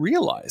to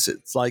realize it.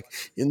 It's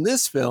in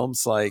this film,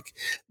 it's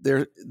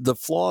the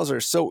flaws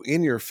are so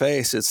in your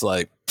face. It's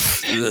but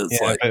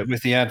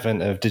with the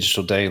advent of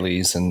digital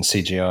dailies and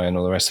CGI and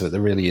all the rest of it,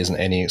 there really isn't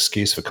any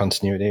excuse for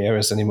continuity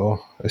errors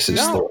anymore.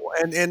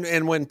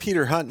 And when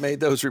Peter Hunt made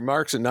those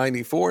remarks in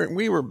 94,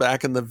 we were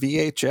back in the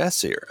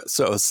VHS era.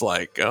 So it's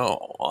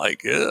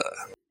ugh.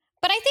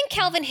 But I think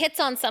Calvin hits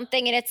on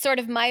something, and it's sort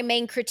of my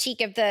main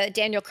critique of the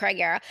Daniel Craig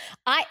era.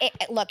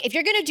 Look, if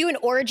you're going to do an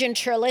origin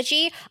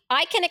trilogy,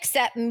 I can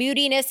accept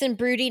moodiness and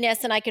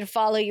broodiness, and I can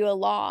follow you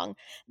along.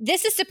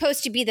 This is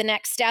supposed to be the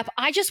next step.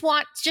 I just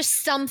want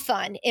just some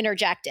fun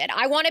interjected.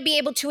 I want to be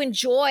able to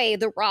enjoy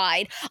the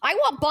ride. I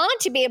want Bond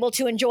to be able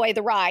to enjoy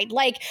the ride.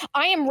 Like,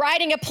 I am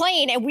riding a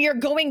plane, and we are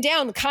going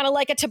down kind of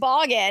like a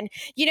toboggan.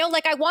 You know,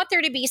 like, I want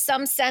there to be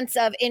some sense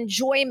of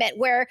enjoyment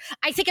where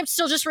I think I'm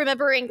still just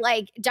remembering,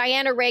 like,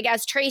 Diana Rigg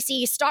as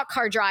Tracy stock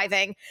car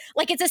driving.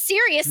 Like, it's a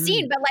serious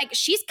scene, but like,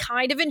 she's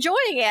kind of enjoying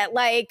it,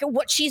 like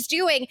what she's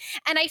doing.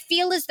 And I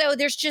feel as though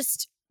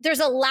there's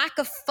a lack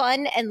of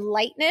fun and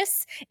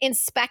lightness in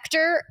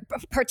Spectre,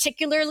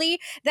 particularly,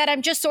 that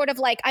I'm just sort of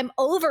like, I'm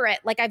over it.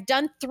 Like, I've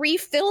done 3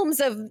 films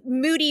of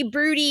moody,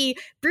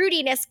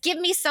 broodiness. Give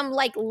me some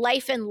like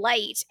life and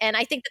light. And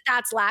I think that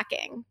that's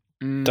lacking.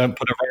 Don't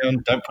put a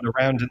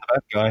round in the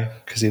bad guy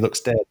because he looks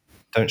dead.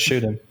 Don't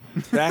shoot him.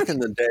 Back in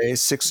the day,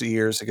 60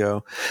 years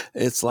ago,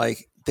 it's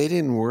like they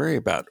didn't worry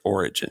about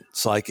origin.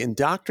 It's like in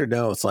Dr.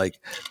 No, it's like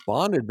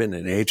Bond had been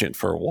an agent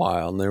for a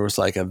while, and there was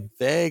like a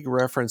vague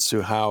reference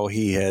to how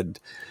he had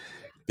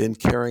been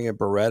carrying a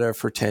Beretta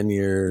for 10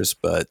 years,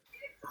 but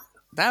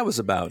that was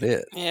about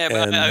it. Yeah,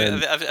 but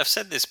I've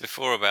said this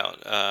before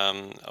about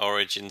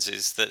origins,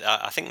 is that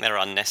I think they're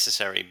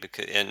unnecessary,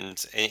 because,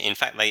 and in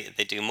fact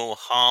they do more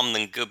harm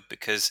than good,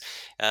 because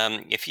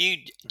if you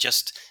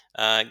just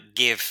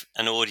give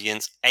an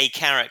audience a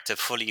character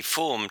fully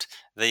formed,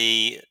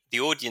 the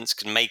audience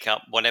can make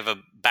up whatever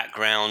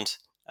background,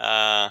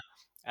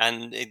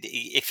 and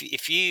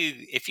if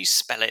you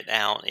spell it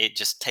out, it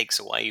just takes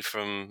away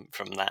from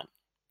that.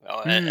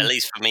 At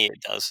least for me,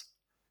 it does.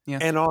 Yeah.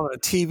 And on a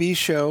TV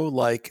show,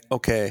 like,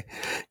 okay,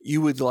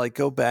 you would like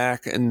go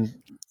back and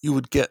you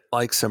would get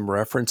like some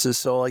references.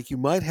 So like you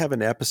might have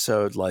an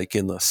episode like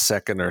in the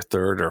 2nd or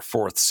 3rd or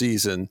 4th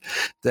season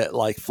that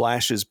like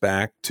flashes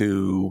back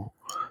to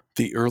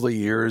the early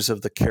years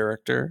of the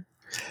character.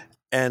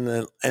 And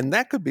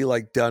that could be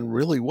like done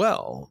really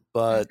well.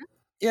 But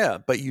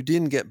but you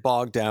didn't get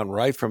bogged down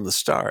right from the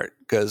start,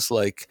 because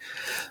like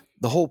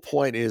the whole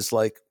point is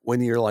like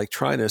when you're like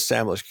trying to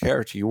establish a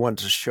character, you want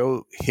to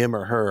show him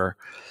or her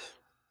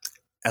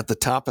at the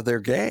top of their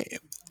game.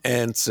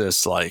 And it's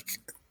just like,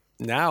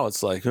 now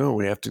it's like, oh,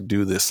 we have to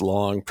do this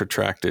long,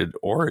 protracted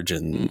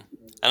origin.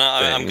 And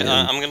I'm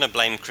going to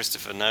blame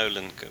Christopher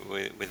Nolan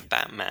with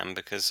Batman,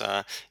 because,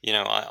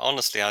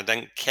 honestly, I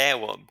don't care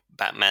what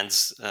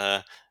Batman's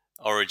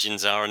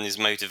origins are and his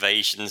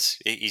motivations.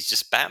 He's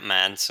just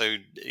Batman, so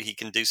he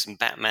can do some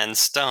Batman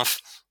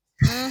stuff.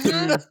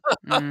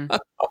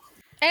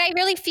 And I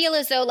really feel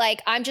as though,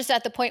 like, I'm just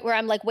at the point where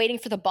I'm like waiting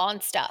for the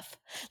Bond stuff.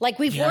 Like,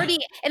 we've already,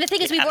 and the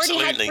thing is, we've already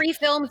had 3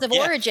 films of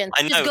origins.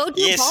 Just go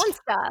do Bond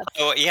stuff.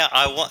 Oh yeah,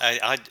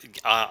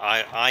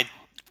 I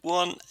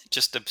want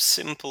just a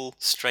simple,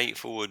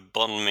 straightforward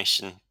Bond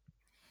mission.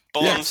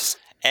 Bond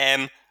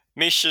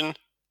mission.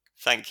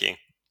 Thank you.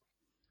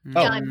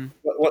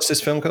 What's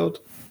this film called?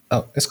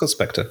 Oh, it's called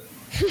Spectre.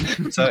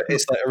 So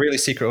it's like a really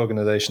secret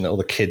organization that all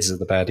the kids of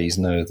the baddies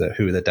know that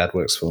who their dad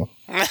works for.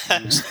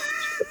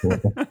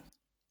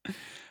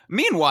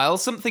 Meanwhile,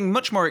 something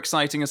much more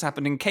exciting has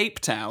happened in Cape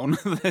Town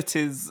that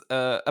is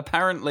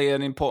apparently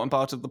an important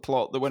part of the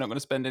plot that we're not going to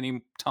spend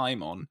any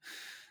time on.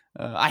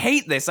 I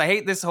hate this. I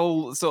hate this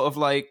whole sort of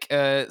like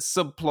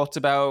subplot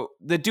about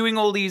they're doing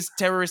all these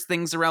terrorist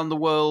things around the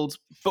world,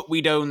 but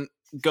we don't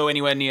go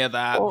anywhere near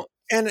that. Well,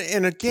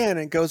 and again,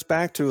 it goes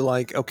back to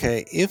like,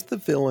 okay, if the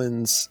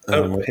villains...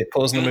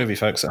 pause in the movie,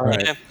 folks. All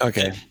right.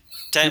 Okay.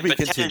 But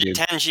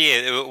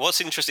Tangier, what's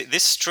interesting,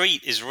 this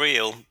street is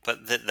real,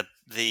 but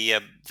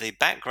the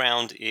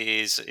background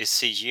is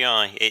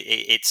CGI.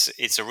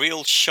 It's a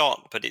real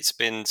shot, but it's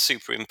been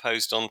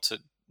superimposed onto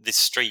this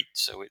street,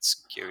 so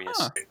it's curious.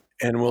 Huh.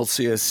 And we'll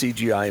see a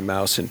CGI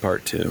mouse in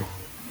part 2.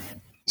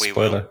 We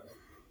Spoiler. will.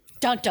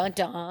 Dun, dun,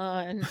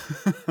 dun.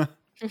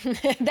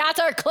 That's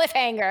our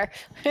cliffhanger.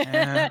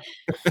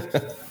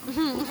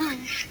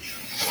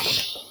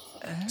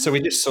 So we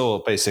just saw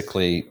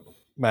basically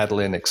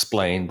Madeline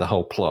explain the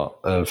whole plot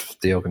of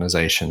the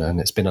organization, and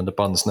it's been under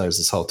Bond's nose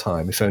this whole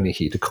time. If only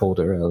he'd have called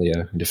her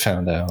earlier and have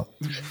found out.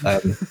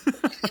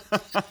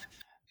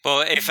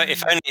 Well,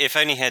 if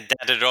only her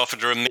dad had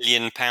offered her £1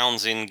 million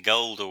in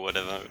gold or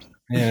whatever.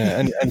 Yeah,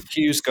 and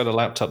Q's got a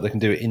laptop that can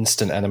do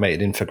instant animated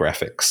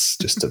infographics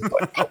just to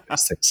like pop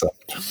these things up.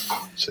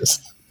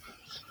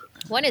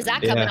 When is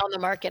that coming on the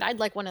market? I'd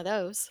like one of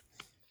those.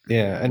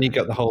 Yeah, and he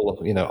got the whole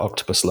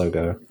octopus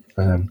logo,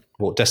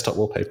 desktop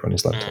wallpaper on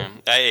his laptop.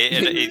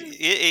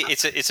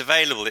 It's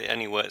available. It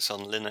only works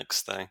on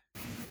Linux though.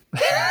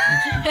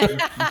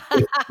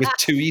 with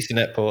 2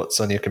 Ethernet ports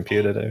on your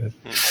computer, David.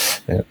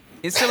 Yeah.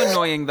 It's so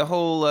annoying, the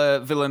whole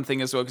villain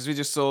thing as well, because we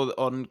just saw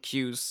on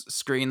Q's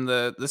screen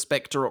the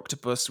Spectre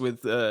Octopus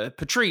with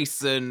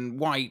Patrice and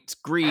White,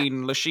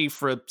 Green,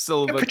 LaChiffre,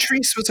 Silver.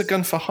 Patrice was a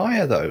gun for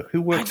hire, though,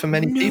 who worked for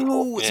many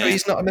people. So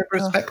he's not a member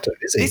of Spectre,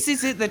 is he? This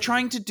is it. They're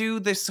trying to do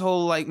this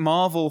whole like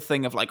Marvel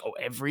thing of like, oh,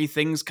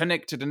 everything's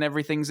connected and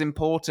everything's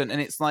important.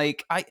 And it's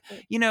like, I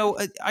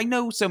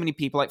know so many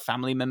people, like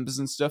family members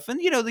and stuff, and,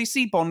 they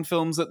see Bond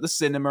films at the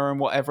cinema and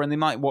whatever, and they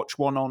might watch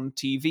one on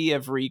TV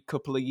every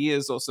couple of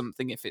years or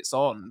something if it's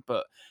on,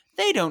 but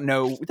they don't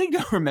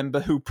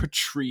remember who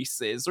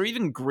Patrice is, or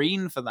even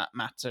Green for that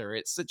matter.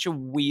 It's such a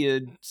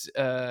weird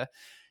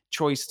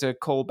choice to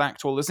call back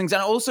to all those things,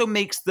 and it also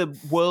makes the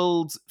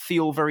world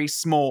feel very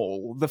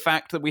small. The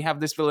fact that we have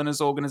this villainous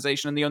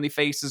organization and the only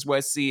faces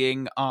we're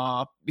seeing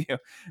are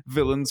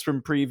villains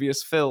from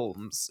previous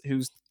films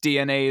whose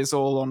DNA is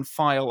all on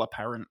file,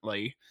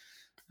 apparently.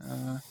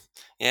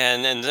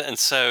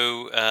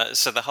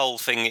 So the whole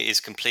thing is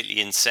completely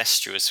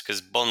incestuous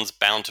because Bond's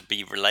bound to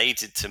be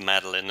related to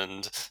Madeleine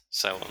and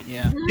so on.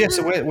 Yeah.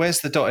 So where's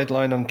the dotted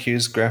line on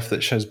Q's graph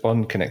that shows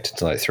Bond connected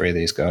to like 3 of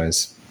these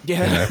guys?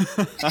 Yeah.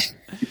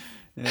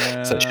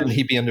 So shouldn't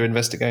he be under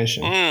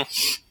investigation? Yeah.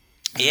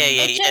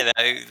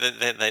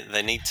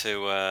 They need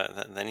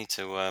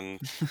to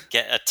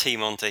get a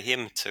team onto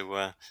him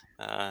to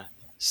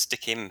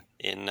stick him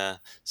in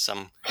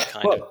some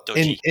kind of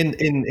dodgy.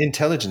 In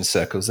intelligence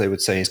circles, they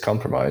would say he's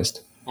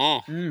compromised,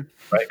 right?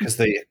 Because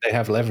they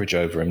have leverage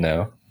over him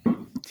now,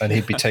 and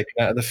he'd be taken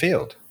out of the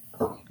field.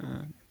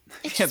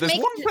 There's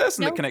one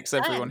person that connects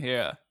everyone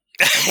here.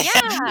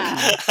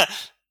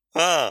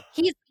 Yeah.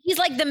 He's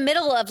like the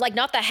middle of, like,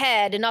 not the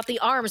head and not the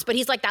arms, but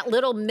he's like that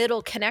little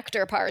middle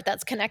connector part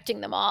that's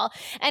connecting them all.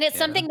 And it's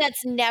something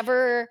that's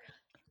never,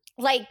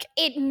 like,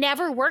 it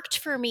never worked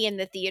for me in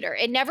the theater.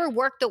 It never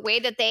worked the way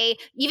that they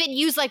even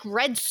use like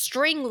red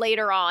string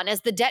later on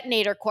as the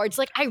detonator cords.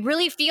 Like, I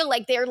really feel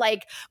like they're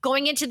like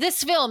going into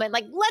this film and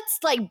like, let's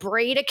like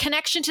braid a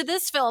connection to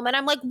this film. And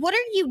I'm like, what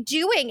are you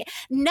doing?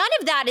 None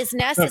of that is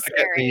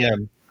necessary.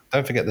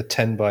 Don't forget the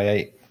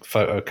 10x8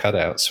 photo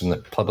cutouts from the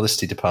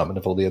publicity department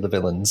of all the other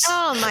villains.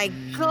 Oh my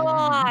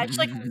gosh.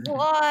 Like,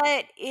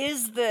 what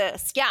is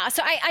this? Yeah.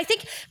 So I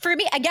think for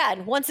me,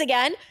 once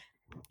again,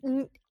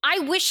 I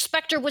wish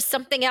Spectre was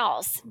something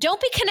else. Don't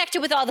be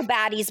connected with all the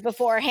baddies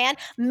beforehand.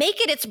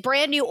 Make it its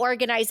brand new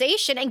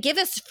organization and give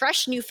us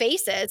fresh new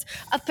faces.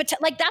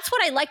 Like, that's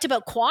what I liked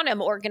about Quantum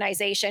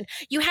Organization.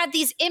 You had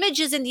these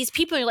images and these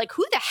people, and you're like,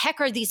 who the heck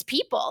are these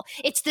people?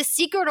 It's the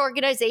secret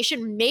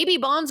organization. Maybe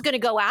Bond's going to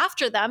go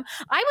after them.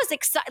 I was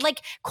excited.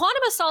 Like,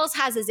 Quantum of Solace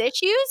has its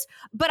issues,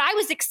 but I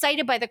was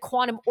excited by the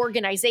Quantum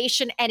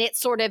Organization and it's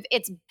sort of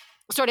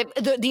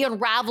the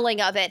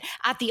unraveling of it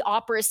at the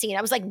opera scene.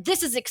 I was like,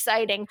 this is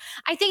exciting.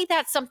 I think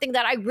that's something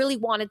that I really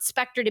wanted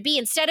Spectre to be.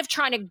 Instead of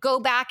trying to go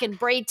back and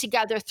braid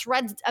together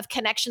threads of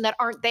connection that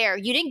aren't there.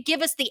 You didn't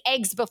give us the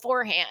eggs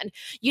beforehand.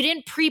 You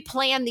didn't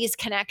pre-plan these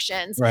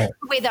connections the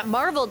way that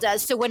Marvel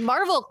does. So when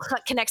Marvel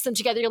connects them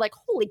together, you're like,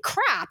 holy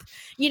crap.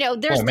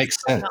 It makes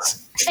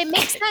sense. It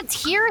makes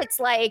sense. Here it's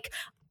like,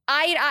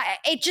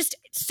 it just,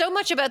 so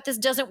much about this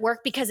doesn't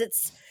work because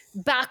it's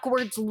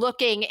backwards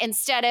looking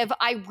instead of,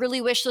 I really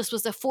wish this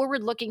was a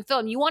forward looking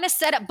film. You want to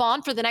set up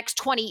Bond for the next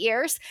 20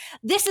 years?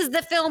 This is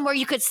the film where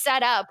you could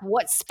set up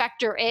what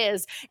Spectre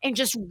is and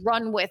just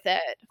run with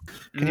it.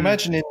 Can you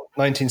imagine in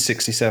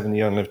 1967,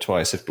 You Only Live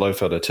Twice, if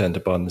Blofeld had turned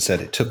to Bond and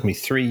said, it took me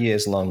 3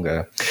 years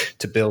longer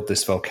to build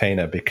this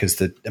volcano because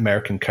the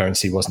American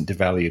currency wasn't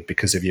devalued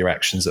because of your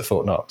actions at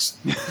Fort Knox.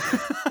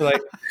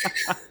 Like,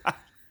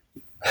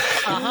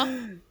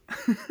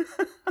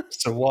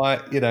 so why,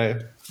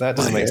 that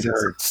doesn't make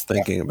sense.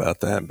 Thinking about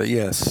that, but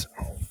yes.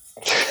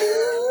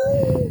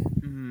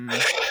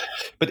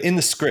 But in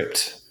the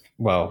script,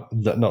 not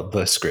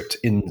the script,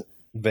 in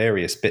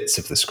various bits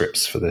of the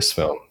scripts for this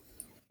film,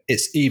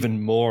 it's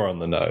even more on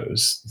the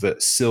nose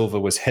that Silver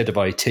was head of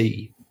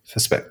IT for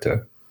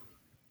Spectre.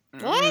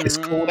 What? It's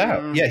called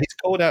out. Yeah, he's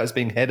called out as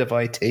being head of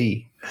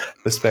IT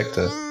for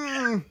Spectre.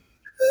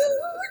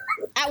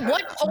 At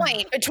what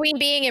point between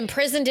being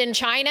imprisoned in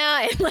China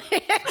and where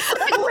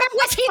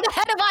was he the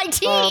head of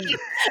IT?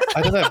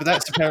 I don't know, but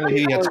that's apparently who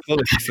you had to call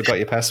if you forgot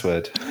your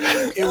password.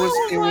 It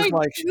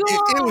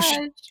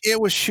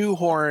was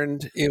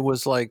shoehorned. It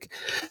was like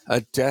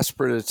a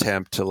desperate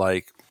attempt to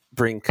like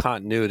bring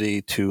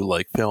continuity to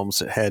like films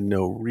that had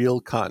no real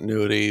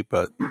continuity,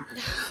 but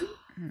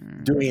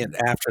doing it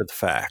after the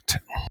fact.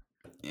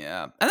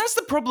 Yeah. And that's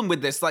the problem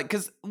with this, like,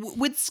 because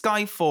with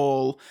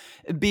Skyfall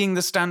being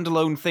the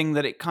standalone thing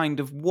that it kind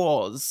of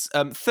was,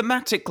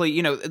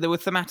 thematically, there were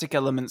thematic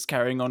elements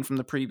carrying on from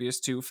the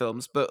previous two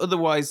films, but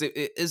otherwise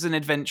it is an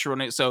adventure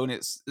on its own.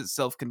 It's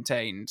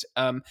self-contained.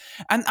 And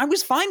I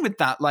was fine with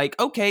that.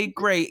 Like, okay,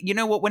 great. You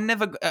know what? We're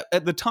never,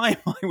 at the time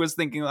I was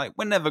thinking like,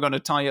 we're never going to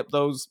tie up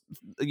those,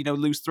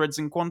 loose threads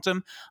in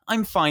Quantum.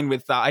 I'm fine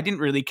with that. I didn't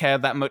really care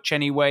that much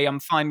anyway.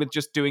 I'm fine with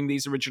just doing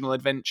these original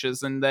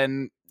adventures and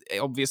then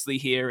obviously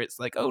here it's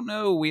like, oh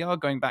no, we are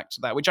going back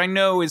to that, which I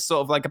know is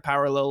sort of like a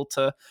parallel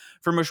to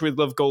From Russia with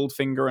Love,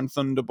 Goldfinger, and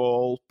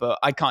Thunderball, but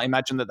I can't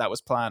imagine that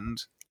was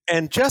planned.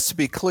 And just to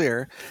be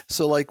clear,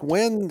 so like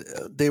when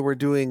they were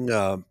doing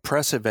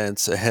press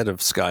events ahead of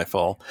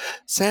Skyfall,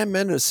 Sam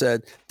Mendes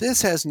said,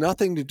 this has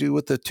nothing to do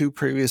with the 2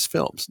 previous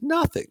films.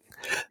 Nothing.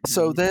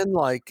 So then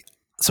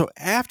so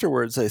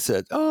afterwards they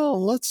said, oh,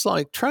 let's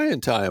like try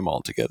and tie them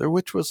all together,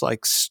 which was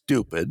like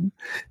stupid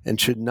and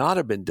should not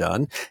have been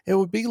done. It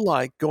would be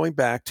like going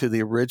back to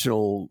the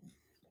original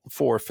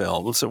 4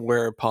 films, and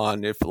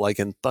whereupon if like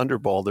in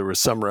Thunderball there was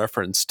some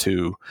reference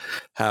to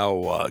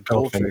how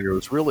Goldfinger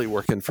was really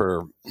working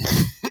for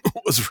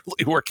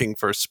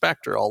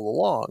Spectre all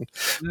along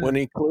when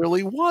he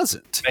clearly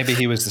wasn't. Maybe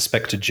he was the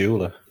Spectre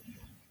jeweler.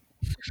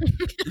 I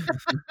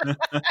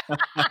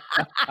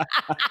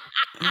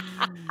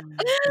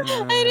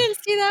didn't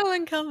see that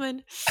one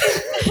coming.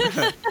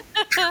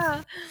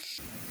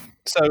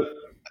 So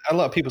a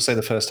lot of people say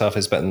the first half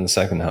is better than the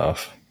second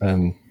half.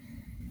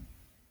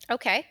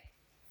 Okay.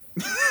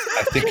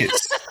 I think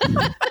it's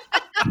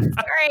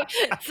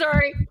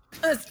Sorry.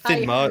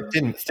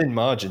 thin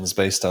margins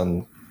based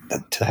on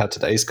how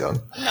today's gone.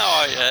 No,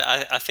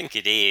 I think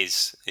it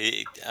is.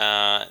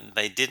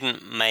 They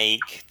didn't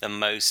make the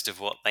most of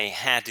what they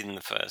had in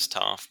the first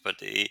half, but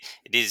it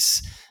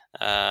is.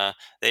 I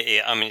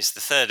mean, it's the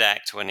third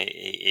act when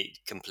it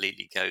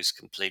completely goes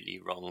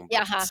completely wrong.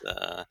 But,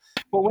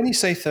 Well, when you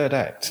say third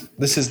act,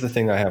 this is the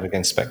thing I have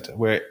against Spectre,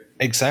 where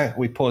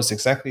we pause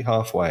exactly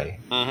halfway,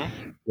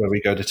 where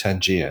we go to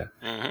Tangier.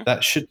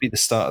 That should be the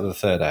start of the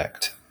third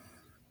act.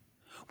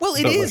 Well,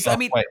 it is. I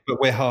mean, but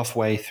we're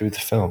halfway through the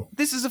film.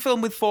 This is a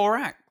film with 4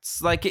 acts.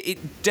 Like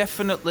it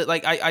definitely,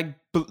 like I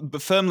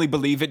firmly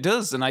believe it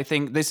does, and I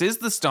think this is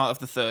the start of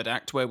the third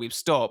act where we've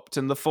stopped,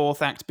 and the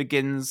fourth act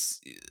begins.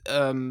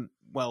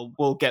 Well,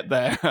 we'll get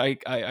there. I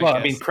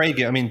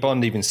mean,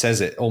 Bond even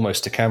says it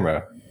almost to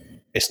camera.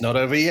 It's not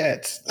over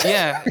yet.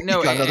 Yeah,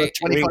 no, another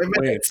 25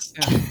 minutes.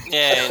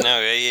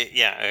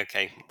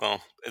 Okay.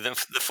 Well, the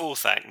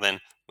fourth act then.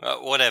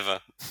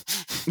 Whatever.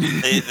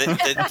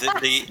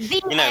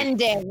 The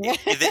ending.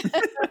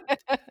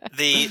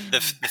 The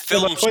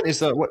film. My point is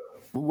that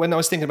when I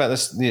was thinking about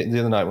this the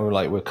other night, when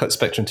we'll cut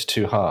Spectre into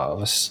 2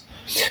 halves.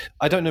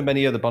 I don't know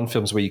many other Bond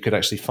films where you could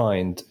actually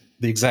find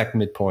the exact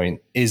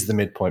midpoint is the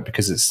midpoint,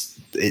 because it's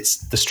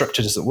the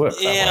structure doesn't work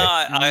that way.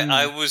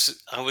 I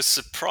was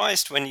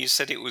surprised when you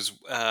said it was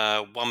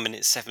 1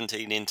 minute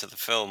 17 into the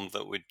film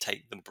that we'd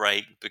take the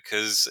break,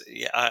 because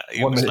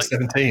 1 minute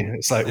 17.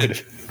 It's like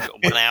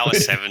 1 hour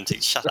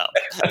 70. Shut up.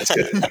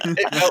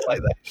 It felt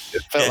like that.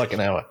 It felt like an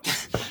hour.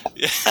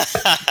 It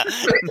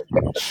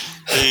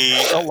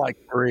felt like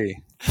 3.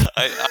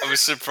 I was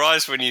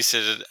surprised when you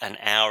said an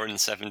hour and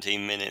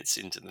 17 minutes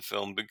into the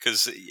film,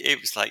 because it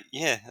was like,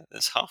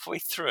 it's halfway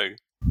through.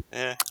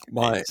 Yeah.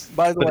 By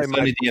the way, it's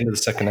only the end of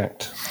the second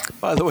act.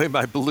 By the way,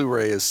 my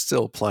Blu-ray is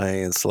still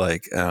playing. It's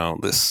like,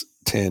 this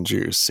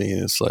Tangier scene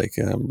is like,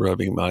 I'm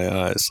rubbing my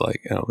eyes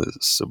like, this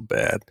is so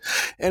bad.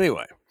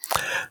 Anyway.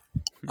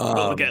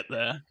 We'll get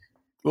there.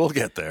 We'll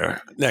get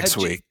there next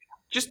week.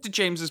 Just to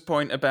James's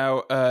point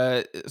about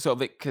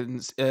sort of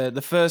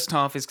the first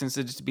half is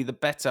considered to be the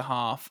better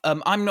half.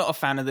 I'm not a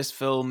fan of this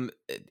film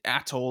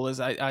at all, as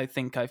I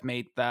think I've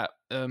made that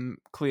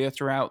clear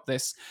throughout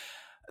this.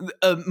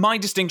 My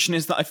distinction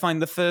is that I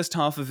find the first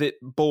half of it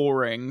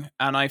boring,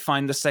 and I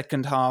find the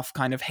second half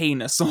kind of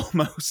heinous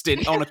almost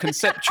on a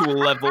conceptual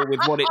level with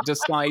what it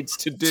decides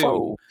to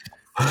do.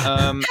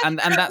 And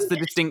that's the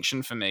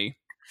distinction for me.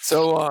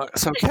 So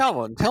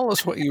Calvin, tell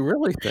us what you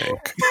really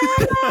think.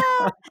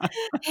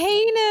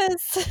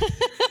 Heinous.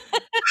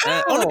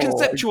 On a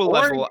conceptual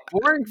level.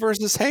 Boring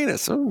versus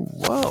heinous. Oh,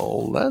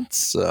 well,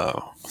 that's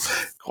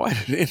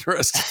quite an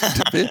interesting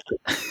division.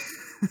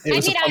 It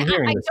was upon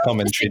hearing this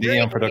commentary that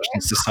Eon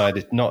Productions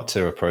decided not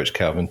to approach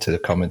Calvin to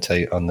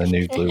commentate on the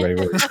new Blu-ray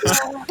release.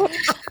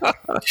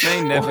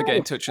 They never get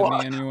in touch with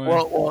me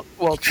anyway.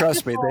 Well,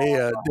 trust me,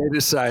 they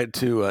decide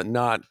to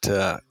not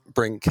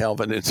bring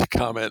Calvin into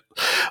comment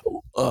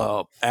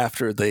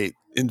after they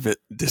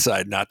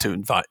decide not to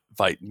invite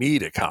me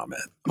to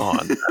comment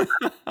on.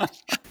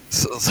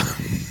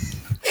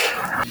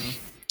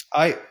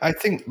 I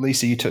think,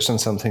 Lisa, you touched on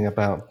something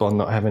about Bond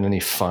not having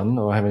any fun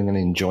or having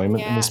any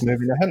enjoyment in this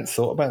movie. And I hadn't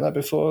thought about that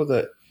before,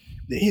 that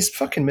he's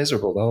fucking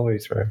miserable the whole way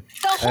through.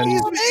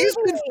 He's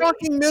been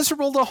fucking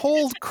miserable the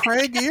whole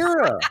Craig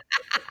era.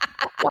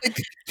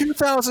 Like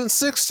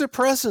 2006 to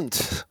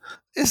present.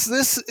 Is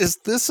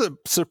this a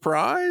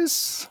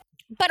surprise?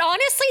 But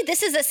honestly,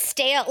 this is a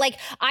stale, like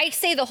I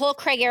say the whole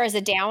Craig era is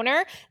a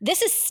downer.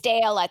 This is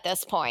stale at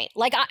this point.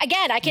 Like,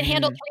 I can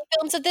handle 3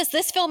 films of this.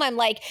 This film, I'm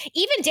like,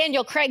 even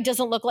Daniel Craig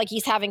doesn't look like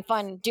he's having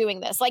fun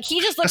doing this. Like,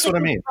 he just looks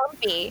like he's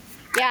grumpy.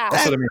 Yeah.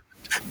 That's what I mean.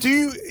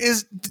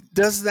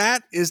 Does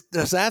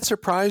that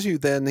surprise you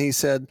then? He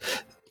said,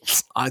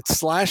 I'd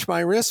slash my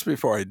wrist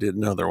before I did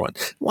another one.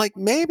 Like,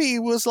 maybe he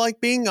was like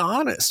being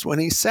honest when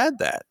he said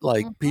that.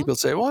 Like, people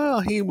say, well,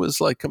 he was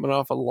like coming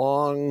off a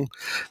long,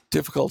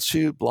 difficult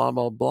shoot, blah,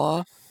 blah,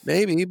 blah.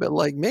 Maybe, but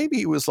like maybe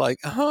he was like,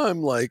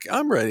 I'm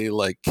ready to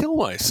like kill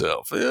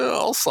myself. Yeah,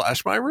 I'll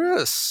slash my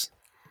wrists.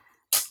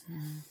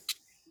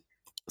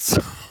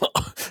 So,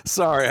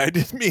 sorry, I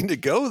didn't mean to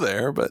go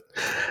there, but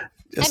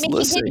just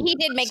listening. he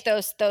did make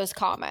those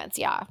comments,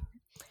 yeah.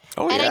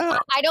 Oh, and yeah.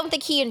 I don't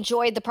think he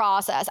enjoyed the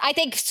process. I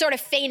think sort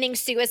of feigning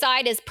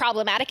suicide is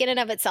problematic in and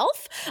of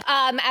itself,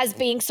 as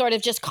being sort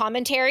of just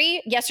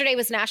commentary. Yesterday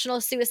was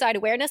National Suicide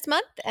Awareness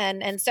Month,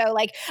 and so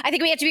like I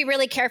think we have to be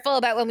really careful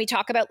about when we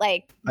talk about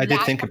like. I did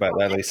think about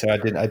that, Lisa.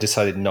 I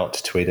decided not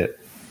to tweet it.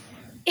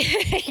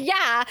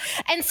 Yeah.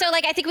 And so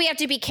like I think we have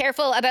to be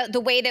careful about the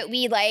way that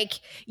we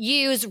like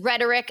use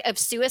rhetoric of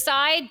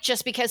suicide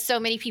just because so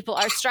many people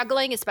are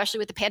struggling, especially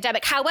with the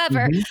pandemic.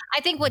 However,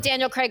 I think what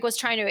Daniel Craig was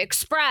trying to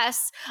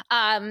express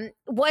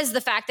was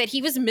the fact that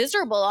he was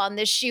miserable on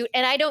this shoot.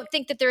 And I don't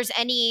think that there's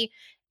any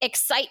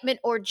excitement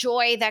or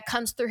joy that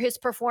comes through his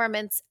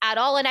performance at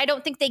all. And I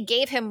don't think they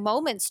gave him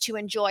moments to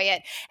enjoy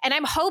it. And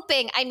I'm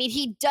hoping, I mean,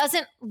 he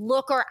doesn't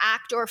look or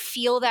act or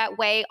feel that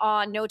way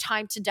on No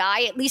Time to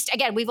Die. At least,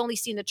 again, we've only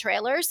seen the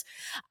trailers.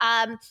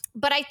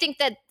 But I think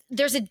that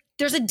there's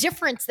a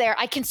difference there.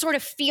 I can sort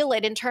of feel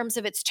it in terms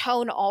of its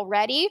tone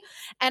already.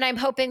 And I'm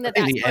hoping that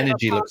the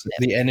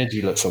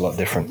energy looks a lot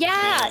different.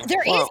 Yeah,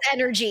 there is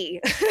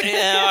energy.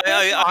 Yeah,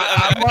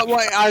 I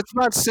was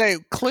about to say,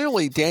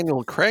 clearly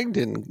Daniel Craig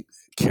didn't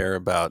care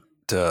about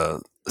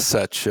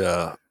such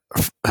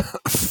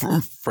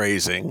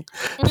phrasing.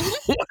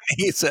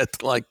 He said,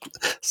 like,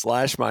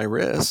 slash my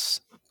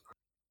wrists.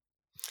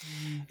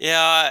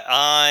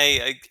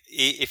 Yeah,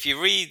 if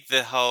you read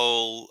the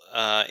whole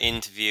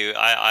interview,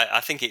 I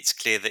think it's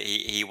clear that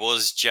he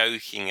was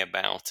joking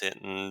about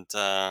it, and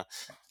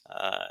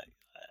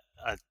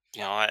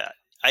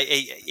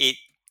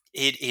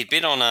he'd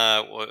been on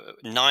a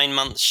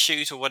 9-month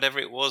shoot or whatever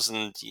it was,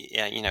 and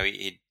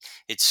he'd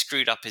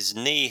screwed up his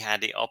knee,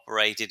 had it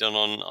operated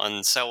on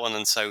and so on,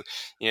 and so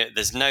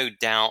there's no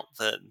doubt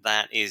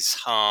that is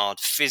hard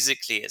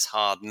physically, it's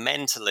hard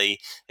mentally.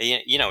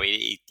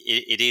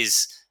 It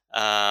is.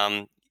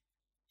 Even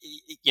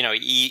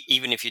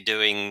if you're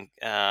doing,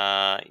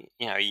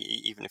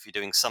 even if you're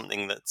doing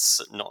something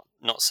that's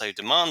not so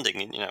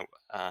demanding,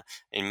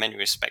 in many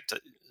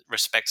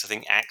respects, I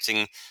think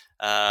acting.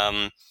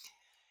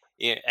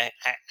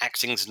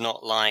 Acting's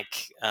not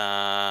like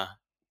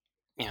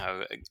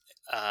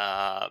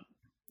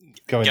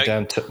going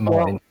down to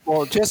mine.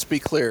 Well, just to be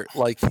clear,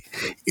 like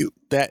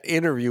that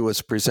interview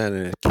was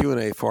presented in a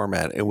Q&A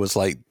format. It was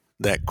like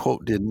that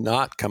quote did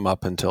not come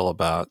up until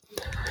about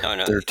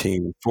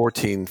 13,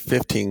 14,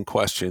 15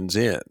 questions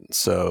in.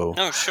 So,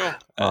 sure.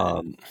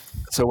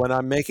 So when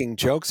I'm making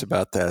jokes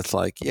about that, it's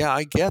like, yeah,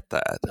 I get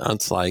that.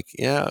 It's like,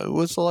 yeah, it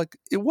was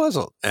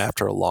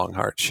after a long,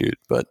 hard shoot.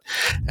 But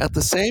at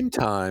the same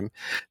time,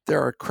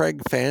 there are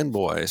Craig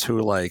fanboys who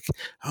are like,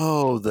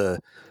 oh, the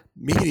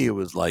media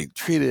was like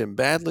treated him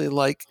badly.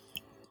 Like,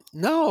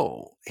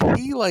 no,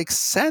 he like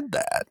said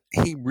that.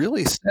 He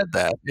really said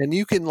that. And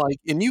you can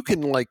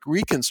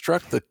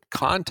reconstruct the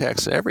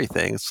context of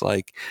everything. It's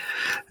like,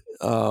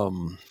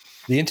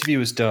 the interview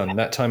was done.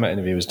 That Time Out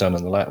interview was done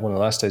on one of the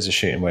last days of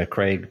shooting, where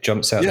Craig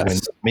jumps out the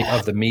window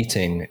of the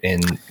meeting in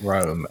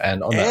Rome,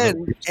 and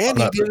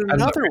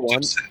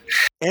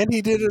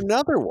he did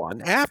another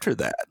one after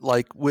that,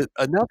 like with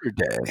another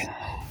day.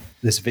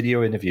 There's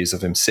video interviews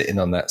of him sitting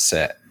on that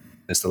set.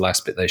 It's the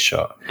last bit they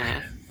shot,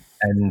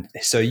 and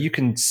so you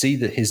can see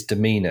that his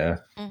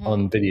demeanor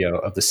on video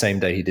of the same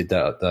day he did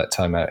that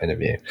Time Out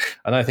interview,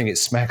 and I think it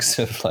smacks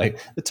of like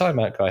the Time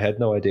Out guy had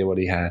no idea what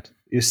he had.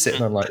 He was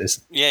sitting on like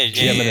this.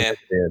 Yeah.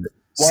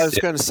 What I was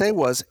going to say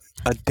was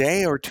a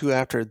day or two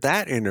after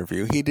that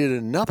interview, he did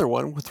another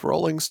one with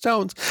Rolling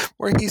Stones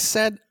where he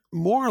said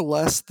more or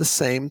less the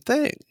same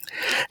thing.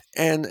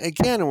 And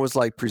again, it was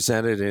like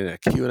presented in a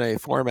Q&A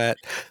format.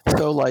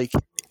 So like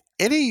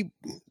any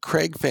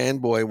Craig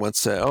fanboy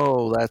wants to say,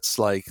 oh,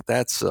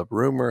 that's a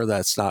rumor,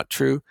 that's not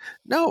true.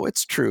 No,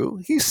 it's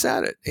true. He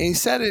said it. And he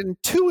said it in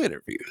 2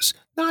 interviews,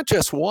 not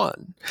just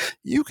one.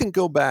 You can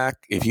go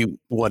back if you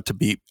want to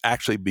be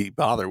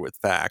bothered with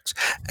facts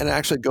and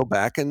actually go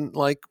back and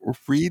like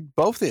read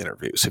both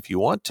interviews if you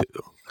want to.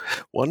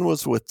 One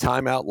was with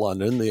Time Out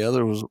London, the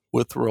other was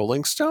with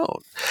Rolling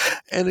Stone.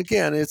 And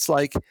again, it's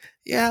like,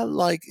 yeah,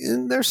 like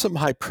there's some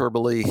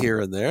hyperbole here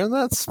and there, and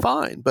that's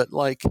fine. But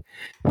like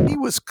he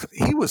was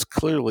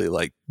clearly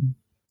like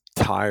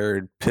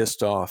tired,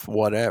 pissed off,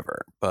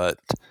 whatever. But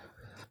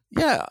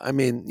yeah, I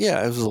mean,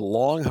 yeah, it was a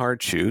long,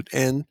 hard shoot,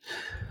 and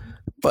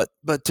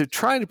but to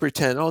try to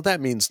pretend, oh, that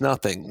means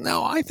nothing.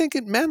 No, I think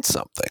it meant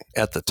something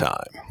at the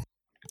time.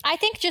 I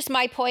think just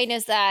my point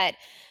is that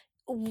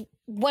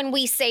when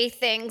we say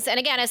things, and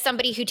again, as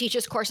somebody who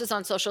teaches courses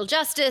on social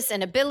justice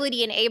and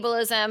ability and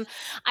ableism,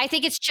 I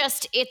think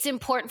it's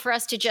important for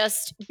us to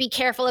just be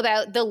careful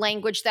about the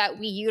language that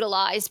we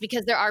utilize,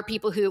 because there are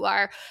people who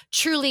are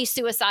truly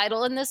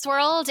suicidal in this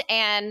world.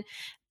 And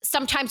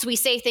sometimes we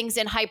say things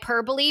in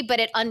hyperbole, but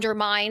it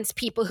undermines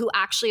people who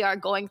actually are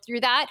going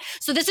through that.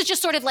 So this is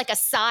just sort of like a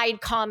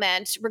side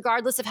comment,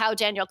 regardless of how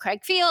Daniel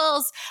Craig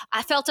feels.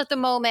 I felt at the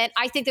moment.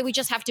 I think that we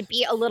just have to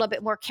be a little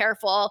bit more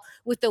careful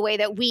with the way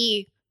that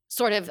we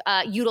sort of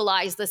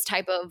utilize this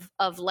type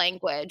of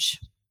language.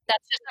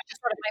 That's just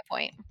sort of my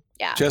point.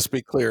 Yeah. Just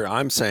be clear,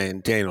 I'm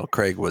saying Daniel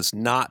Craig was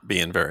not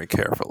being very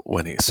careful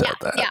when he said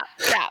that. Yeah.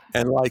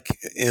 And like,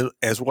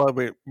 as well,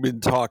 we've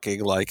been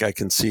talking, like I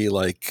can see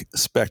like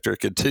Spectre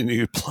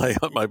continue to play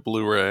on my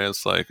Blu-ray.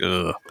 It's like,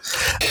 ugh.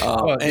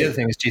 Well, the other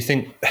thing is, do you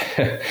think?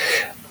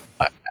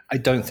 I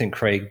don't think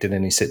Craig did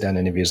any sit-down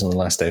interviews on the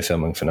last day of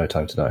filming for No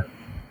Time to Die.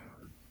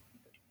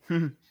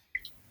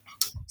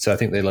 So I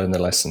think they learned the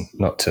lesson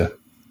not to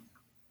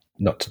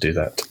do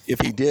that. If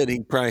he did,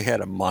 he probably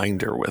had a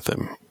minder with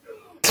him.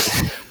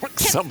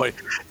 Somebody,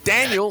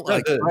 Daniel,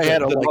 like I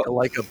had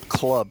like a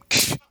club.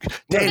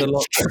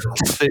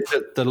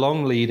 The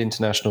long lead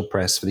international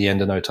press for the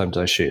end of No Time to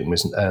Die shooting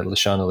was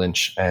Lashana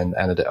Lynch and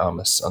Ana de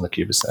Armas on the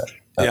Cuba set.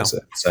 That was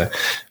it. So,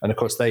 and of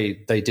course they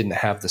didn't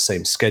have the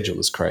same schedule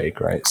as Craig,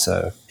 right?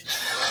 So,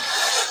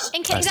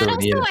 and that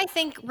also I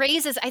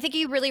think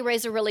you really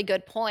raise a really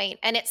good point,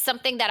 and it's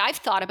something that I've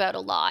thought about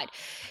a lot.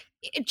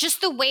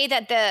 Just the way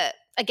that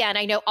again,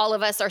 I know all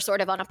of us are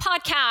sort of on a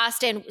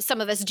podcast and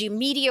some of us do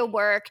media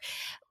work,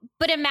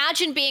 but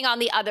imagine being on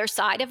the other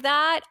side of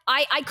that.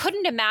 I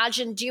couldn't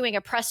imagine doing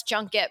a press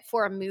junket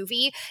for a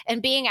movie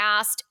and being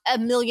asked a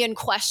million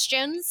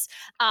questions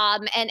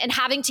and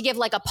having to give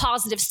like a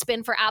positive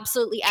spin for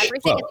absolutely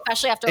everything,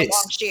 especially after a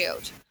long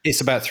shoot. It's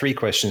about 3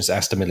 questions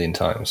asked a million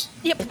times.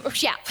 Yep.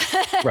 Yeah.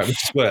 Right,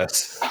 which is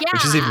worse. Yeah.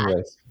 Which is even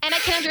worse. And I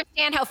can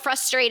understand how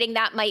frustrating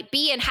that might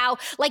be, and how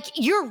like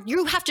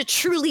you have to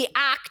truly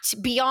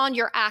act beyond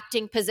your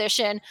acting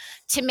position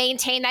to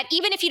maintain that.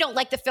 Even if you don't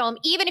like the film,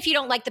 even if you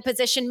don't like the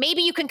position,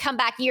 maybe you can come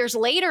back years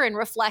later and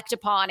reflect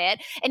upon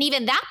it. And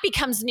even that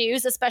becomes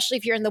news, especially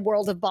if you're in the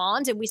world of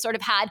Bond. And we sort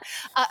of had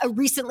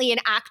recently an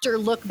actor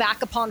look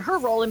back upon her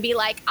role and be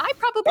like, I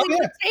probably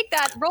would take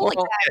that role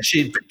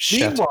again.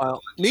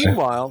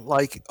 Meanwhile,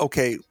 like,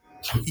 okay,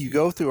 you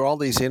go through all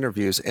these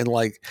interviews and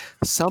like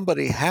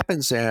somebody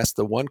happens to ask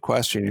the one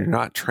question you're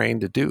not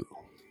trained to do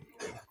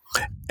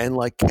and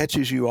like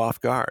catches you off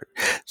guard.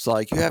 So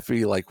like you have to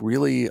be like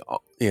really,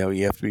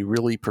 you have to be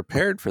really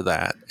prepared for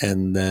that.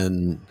 And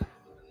then,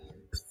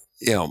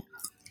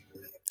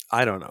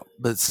 I don't know,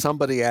 but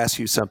somebody asks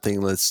you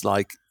something that's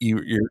like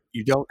you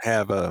don't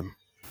have a.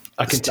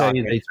 I can tell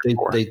you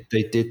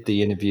they did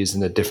the interviews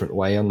in a different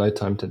way on No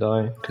Time to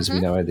Die because we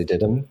know how they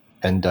did them.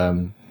 And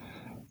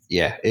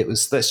it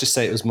was, let's just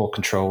say it was more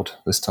controlled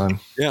this time.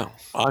 Yeah,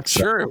 I'm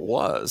sure it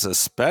was,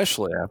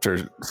 especially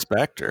after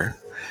Spectre.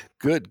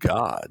 Good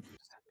God.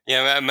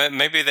 Yeah,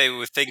 maybe they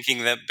were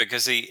thinking that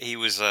because he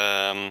was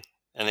an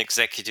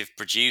executive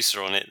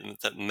producer on it,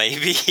 that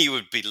maybe he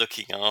would be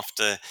looking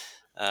after...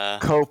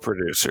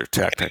 co-producer,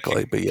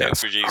 technically, but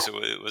yes. Co-producer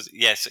was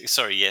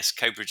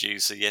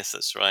co-producer, yes,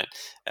 that's right.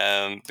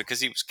 Because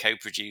he was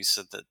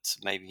co-producer, that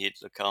maybe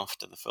he'd look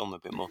after the film a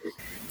bit more.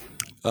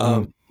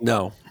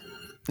 No.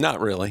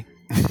 Not really.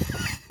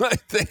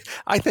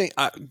 I think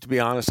to be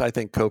honest, I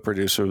think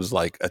co-producer was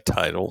like a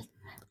title,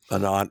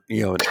 an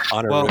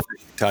honorific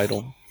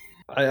title.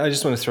 I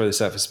just want to throw this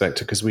out for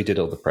Spectre because we did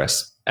all the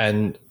press,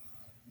 and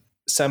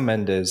Sam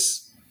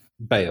Mendes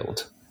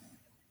bailed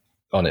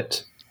on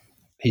it.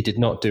 He did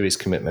not do his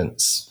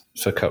commitments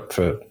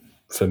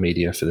for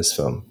media for this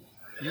film.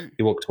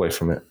 He walked away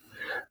from it.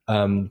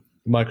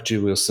 Michael G.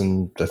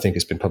 Wilson, I think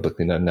it's been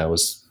publicly known now,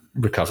 was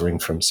recovering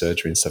from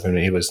surgery and stuff. I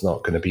mean, he was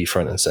not going to be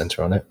front and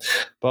center on it.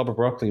 Barbara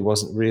Broccoli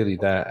wasn't really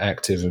that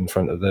active in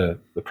front of the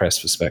press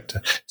for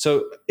Spectre.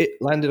 So it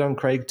landed on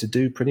Craig to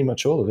do pretty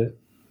much all of it.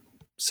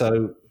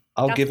 So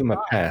I'll give him a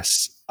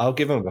pass. I'll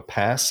give him a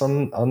pass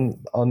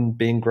on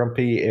being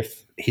grumpy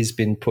if he's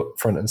been put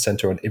front and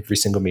center on every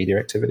single media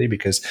activity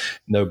because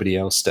nobody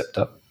else stepped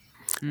up.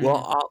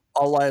 Well,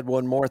 I'll add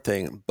one more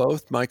thing.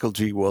 Both Michael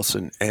G.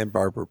 Wilson and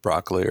Barbara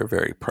Broccoli are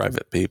very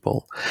private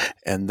people,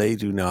 and they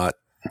do not.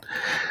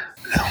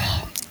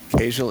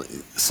 Occasionally,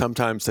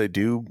 sometimes they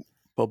do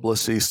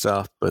publicity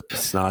stuff, but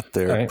it's not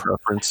their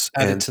preference.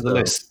 Add it to the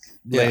list.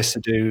 Léa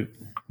Seydoux,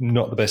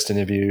 not the best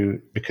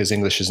interview because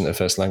English isn't her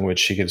first language.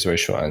 She gives very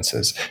short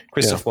answers.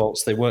 Christoph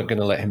Waltz, they weren't going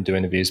to let him do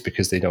interviews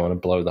because they don't want to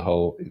blow the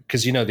whole.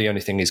 Because the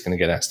only thing he's going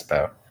to get asked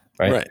about,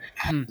 right?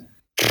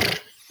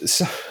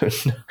 So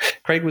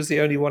Craig was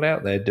the only one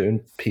out there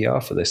doing PR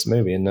for this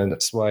movie, and then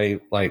that's why,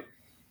 like.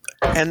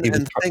 And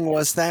the thing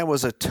was, that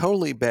was a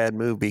totally bad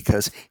move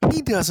because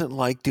he doesn't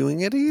like doing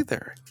it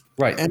either.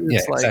 Right. And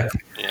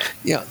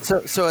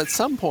it's So at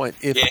some point,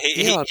 if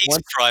he's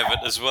private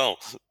as well.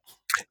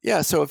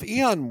 Yeah. So if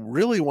Eon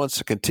really wants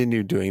to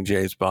continue doing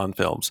James Bond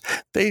films,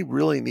 they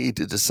really need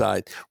to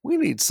decide we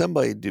need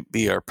somebody to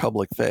be our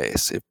public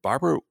face. If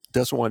Barbara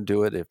doesn't want to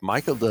do it, if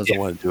Michael doesn't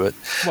want to do it,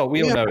 well,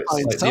 we all know it's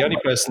like the only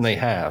person they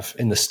have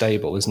in the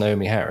stable is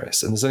Naomi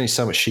Harris, and there's only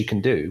so much she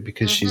can do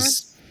because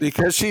she's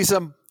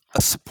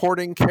a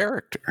supporting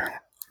character.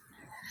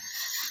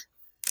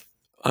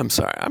 I'm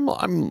sorry.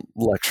 I'm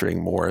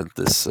lecturing more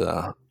this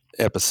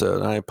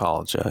episode. I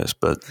apologize,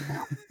 but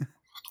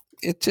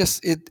it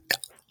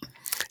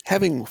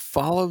having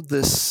followed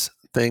this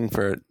thing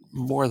for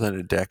more than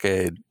a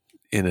decade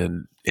in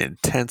an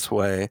intense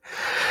way,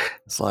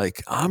 it's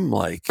like I'm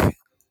like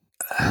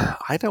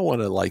I don't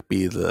want to like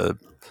be the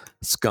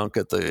skunk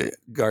at the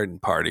garden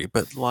party,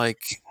 but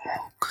like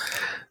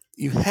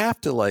you have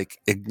to like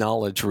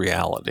acknowledge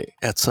reality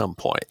at some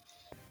point.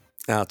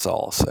 That's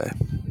all I'll say.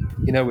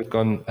 You know, we've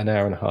gone an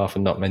hour and a half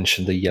and not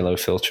mentioned the yellow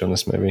filter on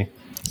this movie.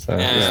 So,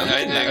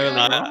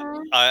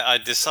 I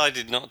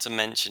decided not to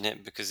mention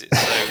it because it's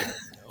so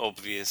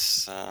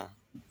obvious.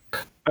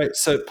 Right,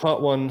 so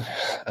part one,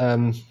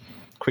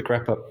 quick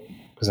wrap up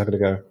because I've got to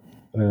go.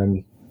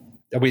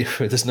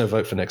 There's no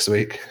vote for next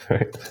week,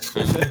 right?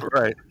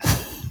 Right.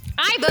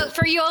 I vote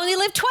for You Only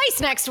Live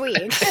Twice next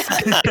week.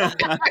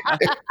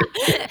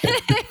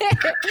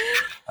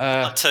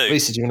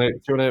 Lisa, do you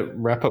want to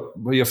wrap up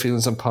with your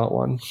feelings on part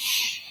one?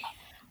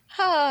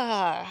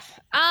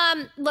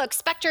 Look,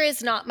 Spectre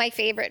is not my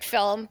favorite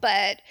film,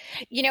 but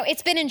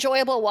it's been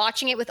enjoyable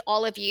watching it with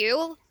all of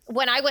you.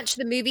 When I went to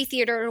the movie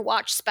theater to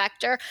watch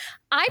Spectre,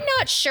 I'm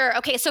not sure.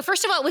 Okay, so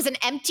first of all, it was an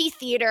empty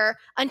theater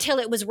until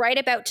it was right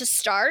about to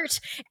start.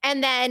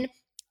 And then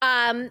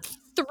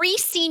 3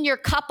 senior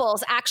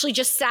couples actually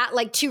just sat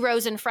like 2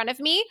 rows in front of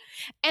me.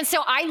 And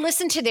so I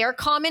listened to their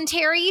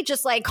commentary,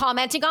 just like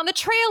commenting on the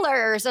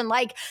trailers and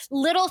like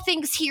little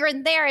things here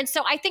and there. And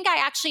so I think I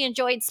actually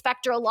enjoyed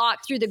Spectre a lot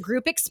through the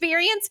group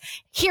experience,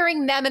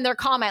 hearing them in their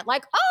comment,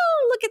 like,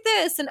 oh, look at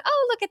this and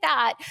oh, look at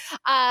that.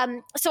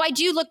 So I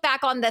do look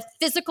back on the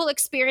physical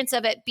experience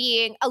of it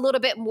being a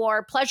little bit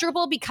more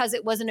pleasurable because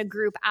it wasn't a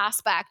group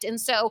aspect. And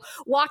so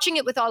watching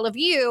it with all of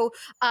you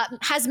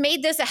has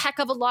made this a heck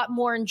of a lot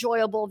more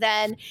enjoyable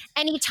than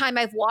anytime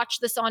I've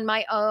watched this on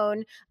my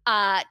own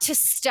to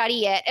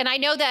study it. And I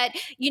know that,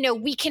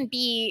 we can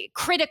be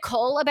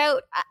critical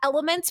about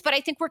elements, but I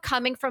think we're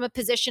coming from a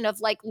position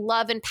of like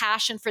love and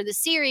passion for the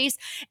series.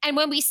 And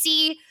when we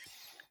see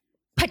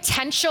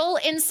potential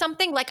in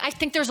something, like I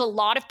think there's a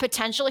lot of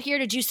potential here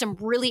to do some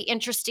really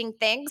interesting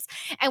things.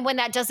 And when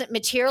that doesn't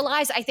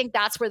materialize, I think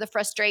that's where the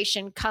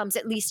frustration comes,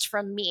 at least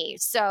from me.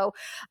 So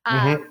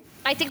I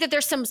think that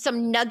there's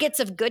some nuggets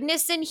of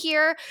goodness in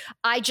here.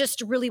 I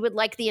just really would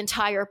like the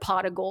entire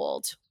pot of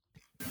gold.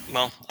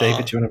 Well,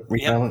 David, do you want to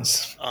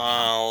rebalance?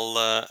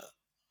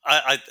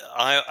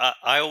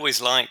 I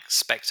always like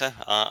Spectre.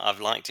 I've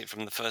liked it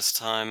from the first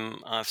time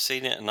I've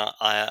seen it, and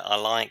I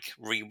like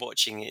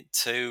rewatching it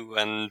too.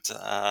 And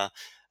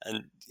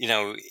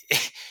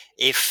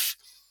if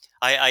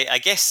I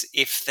guess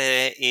if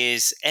there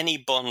is any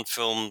Bond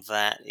film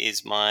that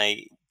is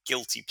my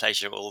guilty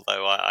pleasure,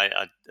 although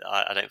I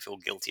don't feel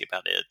guilty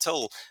about it at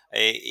all,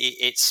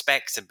 it's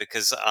Spectre,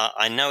 because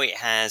I know it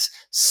has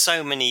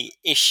so many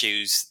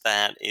issues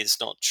that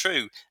it's not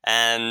true,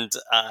 and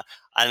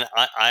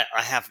I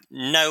have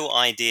no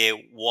idea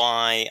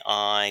why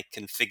I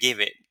can forgive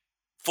it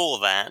for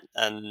that,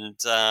 and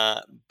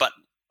but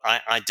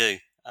I do,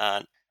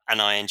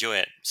 and I enjoy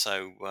it,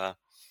 so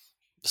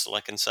that's all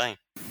I can say.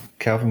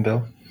 Calvin,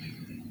 Bill?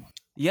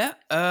 Yeah.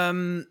 I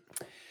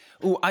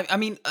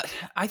mean,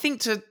 I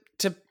think to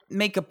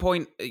make a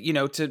point,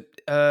 to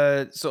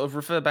sort of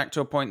refer back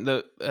to a point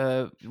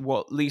that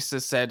what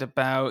Lisa said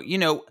about,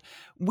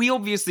 we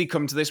obviously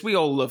come to this. We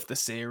all love the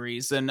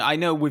series, and I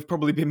know we've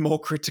probably been more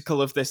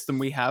critical of this than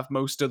we have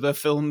most other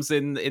films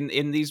in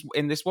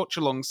this watch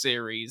along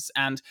series.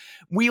 And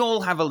we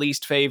all have a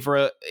least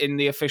favorite in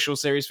the official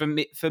series.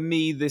 For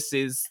me, this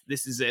is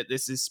it.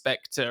 This is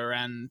Spectre,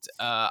 and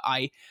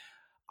I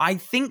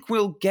think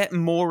we'll get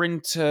more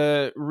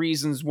into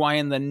reasons why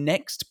in the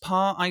next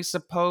part, I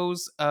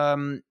suppose.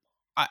 I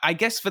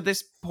guess for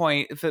this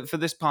point, for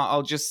this part,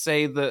 I'll just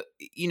say that,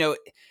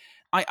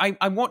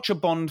 I watch a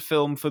Bond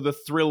film for the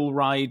thrill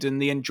ride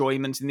and the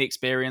enjoyment and the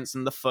experience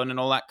and the fun and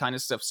all that kind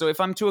of stuff. So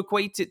if I'm to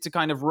equate it to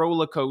kind of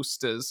roller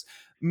coasters,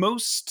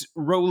 most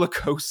roller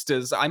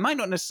coasters, I might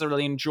not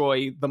necessarily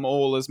enjoy them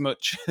all as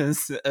much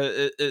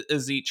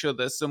as each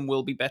other. Some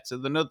will be better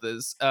than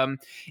others.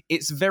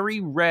 It's very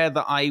rare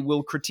that I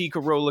will critique a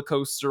roller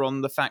coaster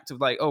on the fact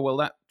of like, oh, well,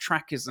 that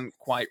track isn't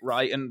quite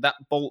right, and that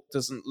bolt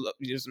doesn't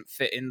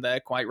fit in there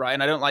quite right,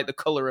 and I don't like the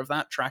color of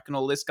that track and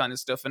all this kind of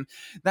stuff. And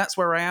that's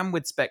where I am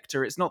with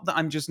Spectre. It's not that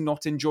I'm just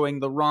not enjoying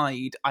the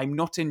ride. I'm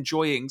not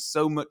enjoying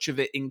so much of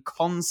it in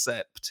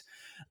concept.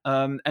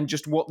 And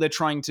just what they're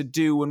trying to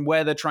do and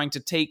where they're trying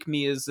to take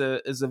me as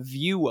a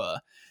viewer.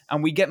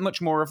 And we get much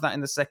more of that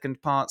in the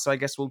second part, so I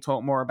guess we'll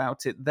talk more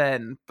about it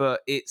then. But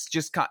it's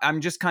just, I'm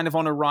just kind of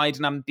on a ride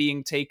and I'm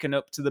being taken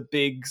up to the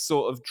big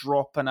sort of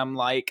drop, and I'm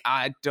like,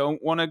 I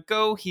don't want to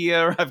go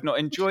here. I've not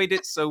enjoyed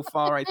it so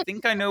far. I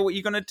think I know what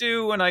you're going to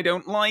do, and I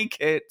don't like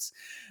it.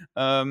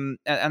 And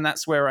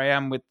that's where I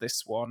am with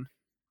this one.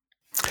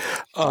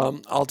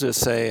 I'll just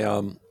say,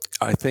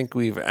 I think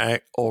we've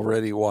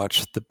already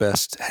watched the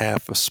best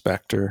half of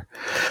Spectre,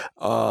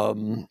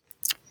 but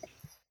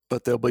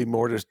there'll be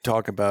more to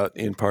talk about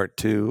in part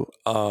 2.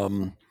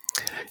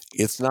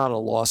 it's not a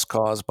lost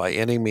cause by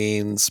any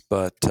means,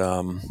 but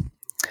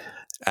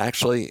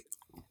actually,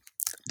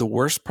 the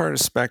worst part of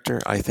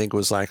Spectre, I think,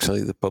 was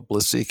actually the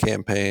publicity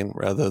campaign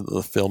rather than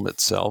the film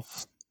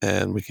itself.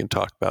 And we can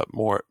talk about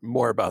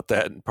more about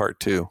that in part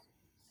 2.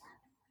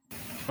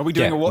 Are we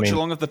doing a watch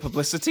along of the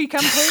publicity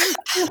campaign?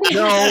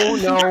 No.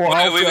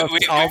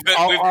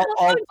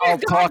 I'll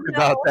talk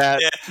about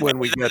that when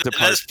we get to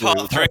part 2.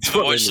 That's part 3 of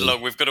the watch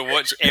along. We've got to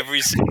watch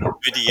every single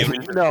video.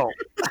 No,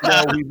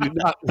 we do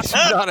not. We do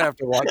not have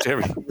to watch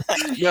every.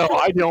 No,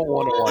 I don't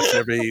want to watch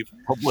every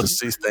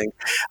publicity thing.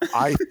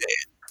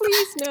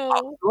 Please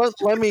no.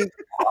 Let me.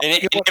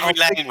 In every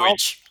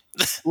language.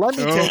 Let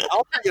me take.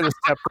 I'll take it a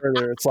step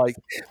further. It's like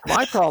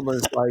my problem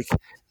is like.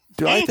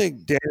 Do I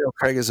think Daniel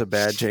Craig is a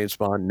bad James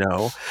Bond?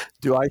 No.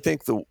 Do I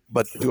think the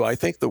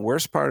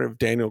worst part of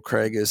Daniel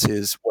Craig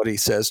is what he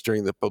says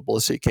during the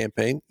publicity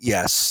campaign?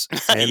 Yes.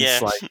 And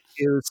it's like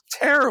it was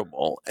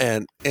terrible.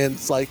 And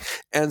it's like,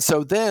 and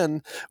so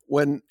then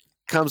when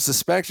comes the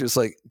Spectre, it's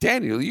like,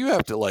 Daniel, you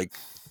have to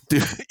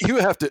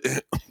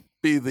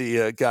be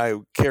the guy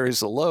who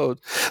carries the load.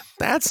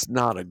 That's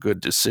not a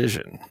good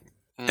decision.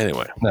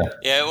 Anyway. No.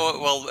 Yeah.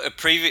 Well,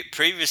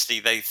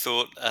 previously they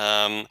thought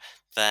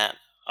that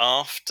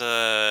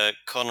after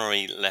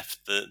Connery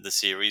left the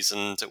series,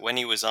 and when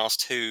he was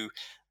asked who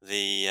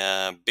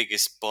the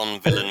biggest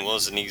Bond villain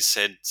was, and he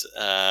said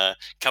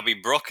Cubby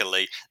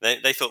Broccoli,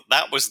 they thought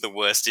that was the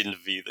worst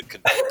interview that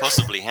could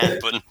possibly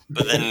happen.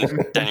 But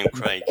then Daniel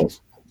Craig.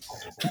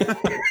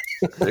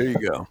 There you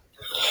go.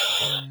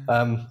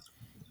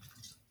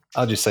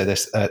 I'll just say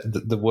this: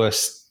 the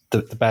worst,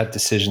 the bad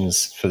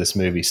decisions for this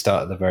movie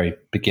start at the very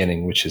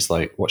beginning, which is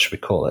like, what should we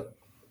call it?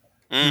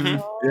 Mm-hmm.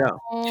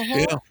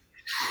 Yeah.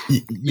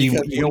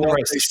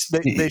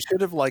 They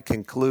should have like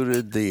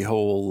concluded the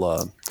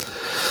whole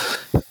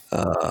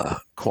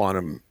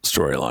quantum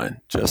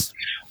storyline.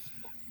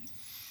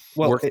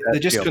 They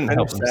just couldn't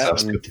help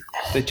themselves.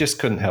 They just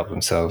couldn't help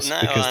themselves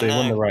because they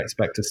won the rights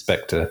back to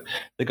Spectre.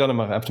 They got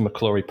them after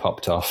McClory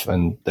popped off,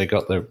 and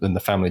then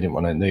the family didn't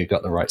want it. And they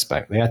got the rights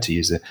back. They had to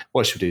use it.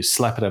 What should we do?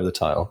 Slap it over the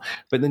title.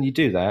 But then you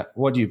do that.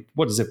 What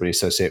does everybody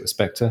associate with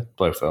Spectre?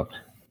 Blofeld.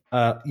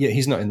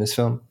 He's not in this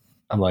film.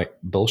 I'm like,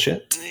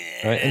 bullshit.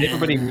 Right? And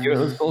everybody knew it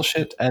was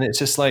bullshit. And it's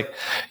just like,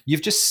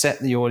 you've just set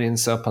the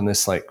audience up on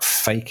this like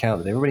fake out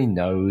that everybody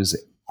knows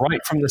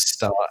right from the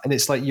start. And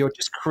it's like, you're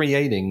just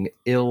creating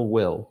ill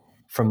will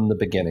from the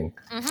beginning.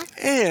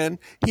 Mm-hmm. And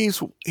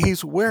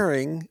he's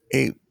wearing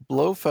a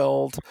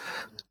Blofeld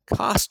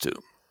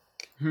costume.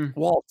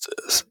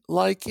 Waltzes.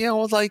 Like,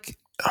 you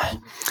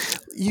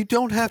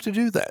don't have to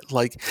do that.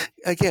 Like,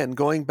 again,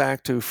 going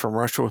back to From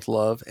Russia with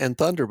Love and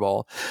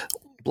Thunderball,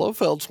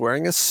 Blofeld's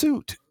wearing a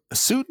suit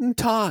and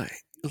tie.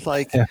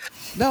 Like,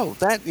 no,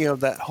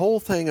 that whole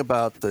thing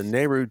about the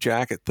Nehru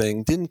jacket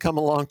thing didn't come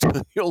along till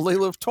You Only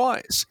Live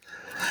Twice.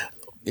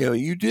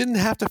 You didn't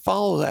have to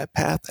follow that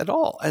path at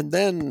all. And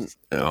then,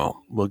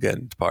 we'll get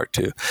into part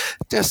 2.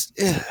 Just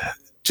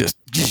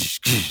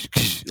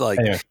like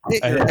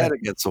hit your head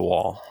against the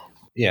wall.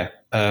 Yeah.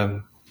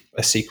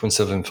 A sequence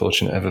of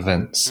unfortunate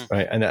events,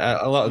 right? And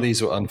a lot of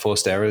these were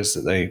unforced errors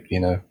that they,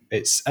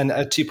 it's, and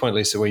to your point,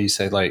 Lisa, where you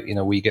say like,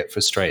 we get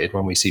frustrated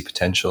when we see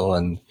potential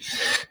and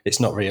it's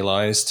not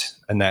realized.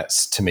 And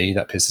that's, to me,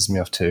 that pisses me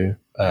off too.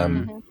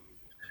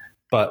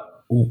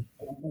 But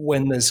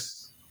when there's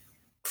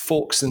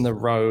forks in the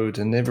road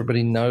and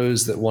everybody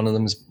knows that one of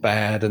them's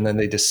bad and then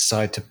they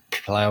decide to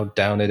plow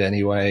down it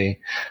anyway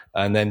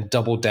and then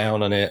double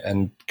down on it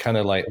and kind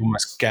of like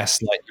almost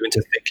gaslight you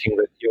into thinking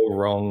that you're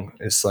wrong.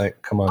 It's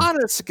like, come on.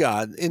 Honest to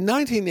God, in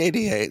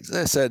 1988,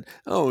 they said,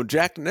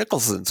 Jack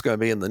Nicholson's going to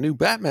be in the new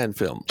Batman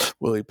film.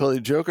 Will he play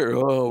Joker?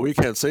 Oh, we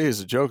can't say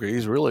he's a Joker.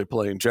 He's really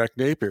playing Jack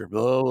Napier.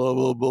 Blah, blah,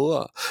 blah,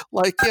 blah.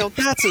 Like,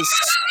 that's as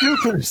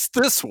stupid as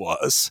this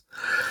was.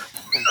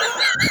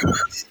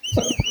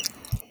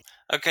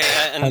 Okay,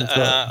 and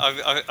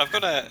I've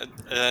got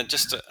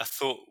just a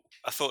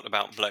thought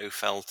about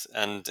Blofeld,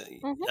 and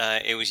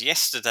it was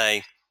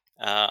yesterday.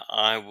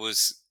 I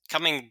was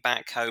coming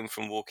back home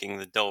from walking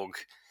the dog,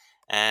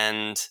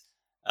 and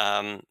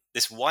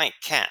this white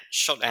cat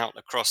shot out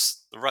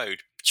across the road.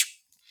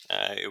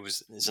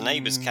 It's a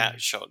neighbour's cat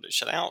shot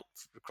out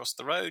across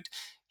the road,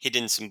 hid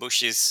in some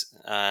bushes,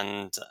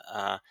 and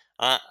I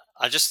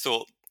just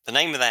thought the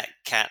name of that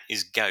cat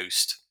is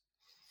Ghost.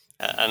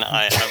 And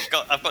I've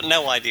got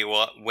no idea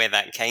where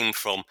that came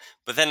from.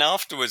 But then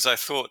afterwards, I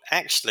thought,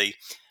 actually,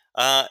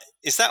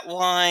 is that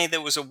why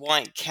there was a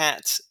white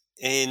cat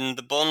in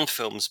the Bond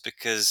films?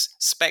 Because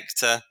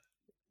Spectre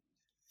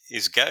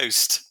is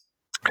Ghost.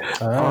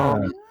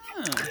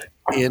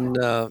 In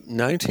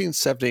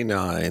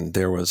 1979,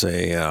 there was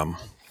a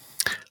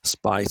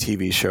spy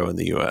TV show in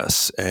the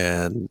U.S.,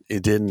 and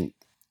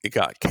it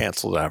got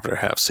canceled after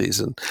half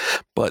season.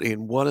 But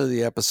in one of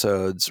the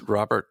episodes,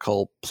 Robert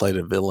Culp played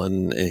a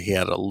villain, and he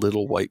had a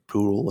little white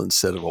poodle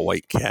instead of a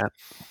white cat.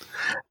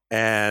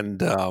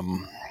 And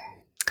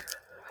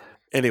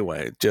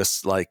anyway,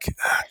 just like,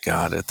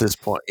 God, at this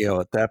point,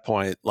 at that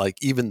point, like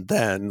even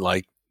then,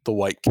 like the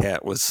white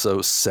cat was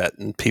so set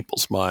in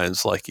people's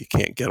minds, like you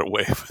can't get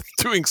away with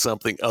doing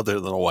something other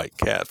than a white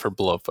cat for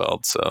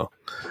Blofeld. So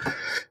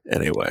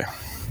anyway.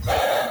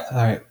 All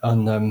right,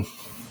 on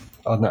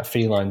that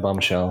feline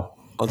bombshell.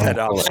 On that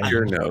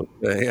obscure note.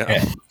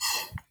 Yeah.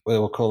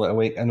 We'll call it a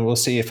week, and we'll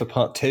see you for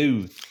part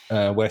 2,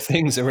 where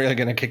things are really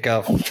going to kick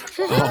off. Oh,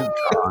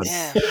 God.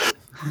 Yeah.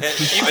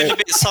 You've been a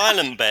bit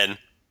silent, Ben.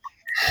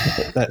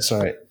 That's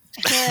right.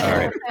 All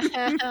right.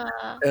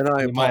 And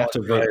I You might have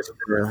to apologize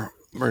for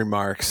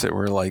remarks that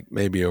were like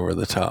maybe over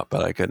the top,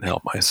 but I couldn't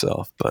help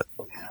myself. But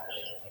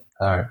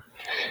All right.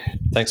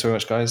 Thanks very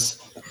much, guys.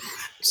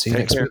 See you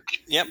Take next care.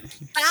 week. Yep.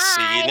 Bye.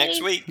 See you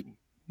next week.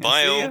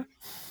 Bye See all. ya.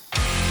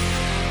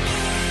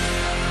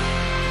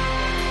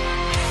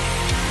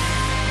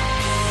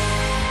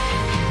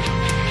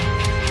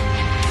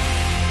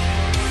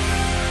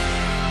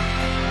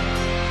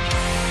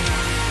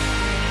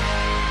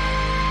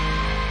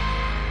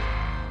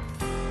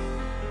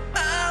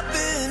 I've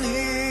been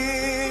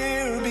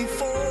here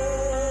before,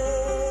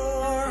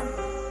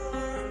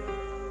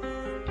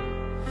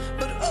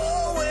 but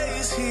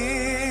always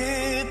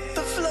hit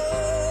the floor.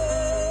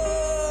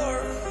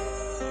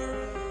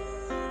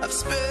 I've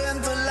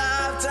spent a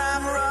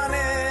lifetime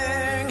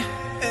running,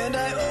 and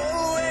I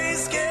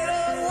always get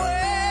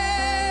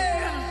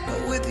away.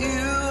 But with you,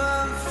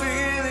 I'm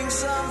feeling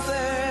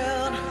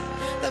something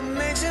that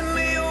makes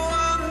me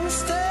want to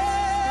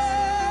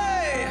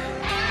stay.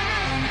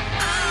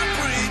 I'm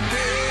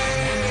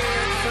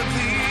prepared for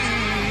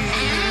these.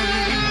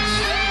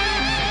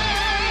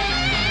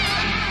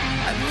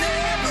 I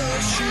never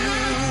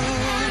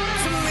shoot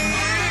for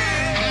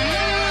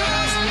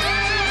miss,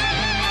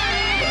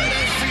 but I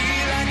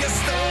feel like a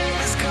storm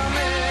is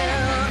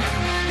coming.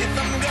 If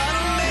I'm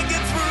gonna make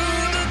it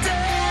through the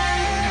day,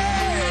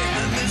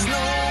 then there's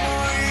no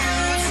more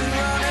use in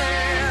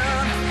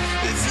running.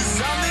 This is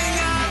something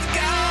I've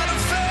gotta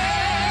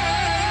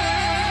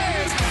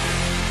face.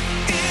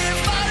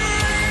 If I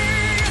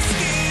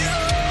risk it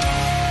all,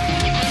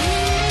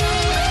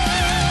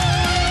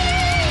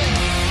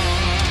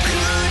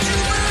 could you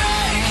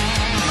break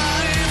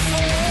my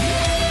fall?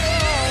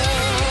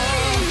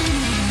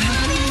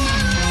 How do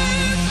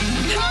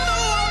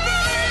I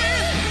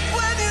breathe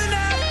when you're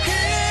not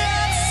here?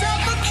 I'm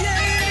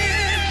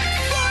suffocating.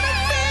 Wanna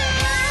feel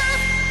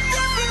life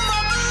run through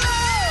my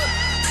blood.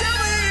 Tell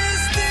me,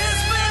 is this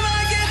where I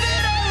give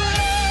it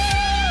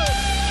all up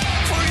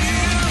for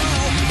you?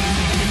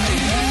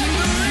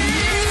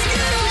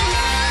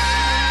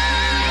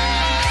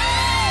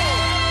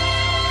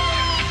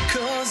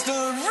 Cause the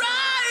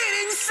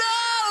writing's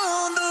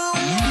on the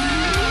wall.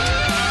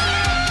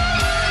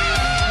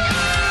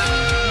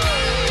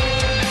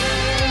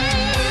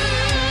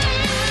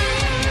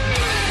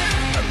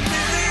 A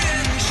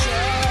million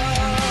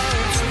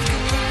shots of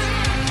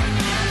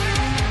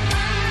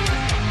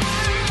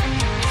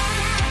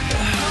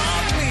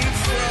haunt me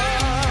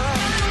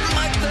from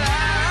my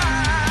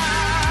past.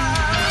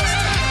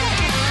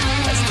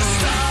 As the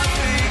stars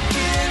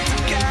begin to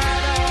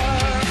gather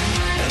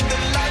and the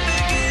light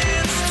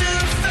begins to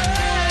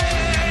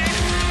fade,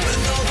 when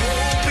the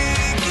hope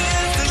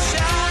begins to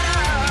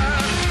shatter,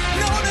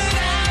 know that I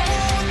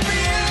won't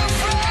be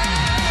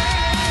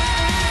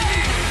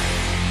afraid.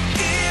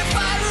 If I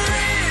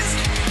risk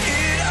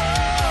it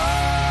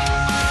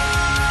all,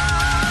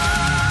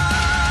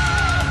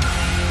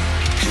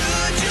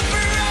 could you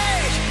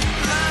break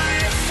my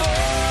fall?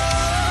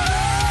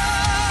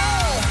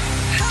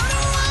 How do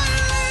I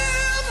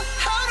live?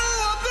 How do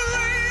I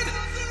breathe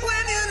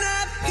when you're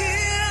not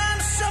here?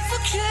 I'm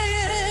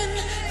suffocating.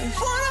 I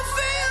wanna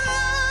feel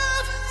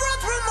love run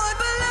through my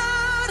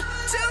blood.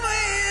 Tell me,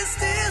 is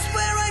this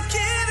where I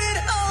give it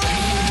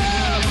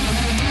all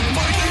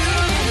for you?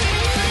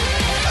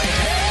 I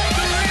have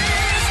to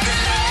risk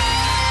it all,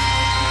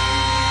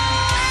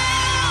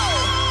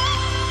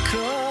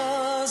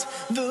 'cause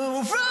the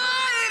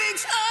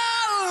writing's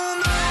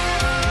on the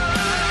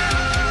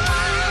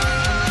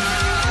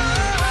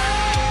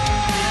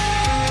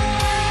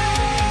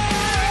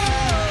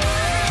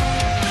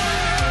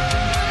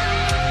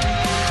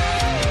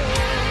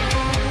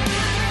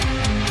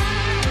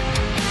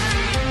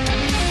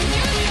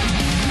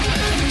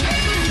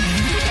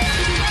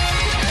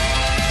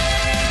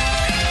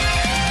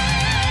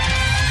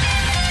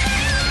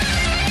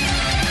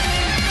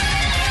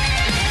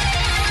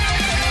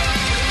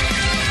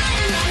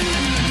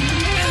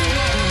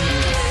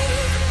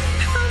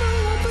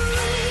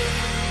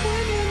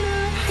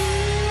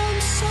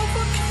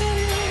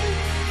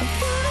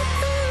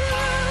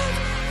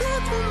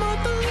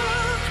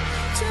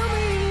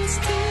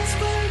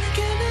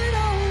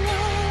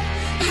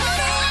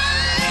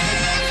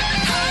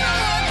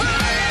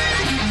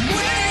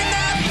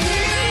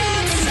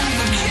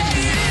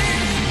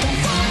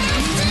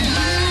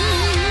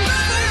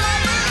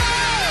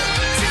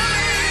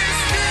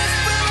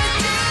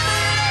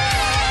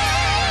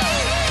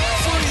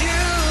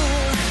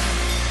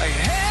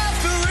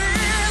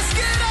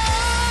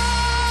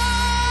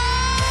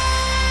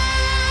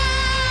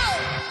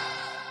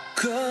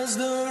Cause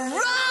the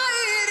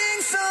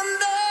writing's on